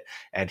in it,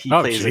 and he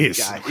plays a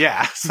guy.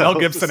 Yeah, so Mel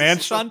Gibson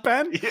and Sean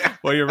Penn. Yeah,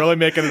 well, you're really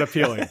making it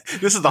appealing.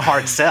 This is the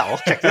hard sell.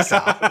 Check this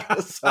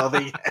out.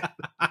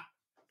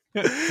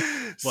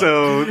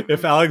 So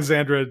if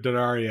Alexandra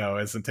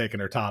Daddario isn't taking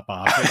her top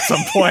off at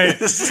some point,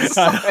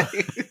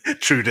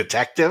 True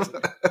Detective.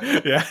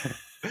 Yeah.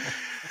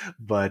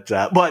 But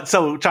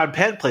so Sean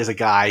Penn plays a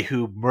guy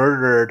who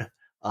murdered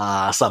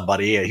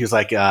somebody. He was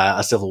like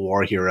a Civil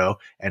War hero,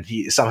 and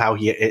he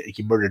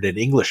murdered an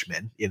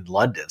Englishman in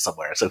London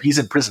somewhere. So he's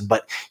in prison,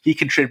 but he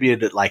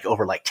contributed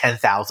over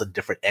 10,000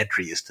 different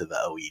entries to the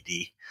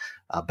OED.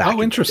 Back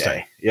in interesting. The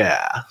day.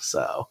 Yeah.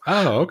 So.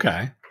 Oh,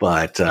 okay.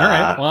 But all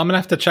right. Well, I'm gonna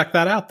have to check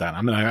that out then.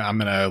 I'm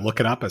gonna look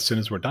it up as soon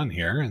as we're done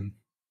here and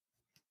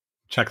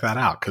check that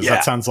out, because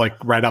that sounds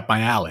like right up my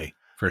alley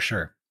for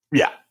sure.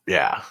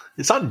 Yeah.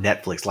 It's on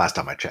Netflix last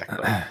time I checked,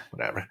 but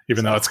whatever.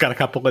 Even though it's got a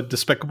couple of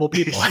despicable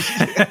people.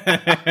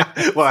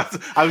 Well,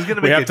 I was going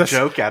to make a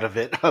joke out of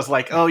it. I was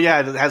like, oh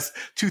yeah, it has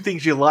 2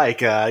 things you like,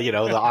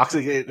 the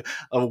Oxford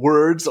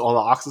words on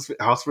the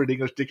Oxford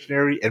English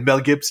Dictionary and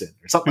Mel Gibson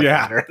or something like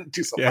that, or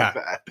do something like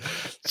that.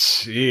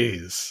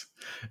 Jeez.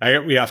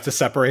 We have to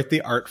separate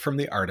the art from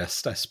the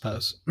artist, I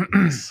suppose.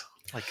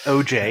 Like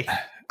OJ.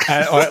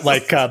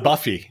 Like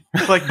Buffy.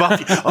 Like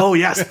Buffy. Oh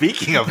yeah,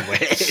 speaking of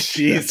which.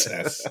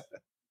 Jesus.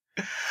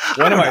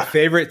 One of my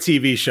favorite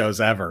TV shows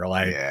ever.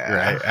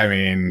 Right? I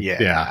mean,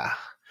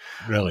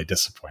 really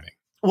disappointing.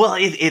 Well,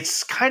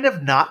 it's kind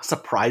of not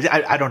surprising.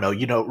 I don't know.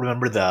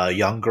 Remember the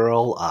young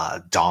girl,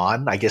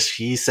 Dawn? I guess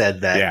she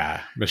said that.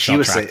 Yeah, Michelle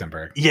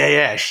Trachtenberg.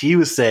 She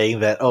was saying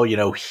that,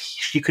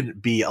 she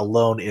couldn't be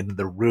alone in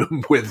the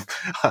room with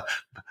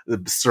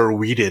Sir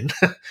Whedon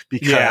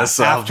because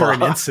after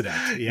an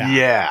incident.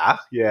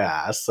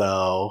 Yeah.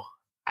 So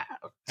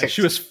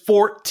she was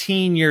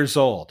 14 years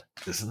old.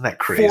 Isn't that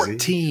crazy?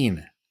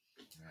 14.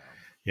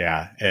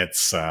 Yeah,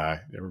 it's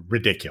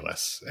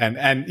ridiculous. And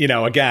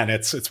again,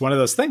 it's one of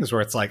those things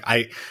where it's like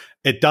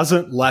it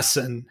doesn't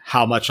lessen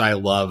how much I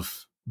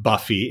love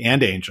Buffy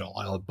and Angel.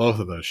 I love both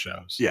of those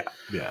shows.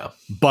 Yeah.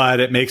 But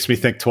it makes me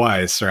think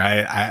twice,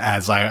 right?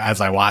 As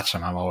I watch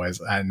them, I'm always,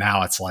 and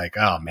now it's like,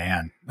 oh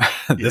man,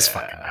 this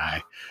fucking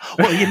guy.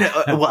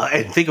 Well,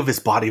 and think of his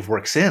body of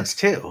work since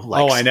too.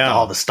 Like, I know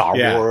all the Star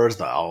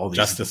Wars, all these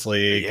Justice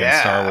League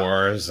and Star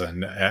Wars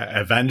and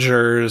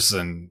Avengers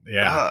and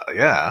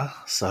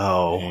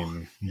So,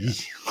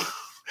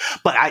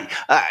 but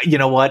you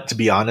know what? To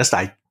be honest,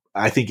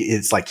 I think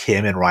it's like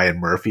him and Ryan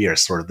Murphy are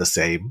sort of the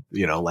same,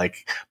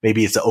 like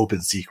maybe it's an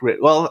open secret.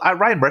 Well,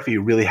 Ryan Murphy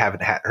really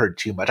haven't heard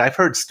too much. I've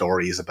heard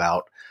stories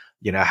about,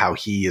 how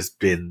he has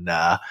been,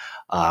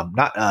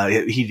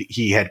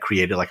 he had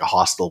created like a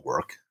hostile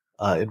work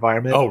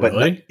environment. Oh,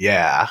 really? But,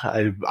 yeah.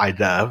 I'd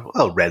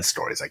read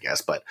stories, I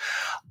guess, but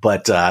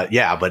I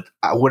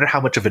wonder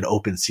how much of an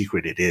open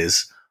secret it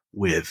is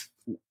with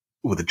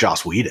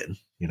Joss Whedon.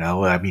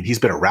 I mean, he's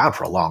been around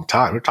for a long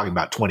time. We're talking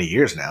about 20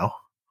 years now.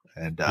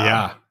 And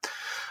I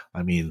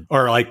mean,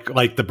 or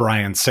like the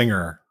Bryan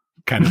Singer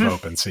kind of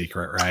open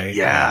secret, right?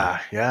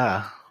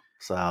 Yeah.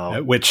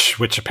 So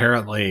which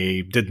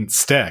apparently didn't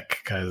stick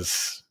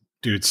because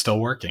dude's still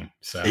working.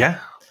 So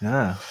yeah.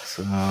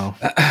 So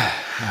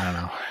I don't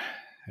know.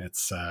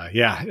 It's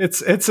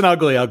an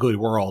ugly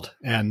world,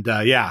 and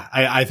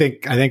I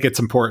think it's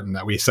important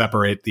that we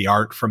separate the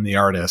art from the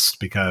artist,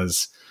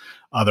 because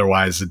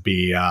otherwise it'd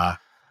be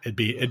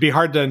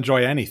hard to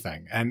enjoy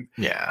anything. And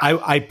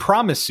I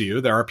promise you,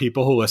 there are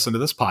people who listen to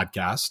this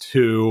podcast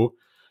who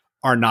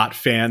are not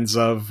fans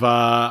of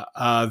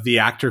the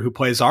actor who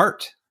plays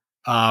Art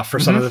for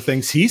some of the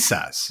things he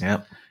says.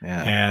 Yep.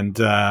 Yeah.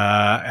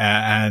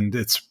 And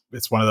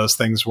it's one of those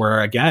things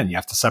where, again, you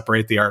have to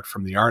separate the art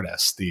from the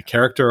artist. The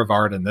character of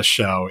Art in this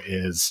show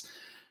is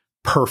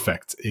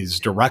perfect. He's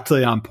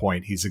directly on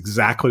point. He's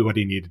exactly what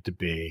he needed to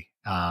be.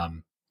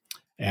 And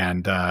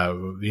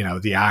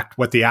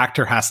what the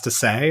actor has to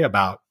say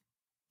about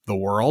the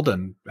world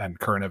and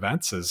current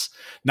events is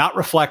not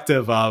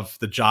reflective of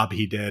the job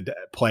he did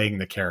playing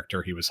the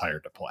character he was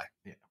hired to play.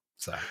 Yeah.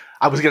 So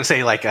I was going to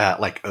say like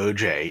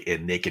OJ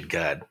in Naked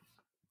Gun.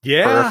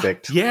 Yeah.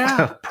 Perfect.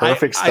 Yeah.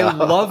 Perfect stuff.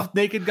 I love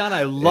Naked Gun.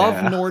 I love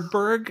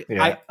Nordberg.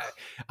 Yeah.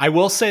 I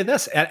will say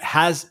this.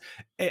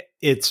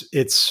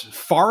 It's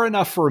far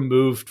enough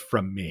removed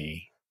from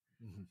me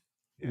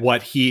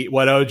what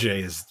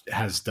OJ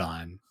has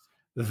done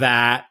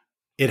that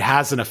it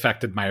hasn't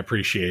affected my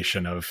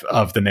appreciation of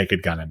the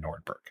Naked Gun and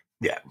Nordberg.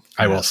 Yeah.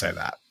 I will say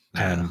that.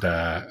 And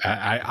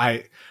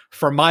I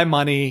for my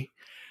money,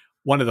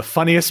 one of the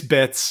funniest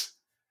bits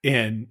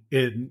in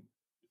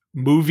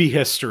movie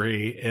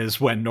history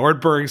is when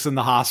Nordberg's in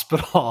the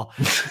hospital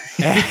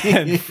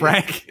and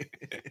Frank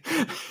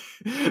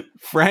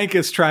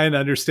is trying to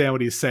understand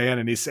what he's saying,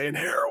 and he's saying,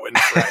 "Heroin,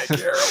 Frank,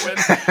 heroin."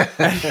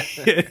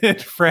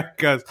 And Frank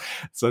goes,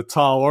 "It's a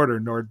tall order,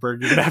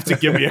 Nordberg. You're going to have to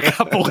give me a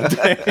couple of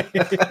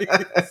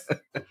days."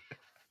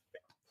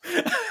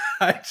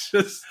 I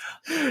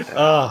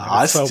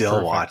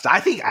still watched. I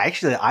think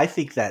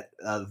that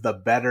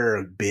the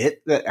better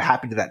bit that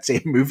happened to that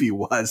same movie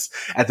was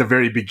at the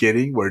very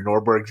beginning where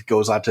Nordberg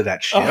goes onto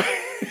that ship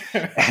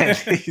and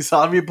he's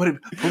on me,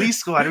 police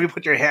squad, let me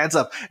put your hands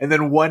up, and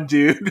then one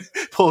dude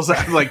pulls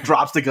out, like,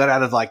 drops the gun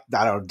out of, like,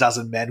 I don't know, a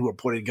dozen men who are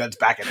pointing guns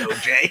back at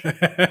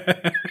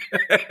OJ.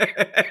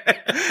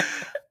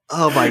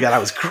 Oh my god, I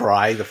was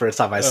crying the first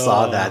time I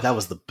saw that. That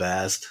was the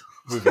best.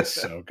 Movie's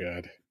so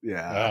good.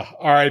 Yeah.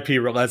 R.I.P.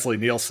 Leslie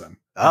Nielsen.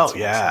 Oh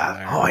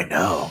yeah. Oh, I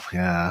know.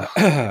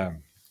 Yeah.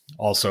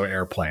 Also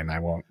Airplane.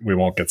 We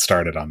won't get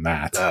started on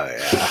that. Oh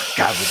yeah.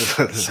 God,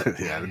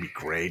 that'd be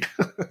great.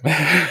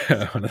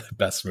 One of the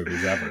best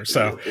movies ever.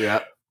 So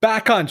yeah.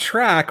 Back on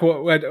track,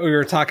 what we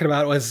were talking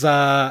about was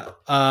the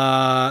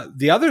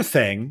other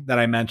thing that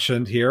I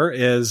mentioned here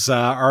is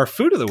our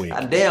food of the week.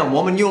 God damn,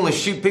 woman, you only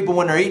shoot people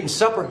when they're eating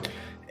supper.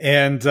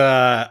 And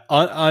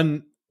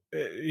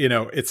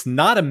it's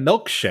not a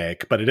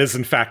milkshake, but it is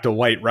in fact a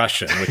White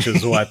Russian, which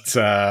is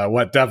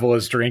what Devil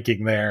is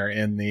drinking there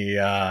in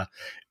the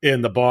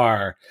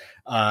bar.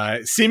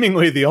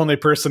 Seemingly the only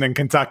person in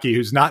Kentucky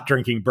who's not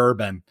drinking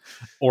bourbon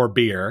or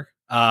beer.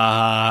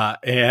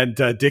 And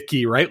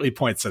Dickie rightly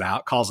points it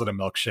out, calls it a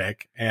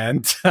milkshake,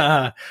 and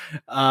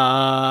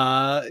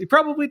he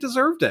probably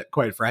deserved it,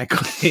 quite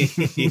frankly.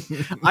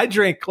 I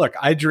drink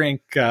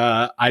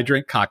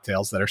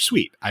cocktails that are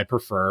sweet. I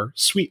prefer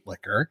sweet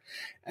liquor.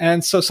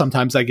 And so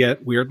sometimes I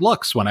get weird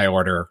looks when I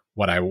order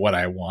what I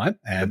want.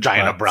 And a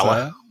giant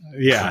umbrella.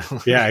 Yeah,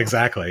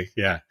 exactly.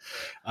 Yeah.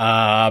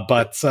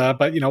 But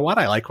you know what?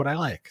 I like what I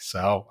like.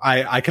 So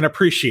I can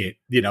appreciate,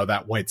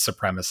 that white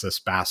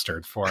supremacist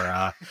bastard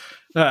for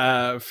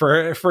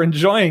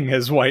enjoying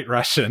his White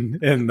Russian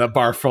in the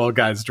bar full of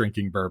guys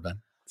drinking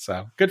bourbon.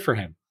 So good for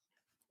him.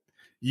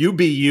 You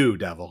be you,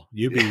 devil.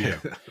 You be you.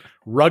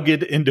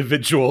 Rugged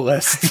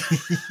individualist.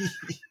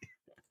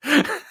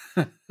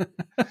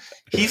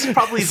 He's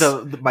probably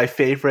my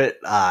favorite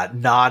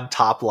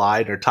non-top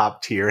line or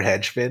top tier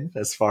henchman,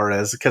 as far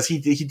as, because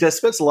he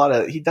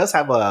does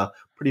have a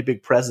pretty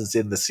big presence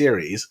in the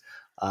series,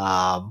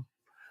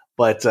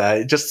 but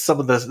just some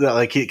of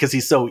the because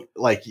he's so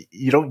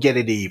you don't get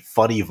any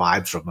funny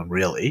vibes from him,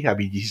 really. I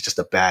mean, he's just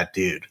a bad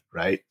dude,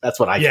 right? That's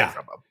what I get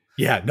from him.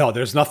 Yeah, no,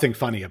 there's nothing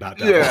funny about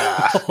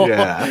that.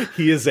 Yeah.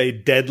 He is a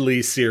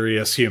deadly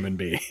serious human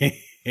being,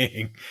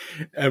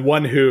 and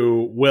one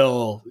who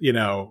will,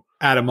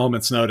 at a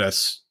moment's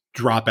notice,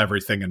 drop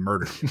everything and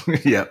murder you.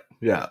 Yep.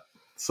 Yeah.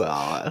 So,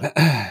 all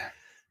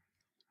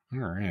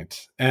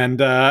right,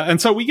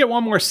 and so we get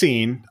one more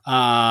scene,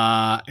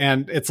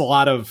 and it's a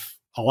lot of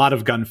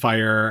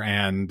gunfire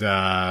and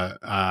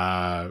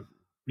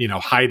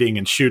hiding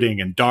and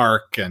shooting and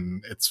dark,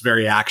 and it's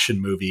very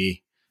action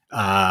movie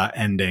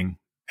ending.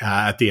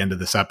 At the end of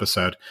this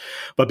episode.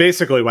 But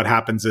basically what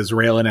happens is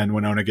Raylan and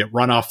Winona get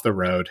run off the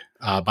road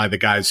by the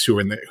guys who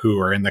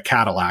are in the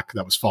Cadillac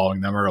that was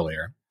following them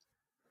earlier.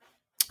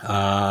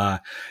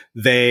 Raylan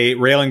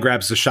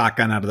grabs the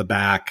shotgun out of the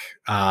back,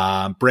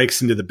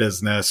 breaks into the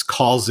business,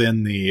 calls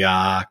in the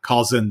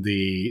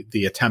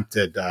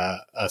attempted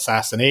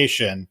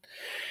assassination.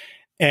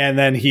 And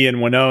then he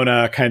and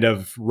Winona kind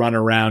of run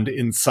around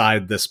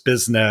inside this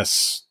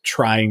business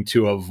trying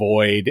to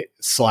avoid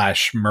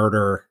 /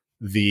 murder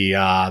the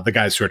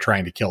guys who are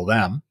trying to kill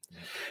them.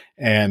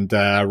 And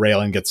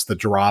Raylan gets the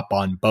drop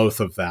on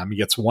both of them. He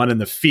gets one in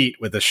the feet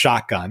with a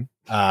shotgun,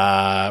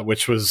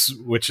 which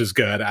is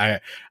good. I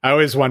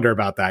always wonder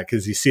about that,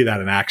 because you see that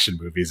in action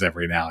movies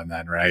every now and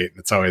then, right?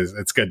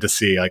 It's good to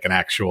see like an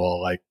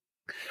actual, like,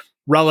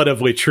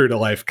 relatively true to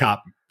life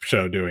cop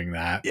show doing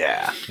that.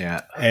 Yeah.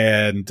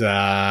 And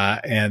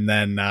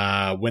then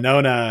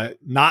Winona,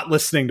 not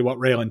listening to what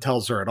Raylan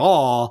tells her at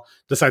all,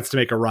 decides to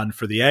make a run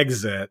for the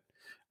exit.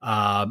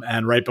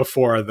 And right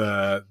before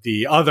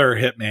the other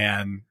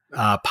hitman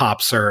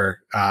pops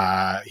her,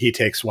 he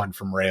takes one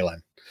from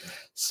Raylan.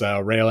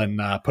 So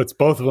Raylan puts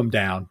both of them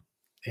down,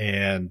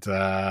 and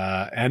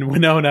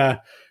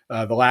Winona.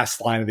 The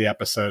last line of the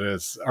episode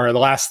is, or the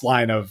last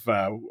line of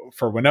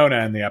for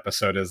Winona in the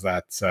episode is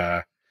that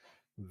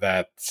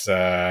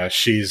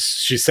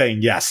she's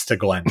saying yes to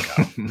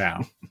Glencoe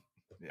now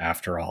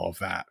after all of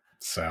that.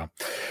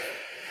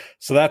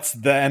 So that's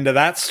the end of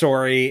that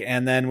story.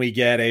 And then we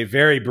get a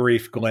very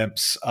brief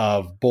glimpse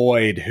of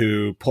Boyd,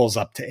 who pulls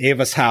up to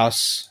Ava's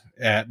house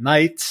at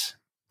night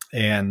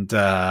and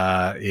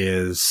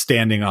is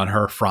standing on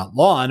her front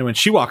lawn. When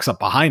she walks up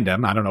behind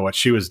him, I don't know what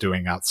she was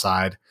doing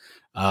outside,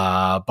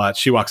 but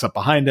she walks up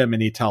behind him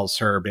and he tells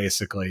her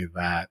basically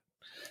that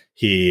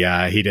he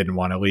didn't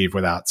want to leave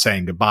without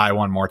saying goodbye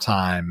one more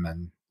time.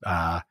 And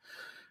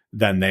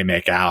then they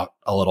make out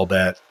a little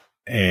bit.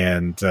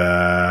 And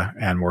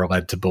we're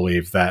led to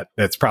believe that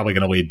it's probably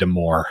going to lead to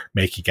more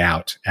making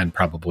out, and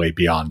probably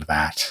beyond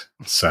that.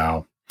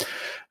 So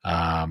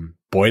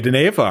Boyd and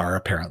Ava are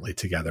apparently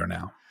together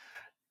now.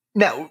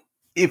 Now,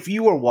 if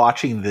you were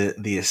watching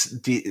this,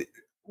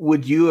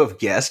 would you have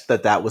guessed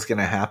that was going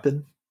to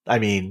happen? I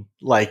mean,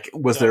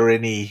 was there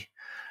any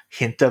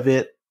hint of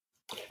it?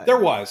 There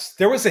was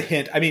a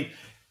hint. I mean,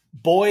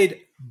 Boyd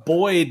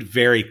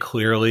very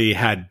clearly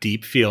had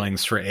deep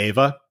feelings for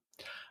Ava.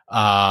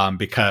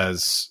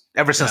 Because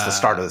ever since the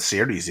start of the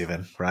series,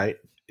 even, right?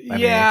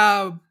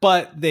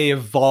 But they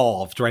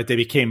evolved, right? They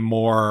became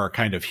more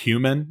kind of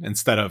human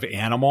instead of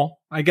animal,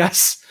 I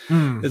guess,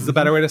 is the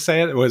better way to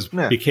say it.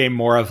 It became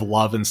more of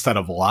love instead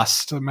of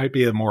lust. It might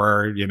be a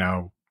more,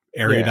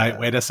 erudite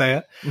way to say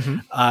it. Mm-hmm.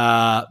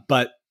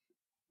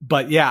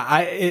 But yeah,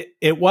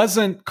 it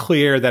wasn't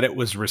clear that it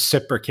was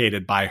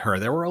reciprocated by her.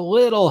 There were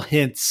little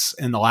hints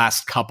in the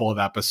last couple of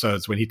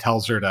episodes when he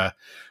tells her to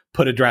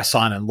put a dress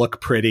on and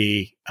look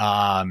pretty.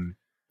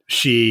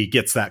 She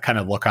gets that kind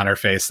of look on her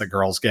face that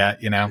girls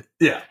get,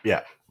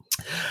 Yeah.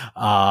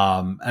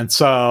 And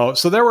so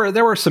there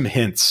were some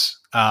hints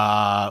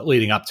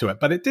leading up to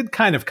it, but it did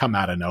kind of come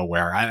out of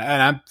nowhere.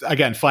 And I'm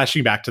again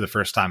flashing back to the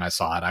first time I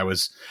saw it. I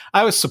was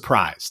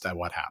surprised at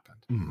what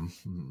happened.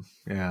 Mm-hmm.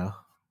 Yeah.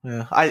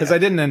 Because I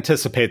didn't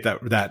anticipate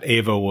that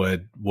Ava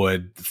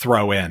would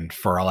throw in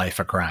for a life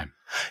of crime.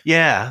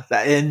 Yeah,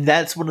 and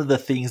that's one of the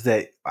things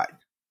that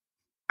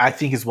I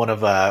think is one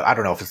of I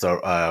don't know if it's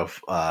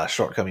a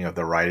shortcoming of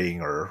the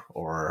writing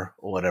or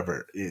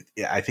whatever.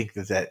 I think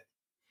that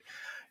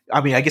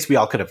I mean, I guess we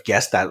all could have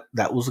guessed that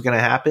was going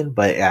to happen,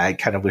 but I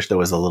kind of wish there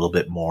was a little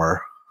bit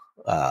more.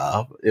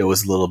 It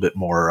was a little bit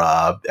more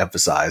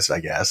emphasized,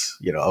 I guess.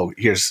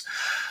 Here's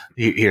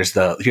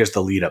the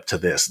lead up to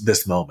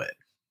this moment.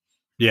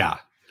 Yeah,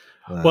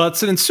 well,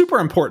 it's a super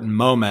important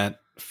moment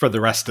for the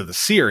rest of the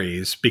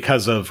series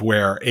because of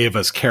where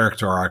Ava's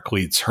character arc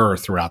leads her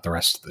throughout the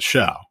rest of the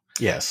show.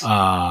 Yes.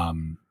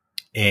 And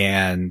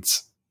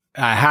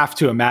I have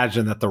to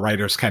imagine that the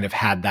writers kind of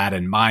had that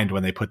in mind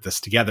when they put this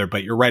together,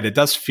 but you're right. It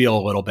does feel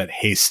a little bit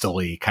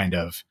hastily kind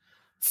of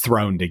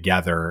thrown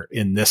together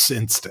in this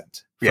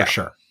instant for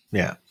sure.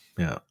 Yeah.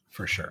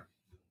 For sure.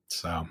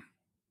 So,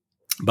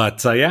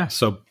 but yeah,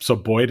 so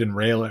Boyd and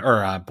Ava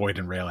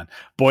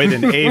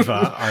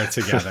are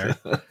together.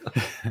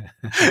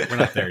 We're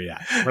not there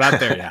yet.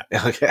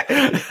 Okay.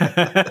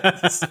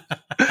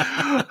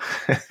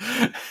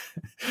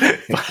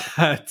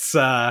 But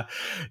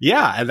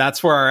yeah, and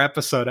that's where our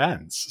episode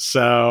ends.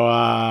 So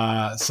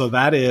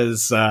that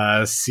is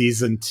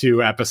season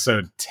 2,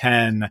 episode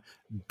 10,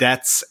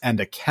 Debts and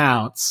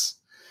Accounts.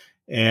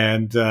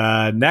 And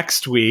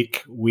next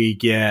week we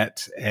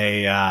get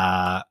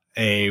a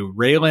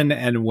Raylan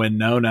and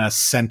Winona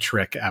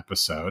centric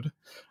episode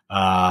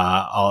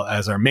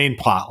as our main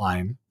plot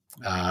line,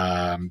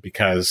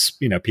 because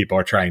people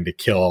are trying to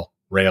kill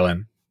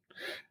Raylan,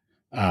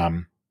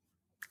 and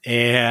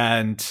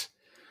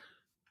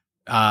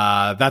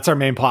that's our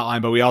main plot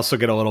line. But we also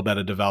get a little bit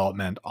of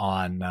development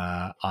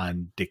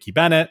on Dickie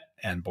Bennett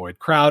and Boyd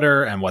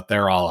Crowder and what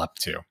they're all up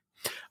to,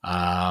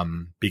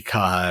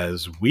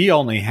 because we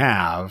only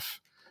have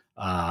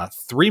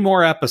 3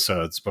 more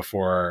episodes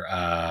before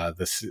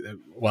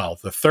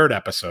the third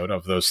episode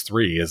of those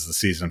 3 is the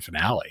season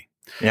finale.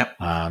 Yep.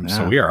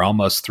 So we are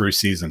almost through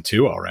season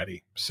 2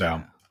 already.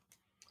 So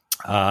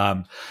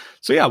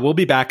yeah, we'll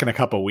be back in a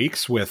couple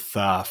weeks with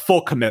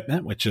Full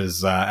Commitment, which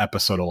is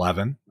episode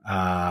 11.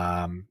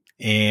 And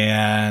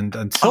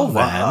until then,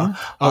 sorry.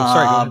 Go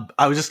ahead.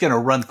 I was just going to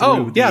run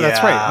through.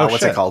 That's right.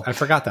 What's it called? I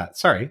forgot that.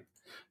 Sorry.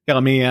 Yeah,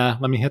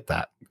 let me hit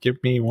that. Give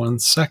me 1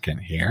 second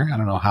here. I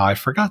don't know how I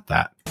forgot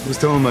that. I was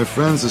telling my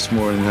friends this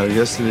morning how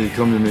yesterday they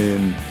come to me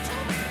and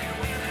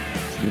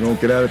you don't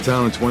get out of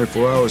town in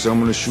 24 hours, I'm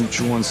going to shoot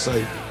you on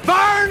sight.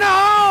 Barno!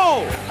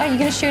 Oh, you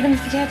going to shoot him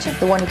if you catch him?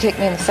 The one who kicked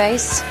me in the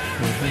face?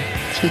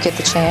 If you get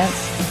the chance,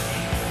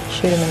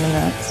 shoot him in the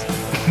nuts.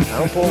 I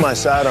don't pull my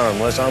sidearm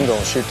unless I'm going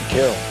to shoot to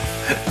kill.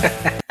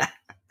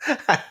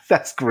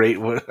 That's great.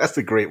 That's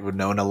a great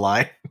Winona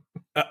line.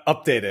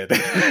 Updated.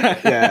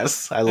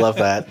 Yes, I love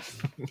that.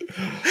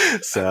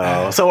 So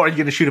are you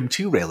going to shoot him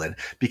too, Raylan?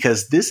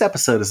 Because this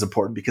episode is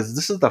important because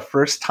this is the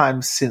first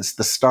time since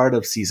the start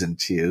of season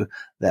 2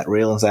 that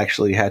Raylan's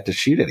actually had to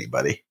shoot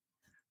anybody.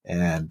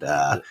 And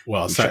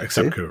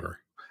except Coover.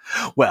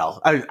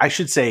 Well, I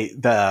should say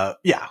the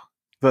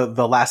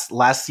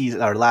last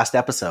season or last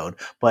episode,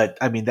 but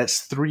I mean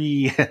that's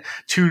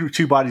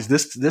two bodies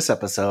this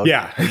episode.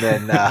 Yeah, and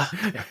then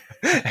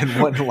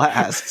and one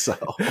last. So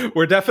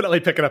we're definitely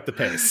picking up the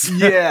pace.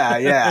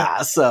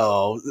 Yeah.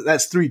 So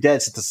that's 3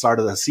 deaths at the start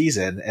of the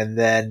season, and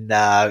then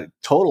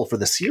total for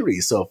the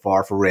series so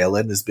far for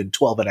Raylan has been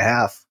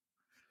 12.5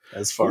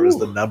 as far as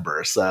the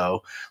number.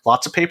 So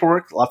lots of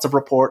paperwork, lots of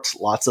reports,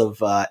 lots of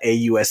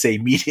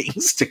AUSA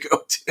meetings to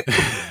go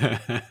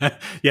to.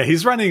 Yeah,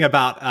 he's running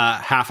about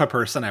half a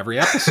person every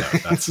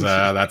episode.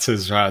 That's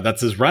his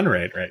run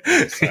rate right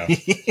now. So.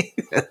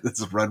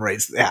 That's run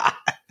rates. Yeah.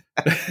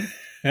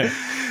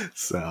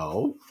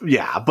 So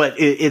yeah, but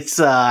it's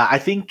I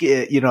think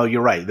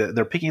you're right.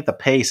 They're picking up the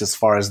pace as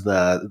far as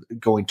the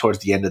going towards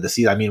the end of the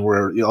season. I mean,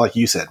 we're like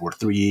you said, we're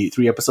three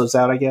episodes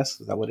out. I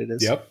guess is that what it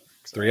is? Yep,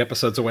 3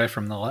 episodes away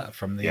from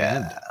the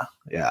end.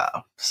 Yeah.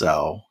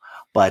 So,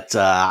 but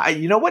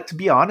you know what? To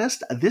be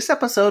honest, this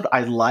episode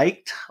I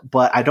liked,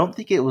 but I don't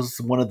think it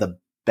was one of the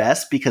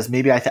best because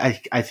maybe I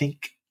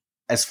think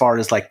as far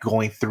as like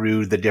going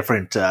through the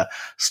different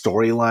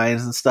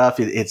storylines and stuff,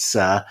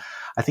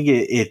 I think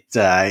it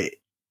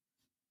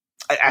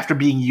after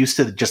being used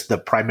to just the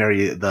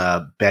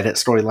Bennett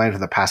storyline for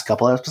the past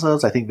couple of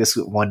episodes, I think this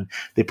one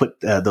they put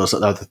those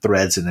other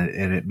threads in it,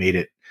 and it made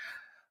it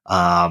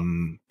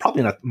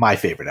probably not my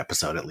favorite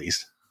episode at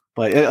least,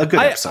 but a good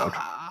episode.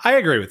 I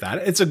agree with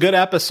that. It's a good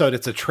episode.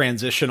 It's a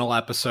transitional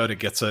episode.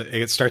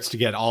 It starts to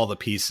get all the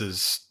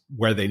pieces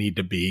where they need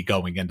to be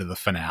going into the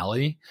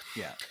finale.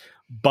 Yeah,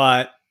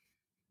 but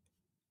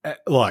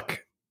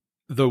look,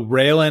 the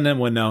Raylan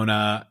and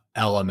Winona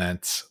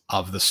element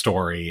of the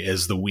story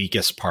is the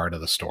weakest part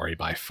of the story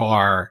by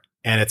far,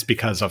 and it's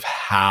because of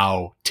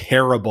how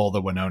terrible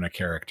the Winona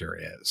character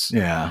is.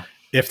 Yeah.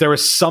 If there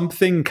was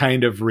something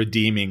kind of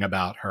redeeming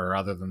about her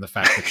other than the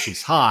fact that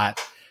she's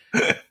hot,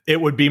 it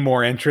would be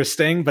more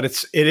interesting, but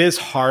it is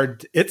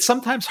hard. It's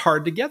sometimes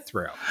hard to get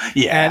through.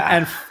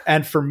 Yeah.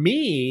 And for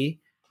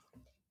me,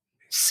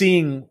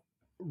 seeing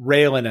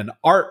Raylan and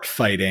Art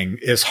fighting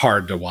is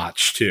hard to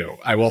watch too.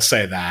 I will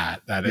say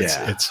that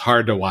it's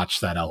hard to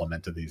watch that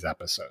element of these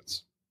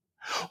episodes.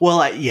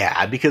 Well,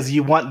 because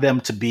you want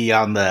them to be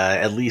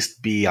at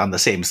least be on the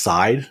same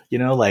side, you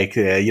don't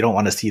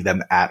want to see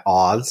them at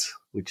odds,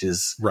 which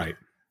is right.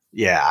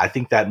 Yeah. I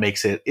think that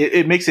makes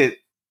it makes it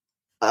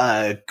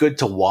good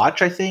to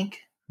watch, I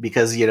think,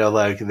 because,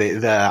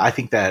 I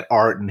think that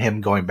Art and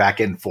him going back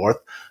and forth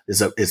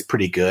is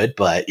pretty good.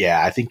 But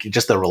yeah, I think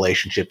just the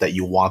relationship that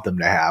you want them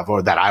to have,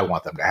 or that I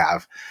want them to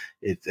have,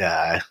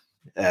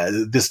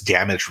 this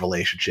damaged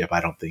relationship, I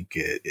don't think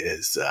it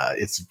is,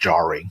 it's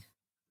jarring.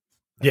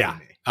 Yeah,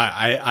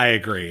 I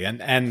agree.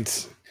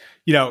 And,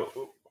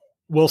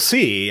 we'll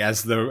see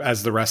as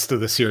the rest of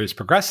the series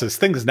progresses,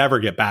 things never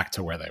get back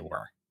to where they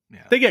were.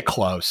 Yeah. They get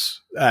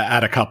close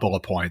at a couple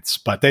of points,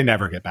 but they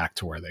never get back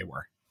to where they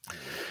were.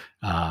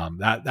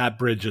 That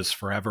bridge is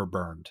forever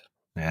burned.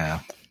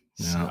 Yeah.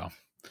 So,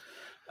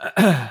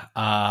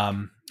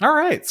 all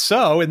right.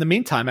 So in the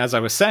meantime, as I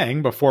was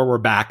saying before, we're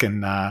back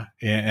in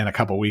a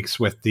couple weeks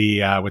with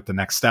the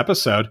next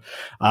episode.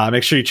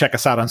 Make sure you check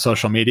us out on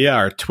social media.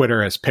 Our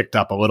Twitter has picked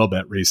up a little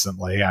bit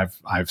recently.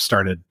 I've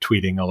started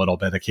tweeting a little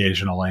bit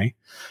occasionally,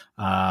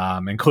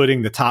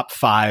 including the top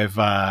 5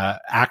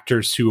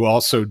 actors who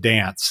also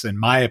dance, in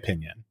my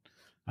opinion.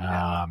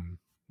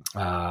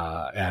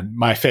 And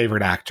my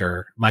favorite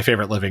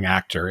living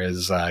actor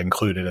is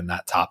included in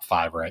that top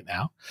 5 right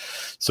now.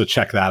 So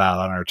check that out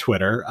on our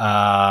Twitter.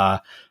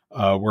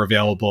 We're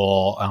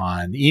available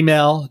on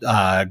email,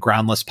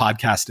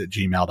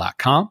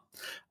 groundlesspodcast@gmail.com.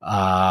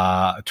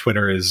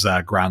 Twitter is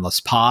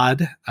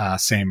groundlesspod.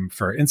 Same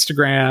for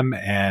Instagram,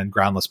 and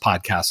Groundless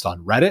Podcast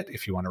on Reddit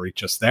if you want to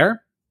reach us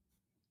there.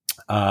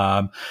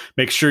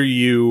 Make sure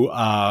you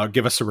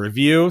give us a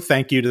review.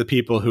 Thank you to the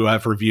people who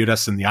have reviewed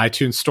us in the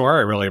iTunes store.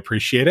 I really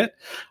appreciate it.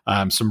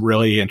 Some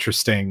really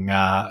interesting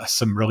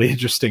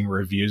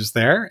reviews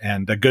there,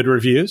 and good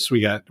reviews.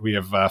 We have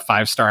a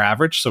 5-star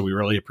average, so we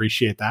really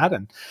appreciate that,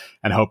 and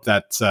hope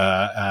that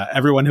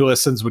everyone who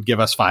listens would give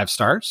us 5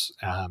 stars,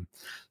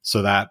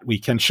 so that we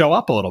can show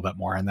up a little bit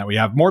more and that we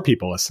have more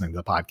people listening to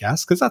the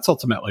podcast, because that's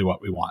ultimately what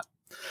we want.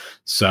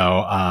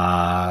 So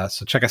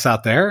check us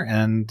out there,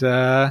 and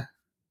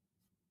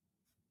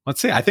let's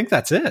see. I think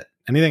that's it.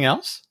 Anything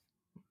else?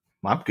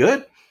 I'm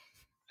good.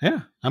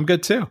 Yeah, I'm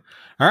good too.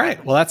 All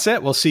right. Well, that's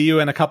it. We'll see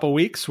you in a couple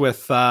weeks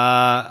with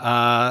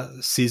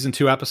season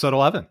 2, episode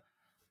 11.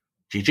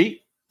 GG.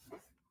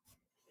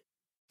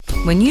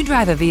 When you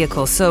drive a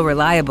vehicle so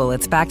reliable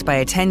it's backed by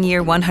a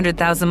 10-year,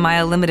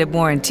 100,000-mile limited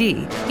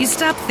warranty, you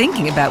stop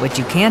thinking about what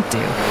you can't do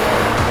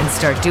and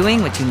start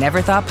doing what you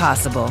never thought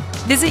possible.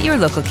 Visit your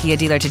local Kia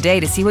dealer today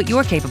to see what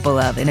you're capable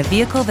of in a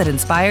vehicle that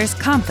inspires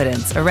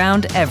confidence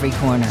around every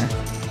corner.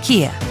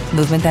 Kia,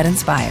 movement that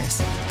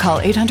inspires. Call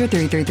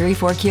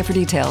 800-333-4KIA for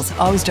details.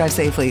 Always drive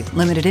safely.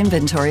 Limited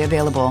inventory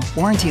available.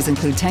 Warranties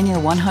include 10-year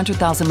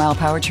 100,000-mile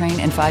powertrain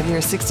and 5-year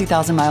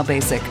 60,000-mile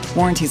basic.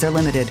 Warranties are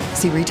limited.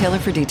 See retailer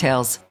for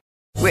details.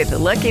 With the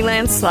Lucky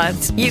Land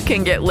Slots, you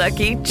can get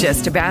lucky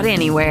just about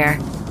anywhere.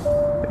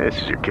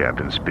 This is your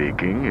captain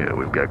speaking.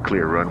 We've got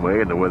clear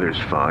runway and the weather's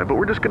fine, but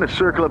we're just going to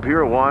circle up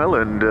here a while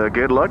and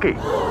get lucky.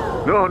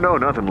 No,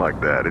 nothing like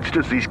that. It's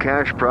just these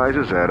cash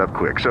prizes add up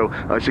quick. So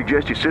I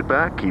suggest you sit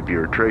back, keep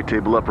your tray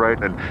table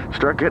upright, and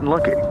start getting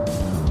lucky.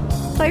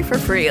 Play for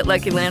free at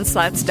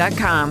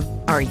LuckyLandSlots.com.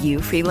 Are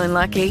you feeling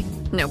lucky?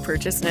 No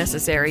purchase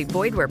necessary.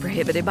 Void where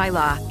prohibited by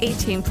law.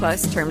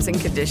 18+ terms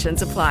and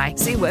conditions apply.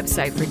 See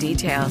website for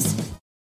details.